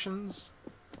VR missions.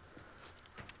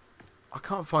 I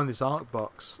can't find this arc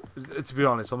box. To be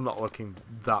honest, I'm not looking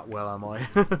that well, am I?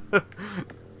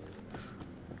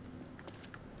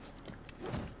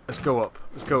 Let's go up.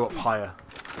 Let's go up higher.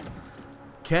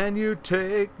 Can you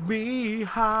take me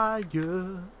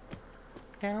higher?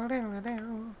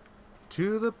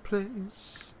 To the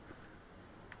place.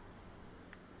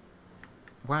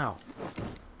 Wow.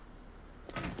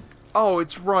 Oh,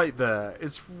 it's right there.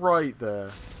 It's right there.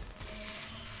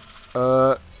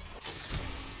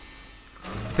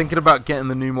 Thinking about getting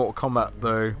the new Mortal Kombat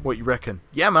though. What you reckon?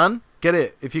 Yeah, man. Get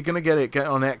it. If you're gonna get it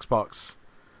on Xbox,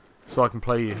 so I can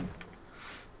play you.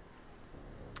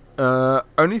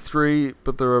 Only 3,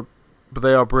 but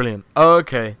they are brilliant. Oh,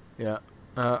 okay. Yeah.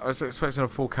 I was expecting a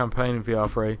full campaign in VR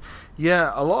for 8.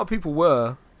 Yeah, a lot of people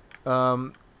were.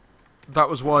 That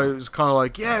was why it was kind of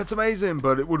like, yeah, it's amazing,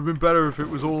 but it would have been better if it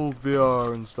was all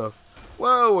VR and stuff.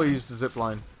 Whoa, I used a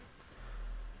zipline.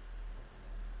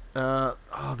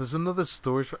 Oh, there's another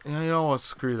storage. You know what?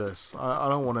 Screw this. I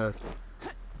don't want to.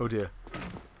 Oh dear.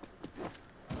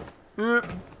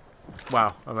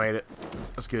 Wow, I made it.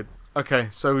 That's good. Okay,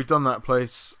 so we've done that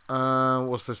place.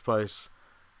 What's this place?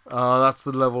 That's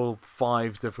the level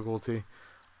 5 difficulty.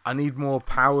 I need more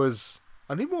powers.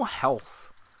 I need more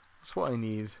health. That's what I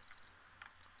need.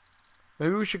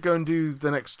 Maybe we should go and do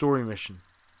the next story mission.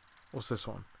 What's this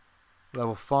one?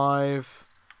 Level 5.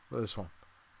 Where's this one?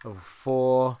 Level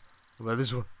 4. Where's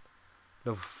this one?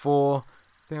 Level 4.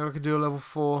 Think I could do a level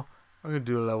 4? I'm going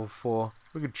to do a level 4.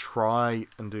 We could try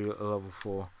and do a level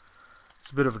 4. It's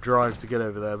a bit of a drive to get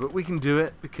over there, but we can do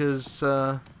it because,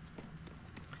 you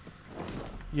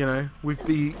know, we've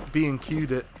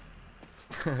B&Q'd it.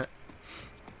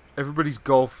 Everybody's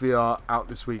Golf VR out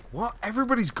this week. What?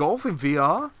 Everybody's Golf in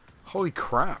VR? Holy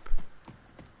crap.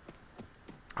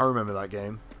 I remember that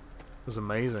game. It was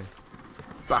amazing.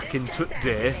 Back in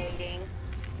day.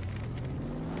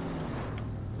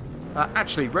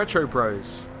 Actually, Retro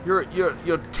Bros, you're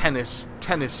tennis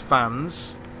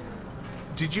fans.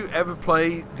 Did you ever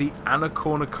play the Anna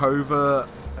Kournikova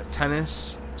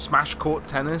tennis, Smash Court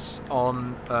Tennis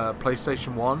on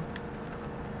PlayStation 1?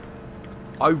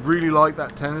 I really like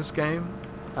that tennis game,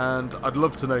 and I'd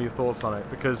love to know your thoughts on it,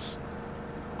 because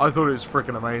I thought it was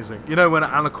freaking amazing. You know, when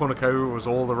Anna Kournikova was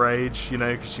all the rage, you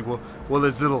know, because she wore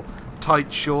those little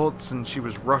tight shorts, and she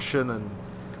was Russian and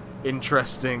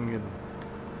interesting, and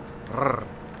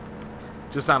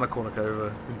just Anna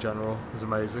Kournikova in general is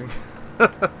amazing.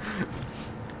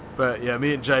 But yeah,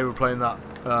 me and Jay were playing that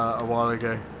a while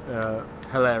ago.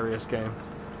 Hilarious game.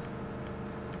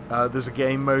 There's a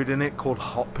game mode in it called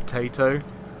Hot Potato,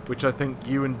 which I think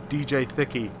you and DJ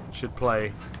Thicky should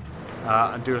play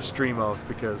and do a stream of,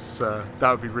 because that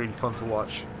would be really fun to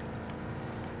watch.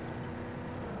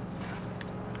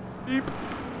 Beep.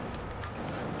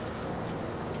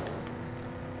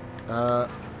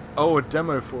 Oh, a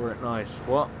demo for it. Nice.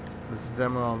 What? There's a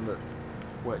demo on the...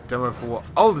 Wait, demo for what?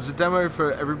 Oh, there's a demo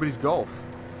for Everybody's Golf.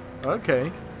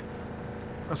 Okay.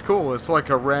 That's cool. It's like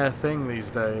a rare thing these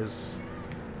days.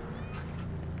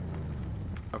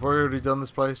 Have I already done this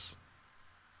place?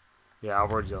 Yeah,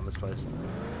 I've already done this place.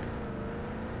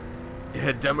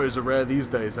 Yeah, demos are rare these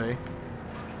days, eh?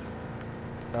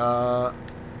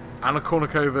 Anna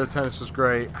Kournikova tennis was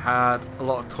great. Had a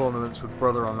lot of tournaments with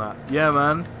Brother on that. Yeah,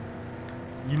 man.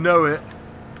 You know it.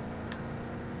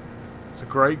 It's a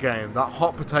great game. That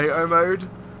Hot Potato mode,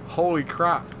 holy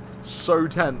crap, so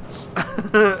tense.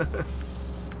 It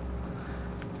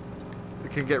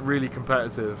can get really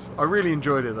competitive. I really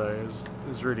enjoyed it though. It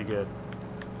was really good.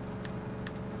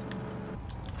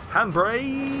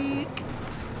 Handbrake.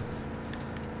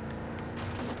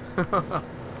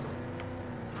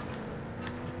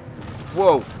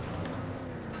 Whoa.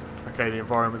 Okay, the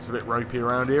environment's a bit ropey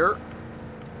around here.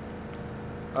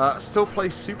 Still play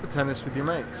super tennis with your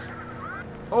mates.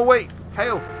 Oh wait,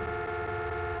 hail!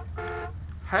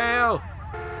 Hail!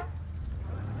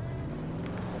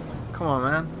 Come on,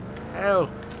 man. Hail!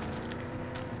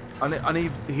 I need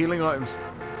healing items.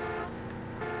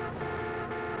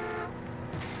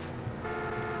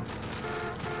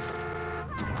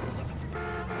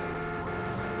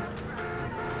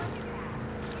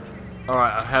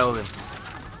 Alright, I held him.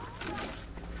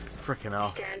 Frickin' hell.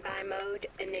 Standby mode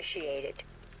initiated.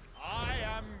 I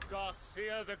am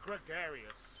Garcia the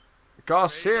Gregarious.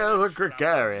 Garcia the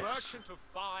Gregarious. Merchant of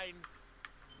fine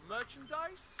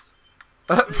merchandise?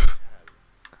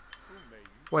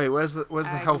 Wait, where's the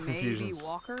health Maybe infusions?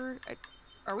 Walker?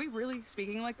 Are we really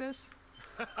speaking like this?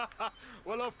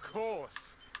 Well, of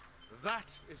course.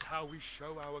 That is how we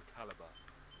show our caliber.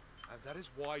 And that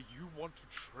is why you want to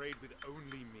trade with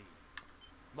only me.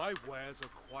 My wares are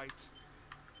quite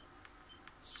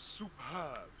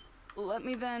superb. Let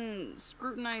me then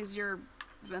scrutinize your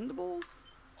vendables?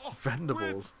 Oh,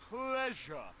 Vendables? With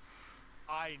pleasure.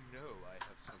 I know I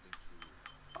have something to...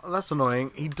 Oh, that's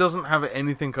annoying. He doesn't have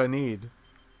anything I need.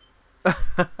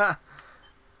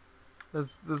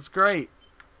 That's great.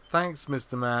 Thanks,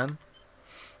 Mr. Man.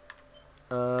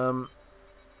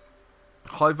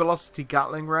 High velocity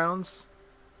Gatling rounds.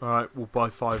 Alright, we'll buy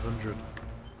 500.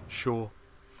 Sure.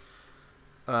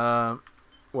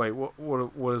 Wait,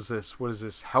 what is this? What is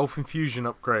this? Health infusion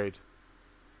upgrade.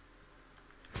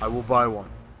 I will buy one.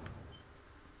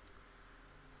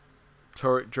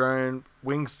 Turret drone,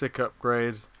 wing stick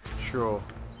upgrade. Sure.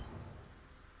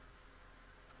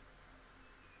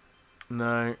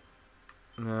 No.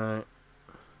 No.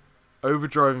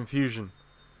 Overdrive infusion.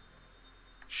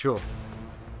 Sure.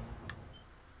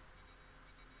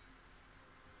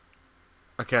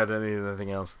 Okay, I don't need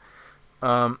anything else.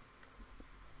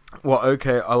 Well,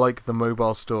 okay, I like the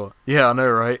mobile store. Yeah, I know,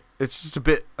 right? It's just a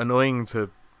bit annoying to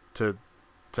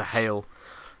hail.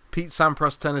 Pete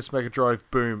Sampras Tennis Mega Drive,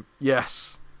 boom.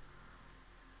 Yes.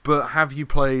 But have you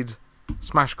played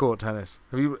Smash Court Tennis?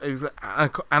 Have you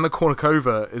Anna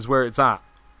Kournikova is where it's at,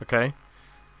 okay?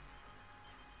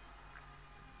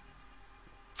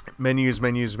 Menus,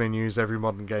 menus, menus, every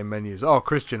modern game menus. Oh,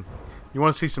 Christian, you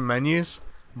want to see some menus?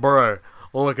 Bro,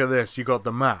 look at this. You got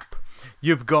the map.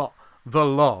 You've got the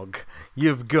log.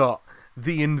 You've got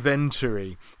the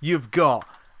inventory. You've got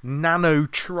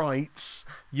nanotrites.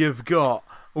 You've got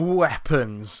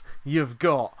weapons. You've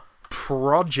got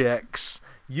projects.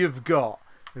 You've got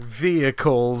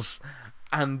vehicles.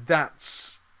 And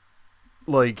that's,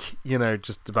 like, you know,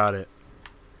 just about it.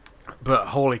 But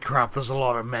holy crap, there's a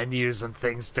lot of menus and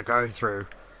things to go through.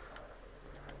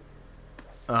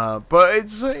 But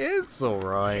it's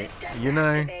alright, you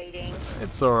know.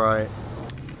 It's alright.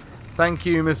 Thank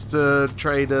you, Mr.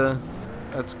 Trader.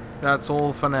 That's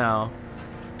all for now.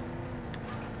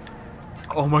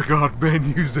 Oh my god,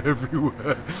 menus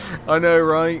everywhere. I know,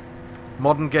 right?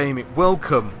 Modern gaming.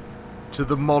 Welcome to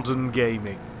the modern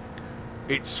gaming.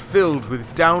 It's filled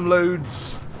with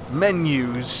downloads,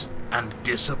 menus, and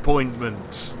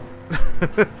disappointment.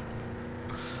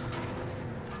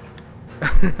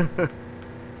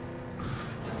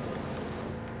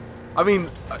 I mean,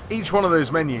 each one of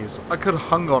those menus, I could have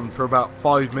hung on for about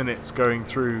 5 minutes going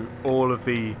through all of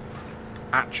the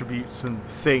attributes and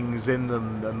things in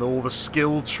them, and all the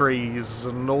skill trees,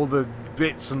 and all the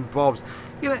bits and bobs.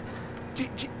 You know,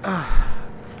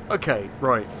 okay,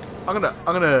 right. I'm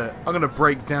gonna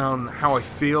break down how I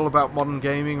feel about modern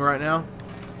gaming right now.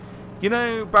 You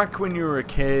know, back when you were a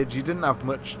kid, you didn't have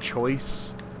much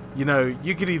choice. You know,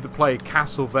 you could either play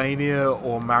Castlevania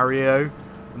or Mario,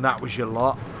 and that was your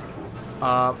lot.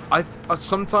 I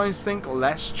sometimes think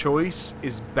less choice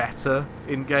is better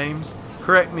in games.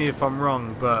 Correct me if I'm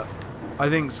wrong, but I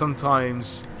think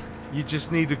sometimes you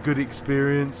just need a good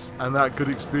experience, and that good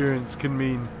experience can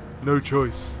mean no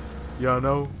choice. Yeah,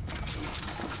 no?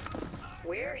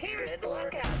 We're here. Good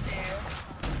luck out there.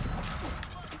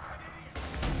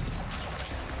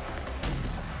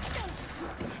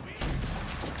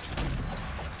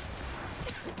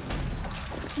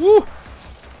 Woo!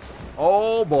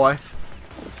 Oh boy.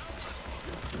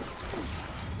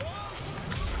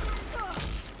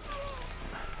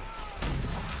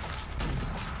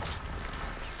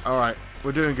 Alright,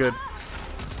 we're doing good.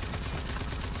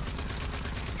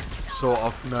 Sort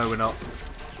of. No, we're not.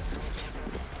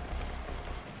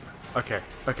 Okay,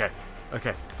 okay,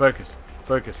 okay. Focus,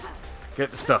 focus. Get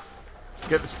the stuff.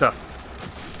 Get the stuff.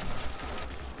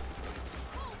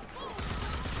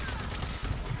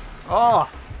 Oh!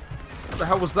 What the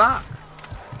hell was that?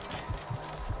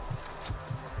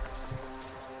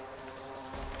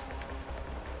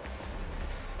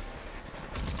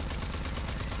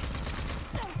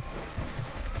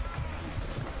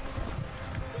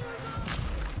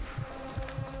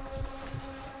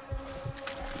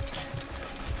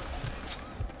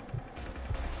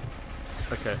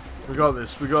 Okay, we got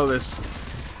this, we got this.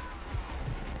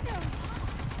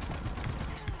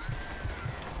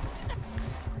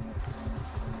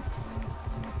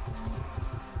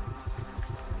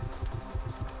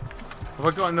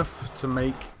 Have I got enough to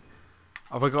make...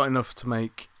 Have I got enough to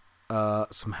make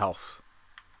some health?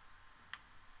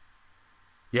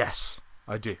 Yes,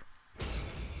 I do.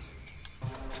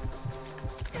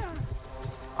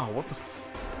 Oh, what the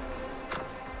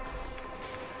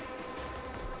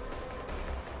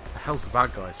the hell's the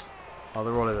bad guys? Oh,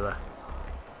 they're all over there.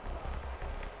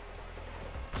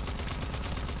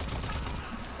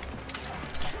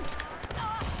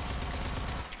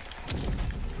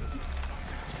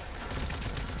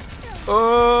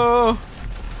 Oh!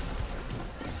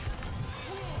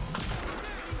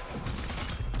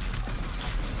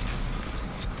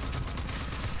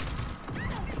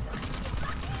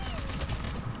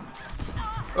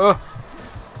 Oh!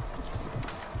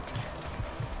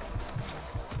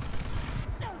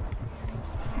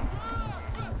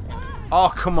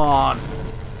 Oh, come on!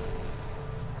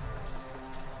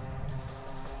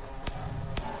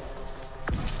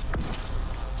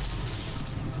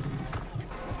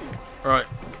 Right,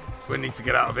 we need to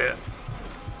get out of here.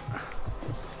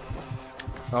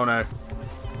 Oh no.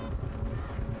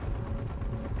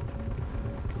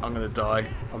 I'm gonna die.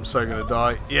 I'm so gonna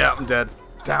die. Yeah, I'm dead.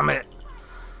 Damn it.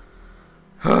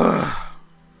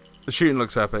 The shooting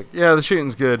looks epic. Yeah, the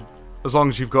shooting's good. As long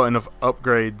as you've got enough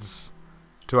upgrades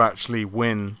to actually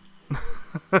win.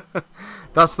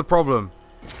 That's the problem.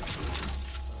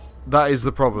 That is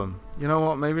the problem. You know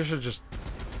what? Maybe I should just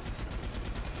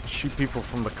shoot people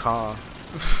from the car.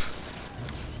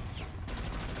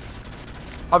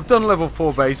 I've done level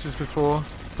 4 bases before,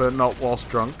 but not whilst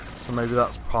drunk, so maybe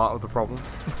that's part of the problem.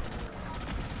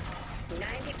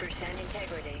 90%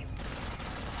 integrity.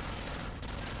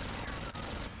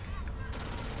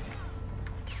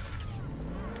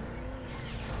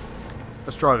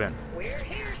 Let's drive in. We're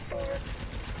here, sport.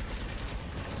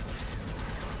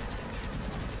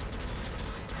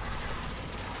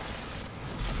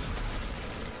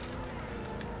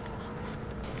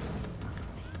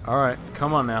 Alright,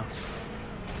 come on now.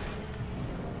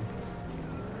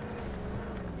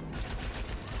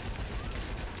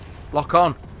 Lock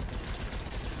on.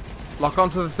 Lock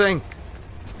onto the thing.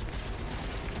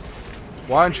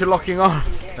 Why aren't you locking on?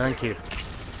 Thank you.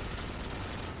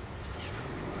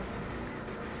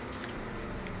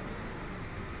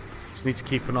 Just need to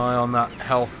keep an eye on that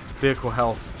health, vehicle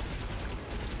health.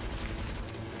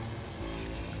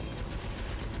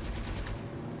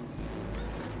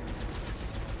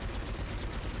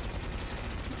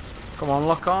 Come on,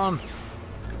 lock on.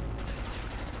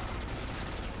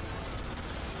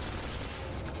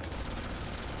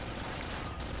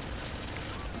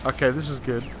 Okay, this is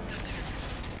good.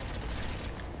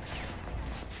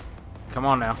 Come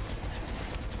on now.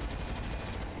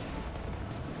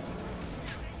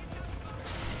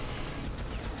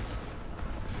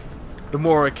 The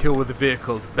more I kill with the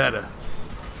vehicle, the better.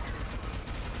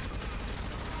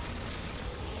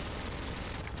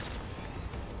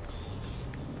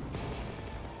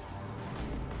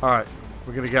 Alright,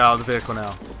 we're gonna get out of the vehicle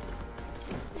now.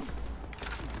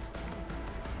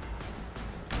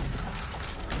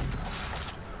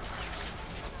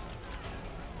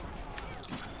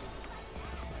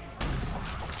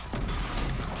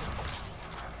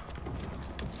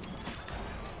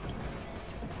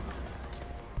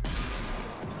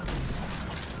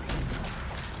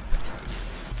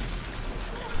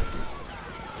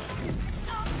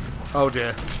 Oh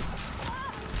dear.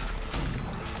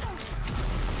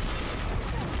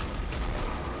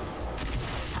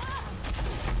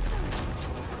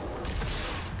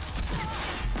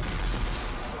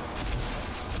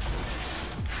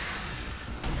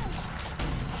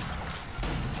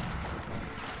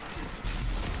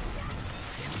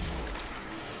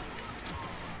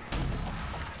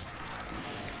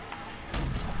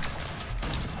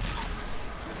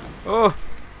 Oh!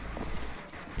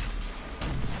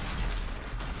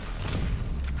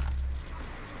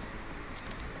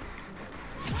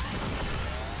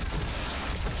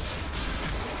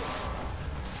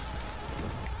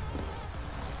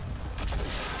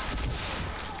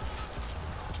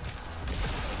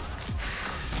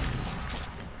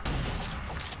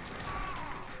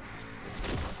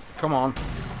 Come on.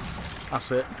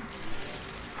 That's it.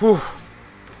 Whew.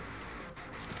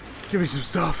 Give me some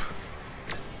stuff.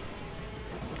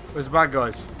 Where's the bad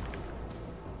guys?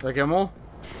 Did I get them all?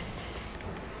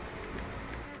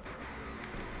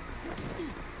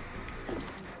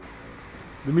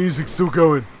 The music's still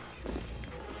going.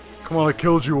 Come on, I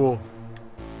killed you all.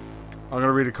 I'm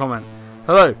gonna read a comment.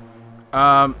 Hello.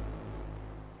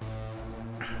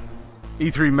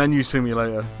 E3 menu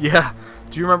simulator. Yeah.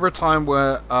 Do you remember a time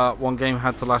where one game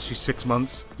had to last you 6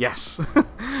 months? Yes.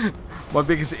 My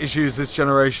biggest issues this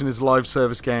generation is live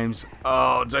service games.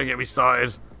 Oh, don't get me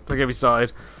started. Don't get me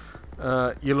started.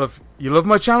 You love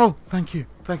my channel? Thank you,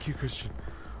 Christian.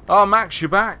 Oh, Max, you're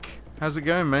back. How's it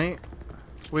going, mate?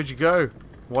 Where'd you go?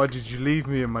 Why did you leave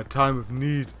me in my time of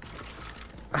need?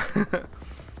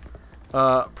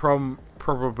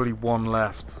 Probably one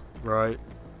left, right?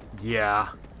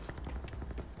 Yeah.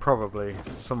 Probably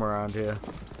somewhere around here.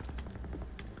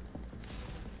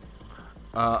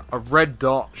 A red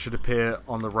dot should appear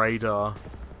on the radar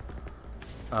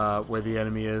where the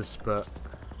enemy is, but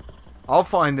I'll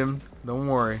find him. Don't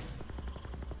worry.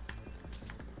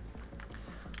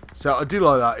 So I do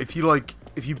like that.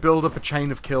 If you build up a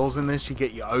chain of kills in this, you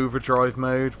get your overdrive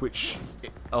mode, which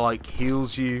like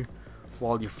heals you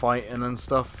while you're fighting and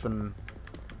stuff, and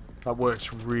that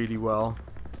works really well.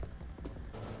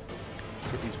 Let's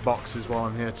get these boxes while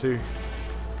I'm here too.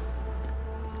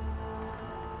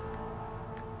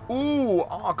 Ooh,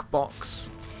 arc box.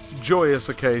 Joyous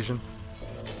occasion.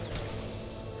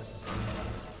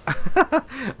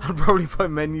 I'd probably play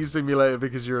Menu Simulator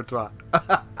because you're a twat.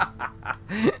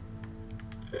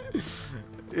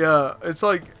 Yeah, it's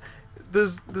like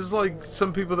there's like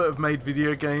some people that have made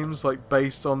video games like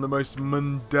based on the most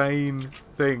mundane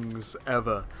things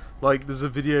ever. Like there's a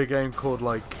video game called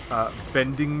like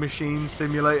Vending Machine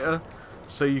Simulator,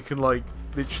 so you can like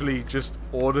literally just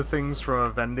order things from a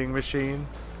vending machine.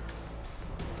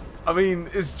 I mean,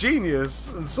 it's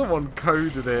genius, and someone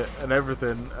coded it and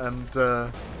everything, and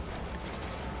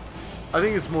I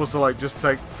think it's more to like just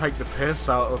take the piss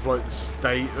out of like the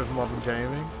state of modern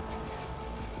gaming.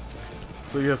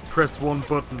 So you just press one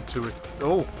button to it.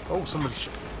 Oh, somebody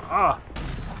ah!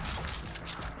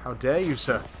 How dare you,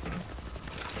 sir?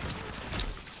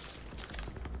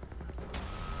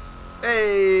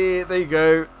 Hey, there you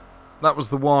go. That was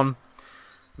the one.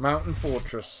 Mountain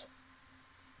Fortress.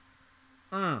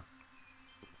 I'm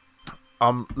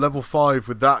level 5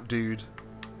 with that dude.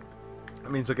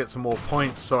 That means I get some more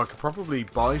points, so I could probably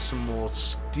buy some more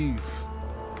stoof.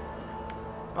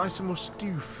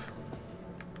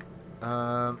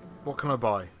 What can I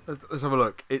buy? Let's have a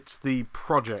look. It's the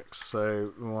projects.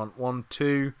 So we want 1,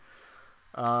 2.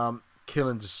 Kill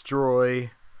and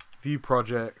destroy. View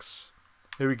projects.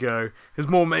 Here we go. Here's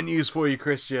more menus for you,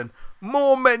 Christian.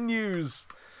 More menus!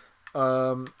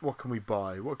 What can we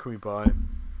buy?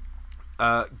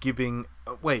 Giving.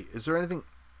 Wait, is there anything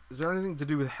to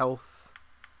do with health?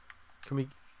 Can we?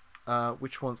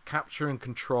 Which ones? Capture and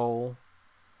control.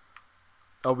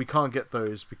 Oh, we can't get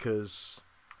those because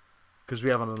we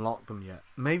haven't unlocked them yet.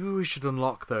 Maybe we should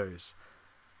unlock those.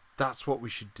 That's what we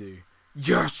should do.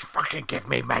 Yes, fucking give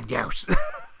me menus.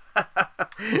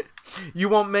 You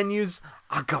want menus?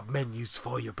 I got menus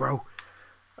for you, bro.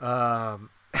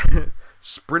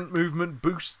 Sprint movement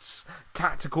boosts,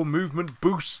 tactical movement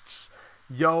boosts.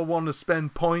 Y'all want to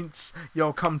spend points?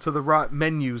 Y'all come to the right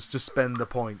menus to spend the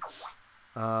points.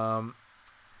 Oh,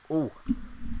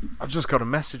 I just got a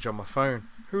message on my phone.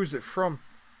 Who is it from?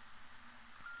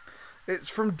 It's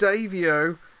from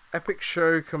Davio. Epic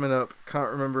show coming up.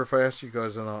 Can't remember if I asked you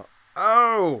guys or not.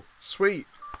 Oh, sweet.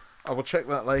 I will check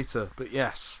that later. But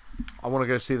yes, I want to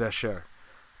go see their show.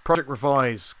 Project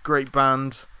Revise, great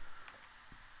band.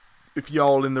 If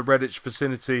y'all in the Redditch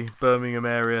vicinity, Birmingham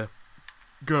area,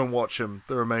 go and watch them.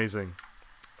 They're amazing.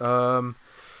 Right,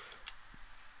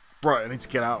 I need to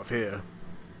get out of here.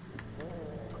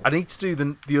 I need to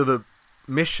do the other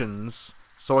missions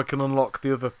so I can unlock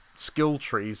the other skill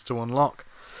trees to unlock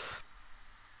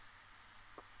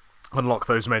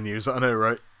those menus. I know,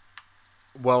 right?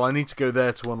 Well, I need to go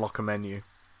there to unlock a menu.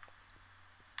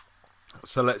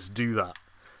 So let's do that,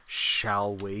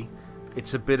 shall we?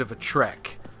 It's a bit of a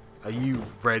trek. Are you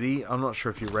ready? I'm not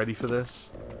sure if you're ready for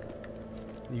this.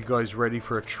 Are you guys ready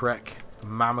for a trek? A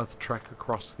mammoth trek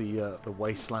across the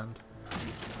wasteland?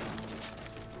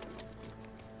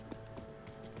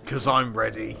 Cause I'm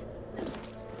ready.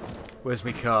 Where's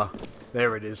my car?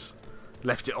 There it is.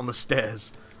 Left it on the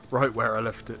stairs. Right where I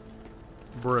left it.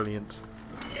 Brilliant.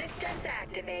 Systems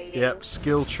activated. Yep,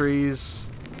 skill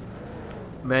trees.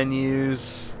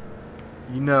 Menus.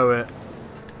 You know it.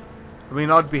 I mean,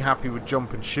 I'd be happy with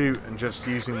jump and shoot and just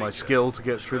using my skill to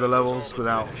get through the levels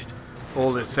without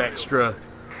all this extra.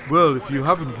 Well, if you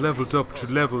haven't leveled up to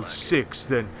level 6,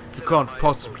 then you can't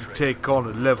possibly take on a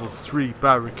level 3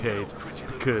 barricade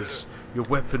because your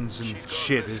weapons and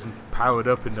shit isn't powered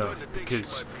up enough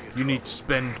because you need to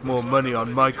spend more money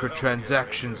on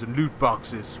microtransactions and loot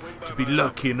boxes to be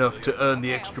lucky enough to earn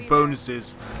the extra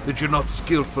bonuses that you're not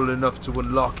skillful enough to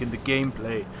unlock in the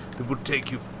gameplay that would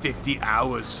take you 50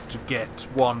 hours to get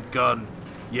one gun.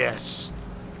 Yes.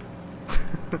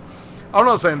 I'm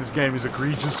not saying this game is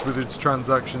egregious with its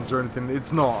transactions or anything.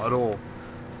 It's not at all.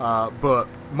 But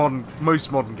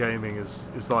most modern gaming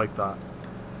is like that.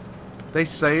 They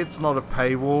say it's not a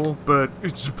paywall, but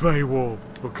it's a paywall,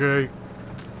 okay?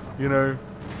 You know,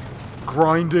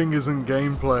 grinding isn't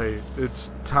gameplay. It's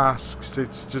tasks.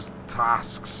 It's just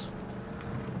tasks.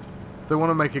 If they want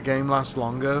to make a game last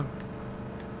longer,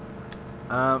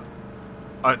 I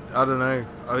don't know.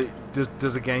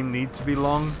 Does a game need to be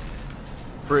long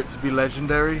for it to be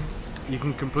legendary? You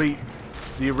can complete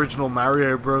the original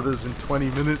Mario Brothers in 20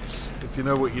 minutes if you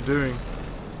know what you're doing.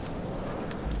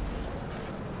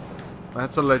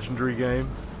 That's a legendary game.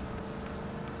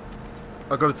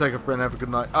 I've got to take off, Brent. Have a good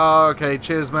night. Oh, okay.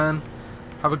 Cheers, man.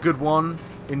 Have a good one.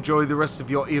 Enjoy the rest of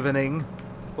your evening.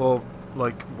 Or,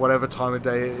 like, whatever time of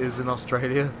day it is in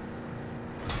Australia.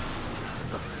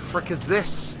 The frick is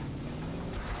this?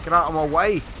 Get out of my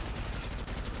way.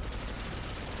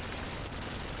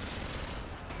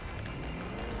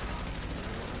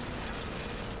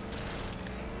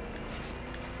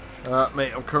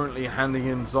 Mate, I'm currently handing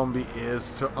in zombie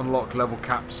ears to unlock level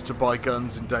caps to buy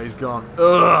guns in Days Gone.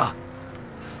 Ugh!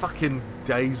 Fucking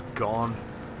Days Gone.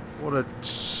 What a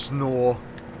snore.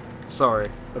 Sorry,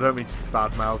 I don't mean to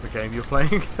badmouth the game you're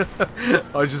playing.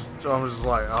 I was just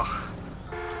like, ugh.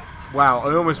 Wow,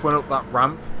 I almost went up that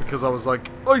ramp because I was like,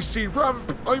 I see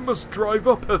ramp, I must drive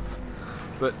up it.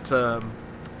 But, I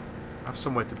have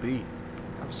somewhere to be.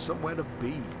 I have somewhere to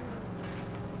be.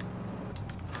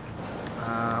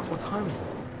 What time is it?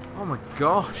 Oh my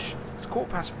gosh. It's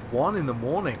 1:15 in the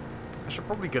morning. I should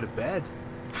probably go to bed.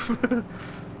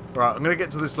 Right, I'm going to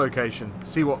get to this location,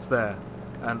 see what's there.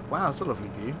 And, wow, that's a lovely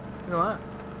view. Look at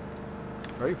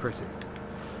that. Very pretty.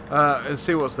 And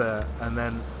see what's there, and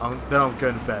then I'm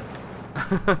going to bed.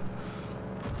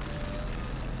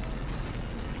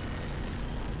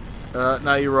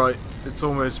 No, you're right. It's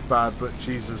almost bad, but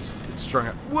Jesus, it's strung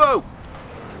out. Whoa!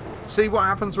 See what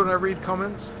happens when I read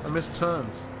comments? I miss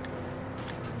turns.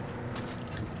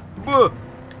 Whoa!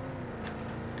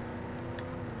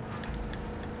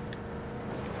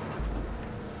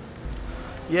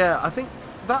 Yeah, I think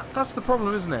that's the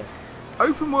problem, isn't it?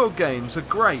 Open world games are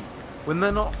great when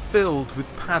they're not filled with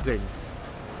padding.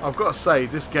 I've got to say,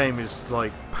 this game is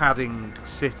like padding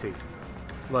city.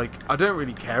 Like, I don't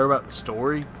really care about the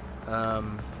story,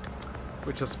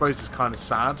 which I suppose is kind of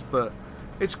sad, but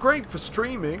it's great for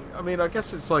streaming. I mean, I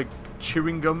guess it's like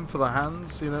chewing gum for the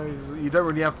hands, you know. You don't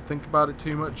really have to think about it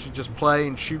too much. You just play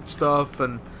and shoot stuff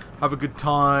and have a good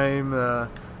time.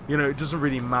 You know, it doesn't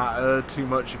really matter too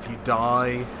much if you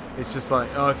die. It's just like,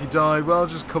 oh, if you die, well,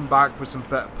 just come back with some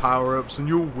better power-ups and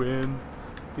you'll win,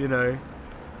 you know.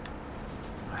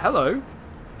 Hello,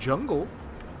 jungle.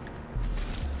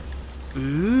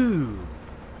 Ooh.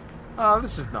 Oh,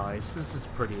 this is nice. This is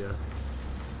prettier.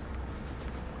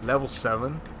 Level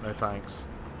 7? No thanks.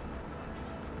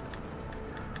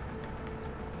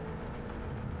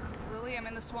 Lily, I'm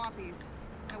in the swampies.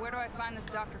 Now where do I find this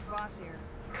Dr. Foss here?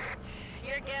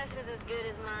 Your guess is as good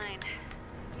as mine.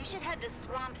 You should head to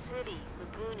Swamp City,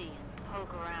 Laguni, and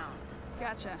poke around.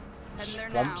 Gotcha. Heading there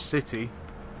now. Swamp City?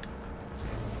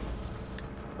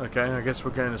 Okay, I guess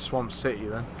we're going to Swamp City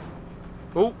then.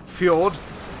 Oh, fjord.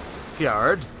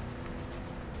 Fjord.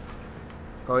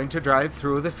 Going to drive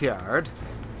through the fjord.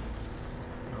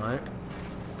 Right.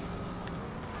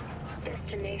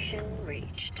 Destination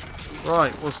reached.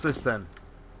 Right, what's this then?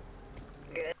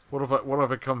 Good. What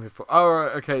have I come here for? Oh,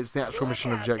 right, okay, it's the actual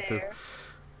mission objective.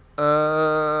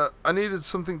 I needed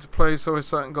something to play, so I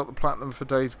sat and got the platinum for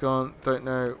Days Gone. Don't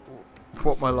know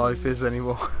what my life is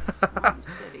anymore.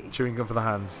 Chewing gum for the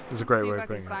hands is a great way of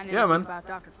putting it. Yeah, man. About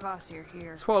Dr. Foss here.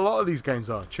 That's what a lot of these games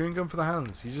are. Chewing gum for the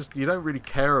hands. You don't really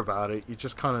care about it. You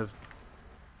just kind of.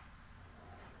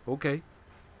 Okay.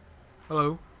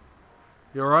 Hello.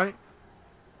 You alright?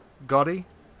 Gotti?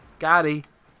 Gotti.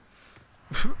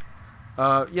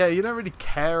 Yeah, you don't really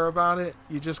care about it.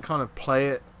 You just kind of play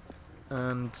it,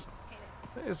 and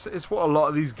it's what a lot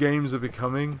of these games are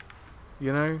becoming.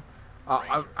 You know,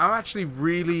 I'm actually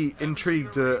really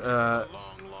intrigued. I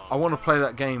want to play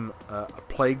that game, A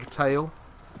Plague Tale,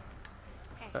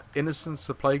 Innocence,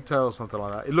 A Plague Tale, or something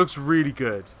like that. It looks really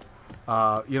good.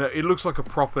 You know, it looks like a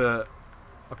proper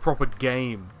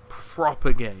game,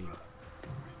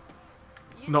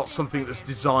 not something that's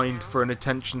designed for an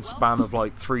attention span of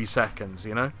like 3 seconds,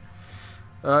 you know?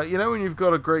 You know when you've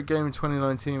got a great game in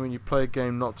 2019 when you play a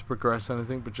game not to progress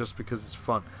anything but just because it's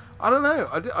fun? I don't know.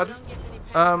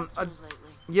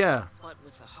 Yeah.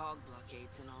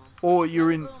 Or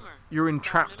you're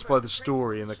entrapped by the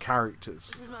story and the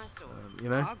characters. You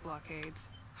know?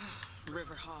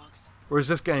 River hogs. Whereas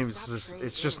this game is Stop just, trading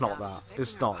it's just not that. to fix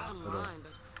It's their not that bottom at all. line,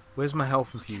 but Where's my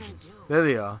health what can I infusions? do? There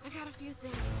they are. I got a few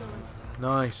things still in stock.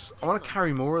 Nice. I want to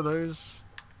carry more of those.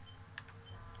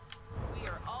 We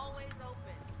are always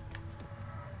open.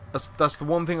 That's the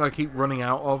one thing I keep running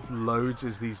out of loads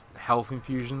is these health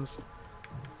infusions.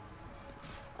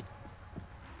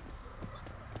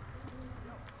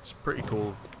 It's a pretty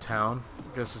cool town.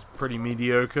 I guess it's pretty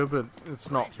mediocre, but it's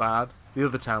not bad. The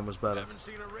other town was better. Haven't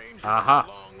seen a ranger Aha. in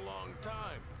a long, long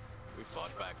time. We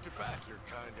fought back to back, your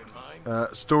kind and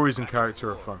mine. Stories and character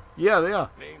are fun. Yeah, they are.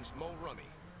 Name's Mo Rummy.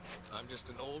 I'm just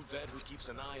an old vet who keeps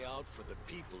an eye out for the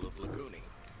people of Laguni.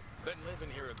 Been living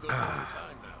here a good long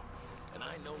time now, and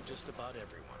I know just about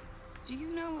everyone. Do you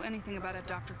know anything about a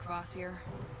Dr. Kvasir?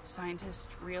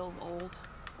 Scientist, real old?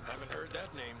 Haven't heard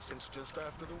that name since just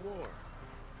after the war.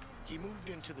 He moved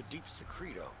into the Deep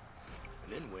Secreto,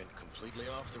 and then went completely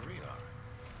off the radar.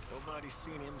 Nobody's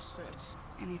seen him since.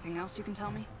 Anything else you can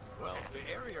tell me? Well, the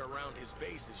area around his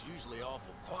base is usually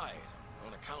awful quiet,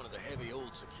 on account of the heavy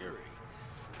old security.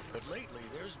 But lately,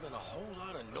 there's been a whole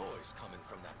lot of noise coming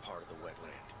from that part of the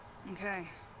wetland. Okay,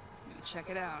 I'm gonna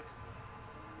check it out.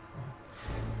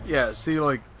 Yeah, see,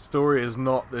 like, story is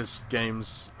not this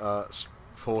game's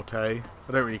forte.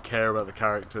 I don't really care about the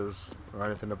characters or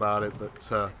anything about it,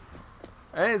 but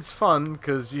it's fun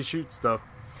because you shoot stuff.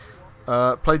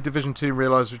 Played Division 2 and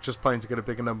realised we're just playing to get a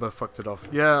bigger number, fucked it off.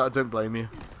 Yeah, I don't blame you.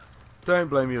 Don't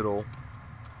blame you at all.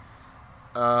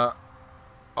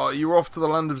 Oh, you're off to the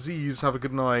land of Z's. Have a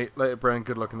good night. Later, Brian.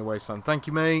 Good luck in the wasteland. Thank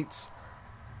you, mate.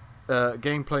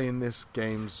 Gameplay in this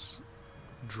game's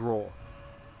draw.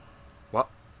 What?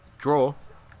 Draw?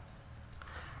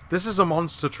 This is a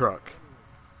monster truck.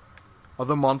 Are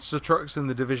there monster trucks in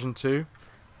the Division 2?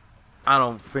 I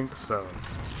don't think so.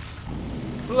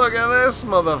 Look at this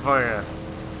motherfucker.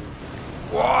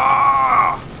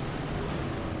 Whoa!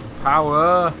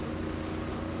 Power.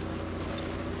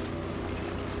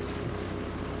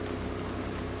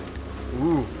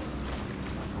 Ooh.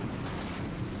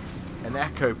 An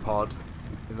echo pod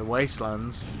in the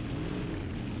wastelands.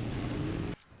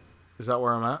 Is that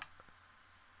where I'm at?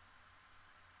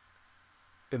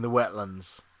 In the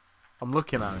wetlands. I'm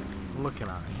looking at it. I'm looking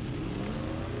at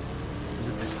it. Is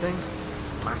it this thing?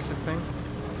 Massive thing?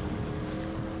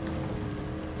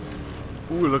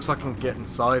 Ooh, it looks like I can get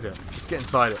inside it. Let's get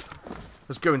inside it.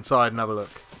 Let's go inside and have a look.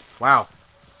 Wow.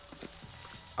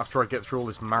 After I get through all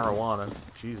this marijuana.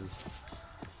 Jesus.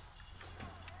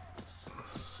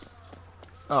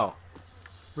 Oh.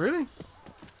 Really?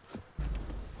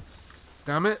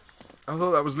 Damn it. I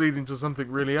thought that was leading to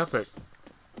something really epic.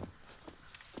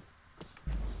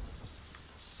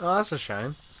 Oh, that's a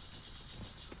shame.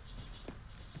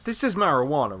 This is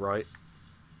marijuana, right?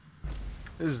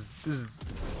 This is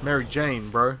Mary Jane,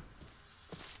 bro.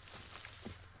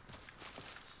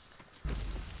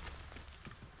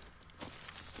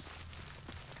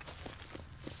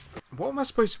 What am I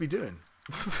supposed to be doing?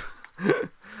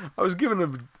 I was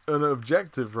given an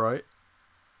objective, right?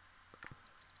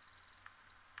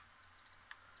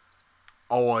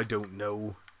 Oh, I don't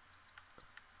know.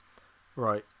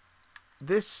 Right.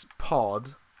 This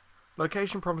pod...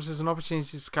 Location promises an opportunity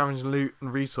to scavenge loot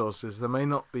and resources. There may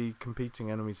not be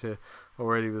competing enemies here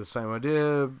already with the same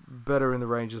idea. Better in the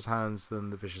Rangers' hands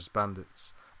than the vicious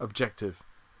bandits. Objective.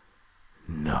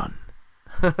 None.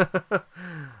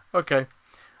 Okay.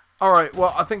 Alright,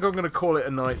 well, I think I'm going to call it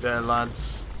a night there,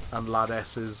 lads and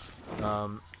ladesses.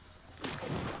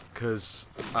 Because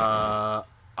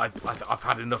I've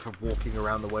had enough of walking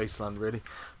around the wasteland, really.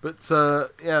 But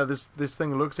yeah, this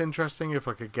thing looks interesting. If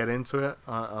I could get into it,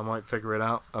 I might figure it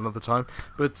out another time.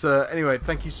 But anyway,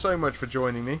 thank you so much for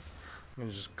joining me. I'm going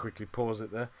to just quickly pause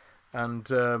it there.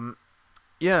 And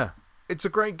yeah, it's a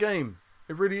great game.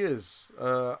 It really is.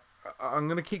 I'm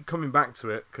going to keep coming back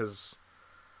to it because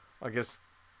I guess,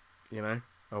 you know,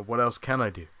 what else can I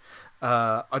do?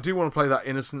 I do want to play that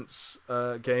Innocence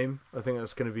game. I think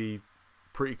that's going to be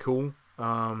pretty cool.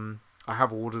 I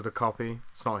have ordered a copy.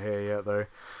 It's not here yet though.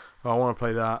 I want to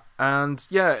play that. And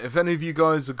yeah, if any of you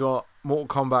guys have got Mortal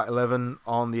Kombat 11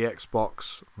 on the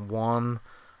Xbox One,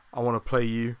 I want to play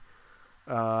you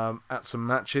at some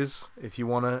matches. If you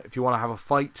wanna have a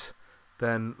fight,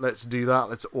 then let's do that.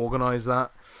 Let's organize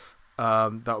that.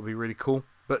 That would be really cool.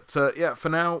 But yeah, for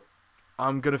now,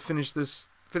 I'm gonna finish this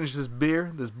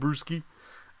beer, this brewski,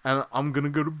 and I'm gonna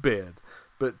go to bed.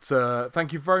 But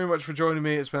thank you very much for joining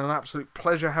me. It's been an absolute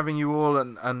pleasure having you all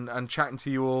and chatting to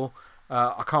you all.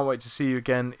 I can't wait to see you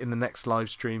again in the next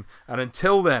live stream. And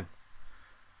until then,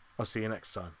 I'll see you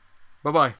next time. Bye-bye.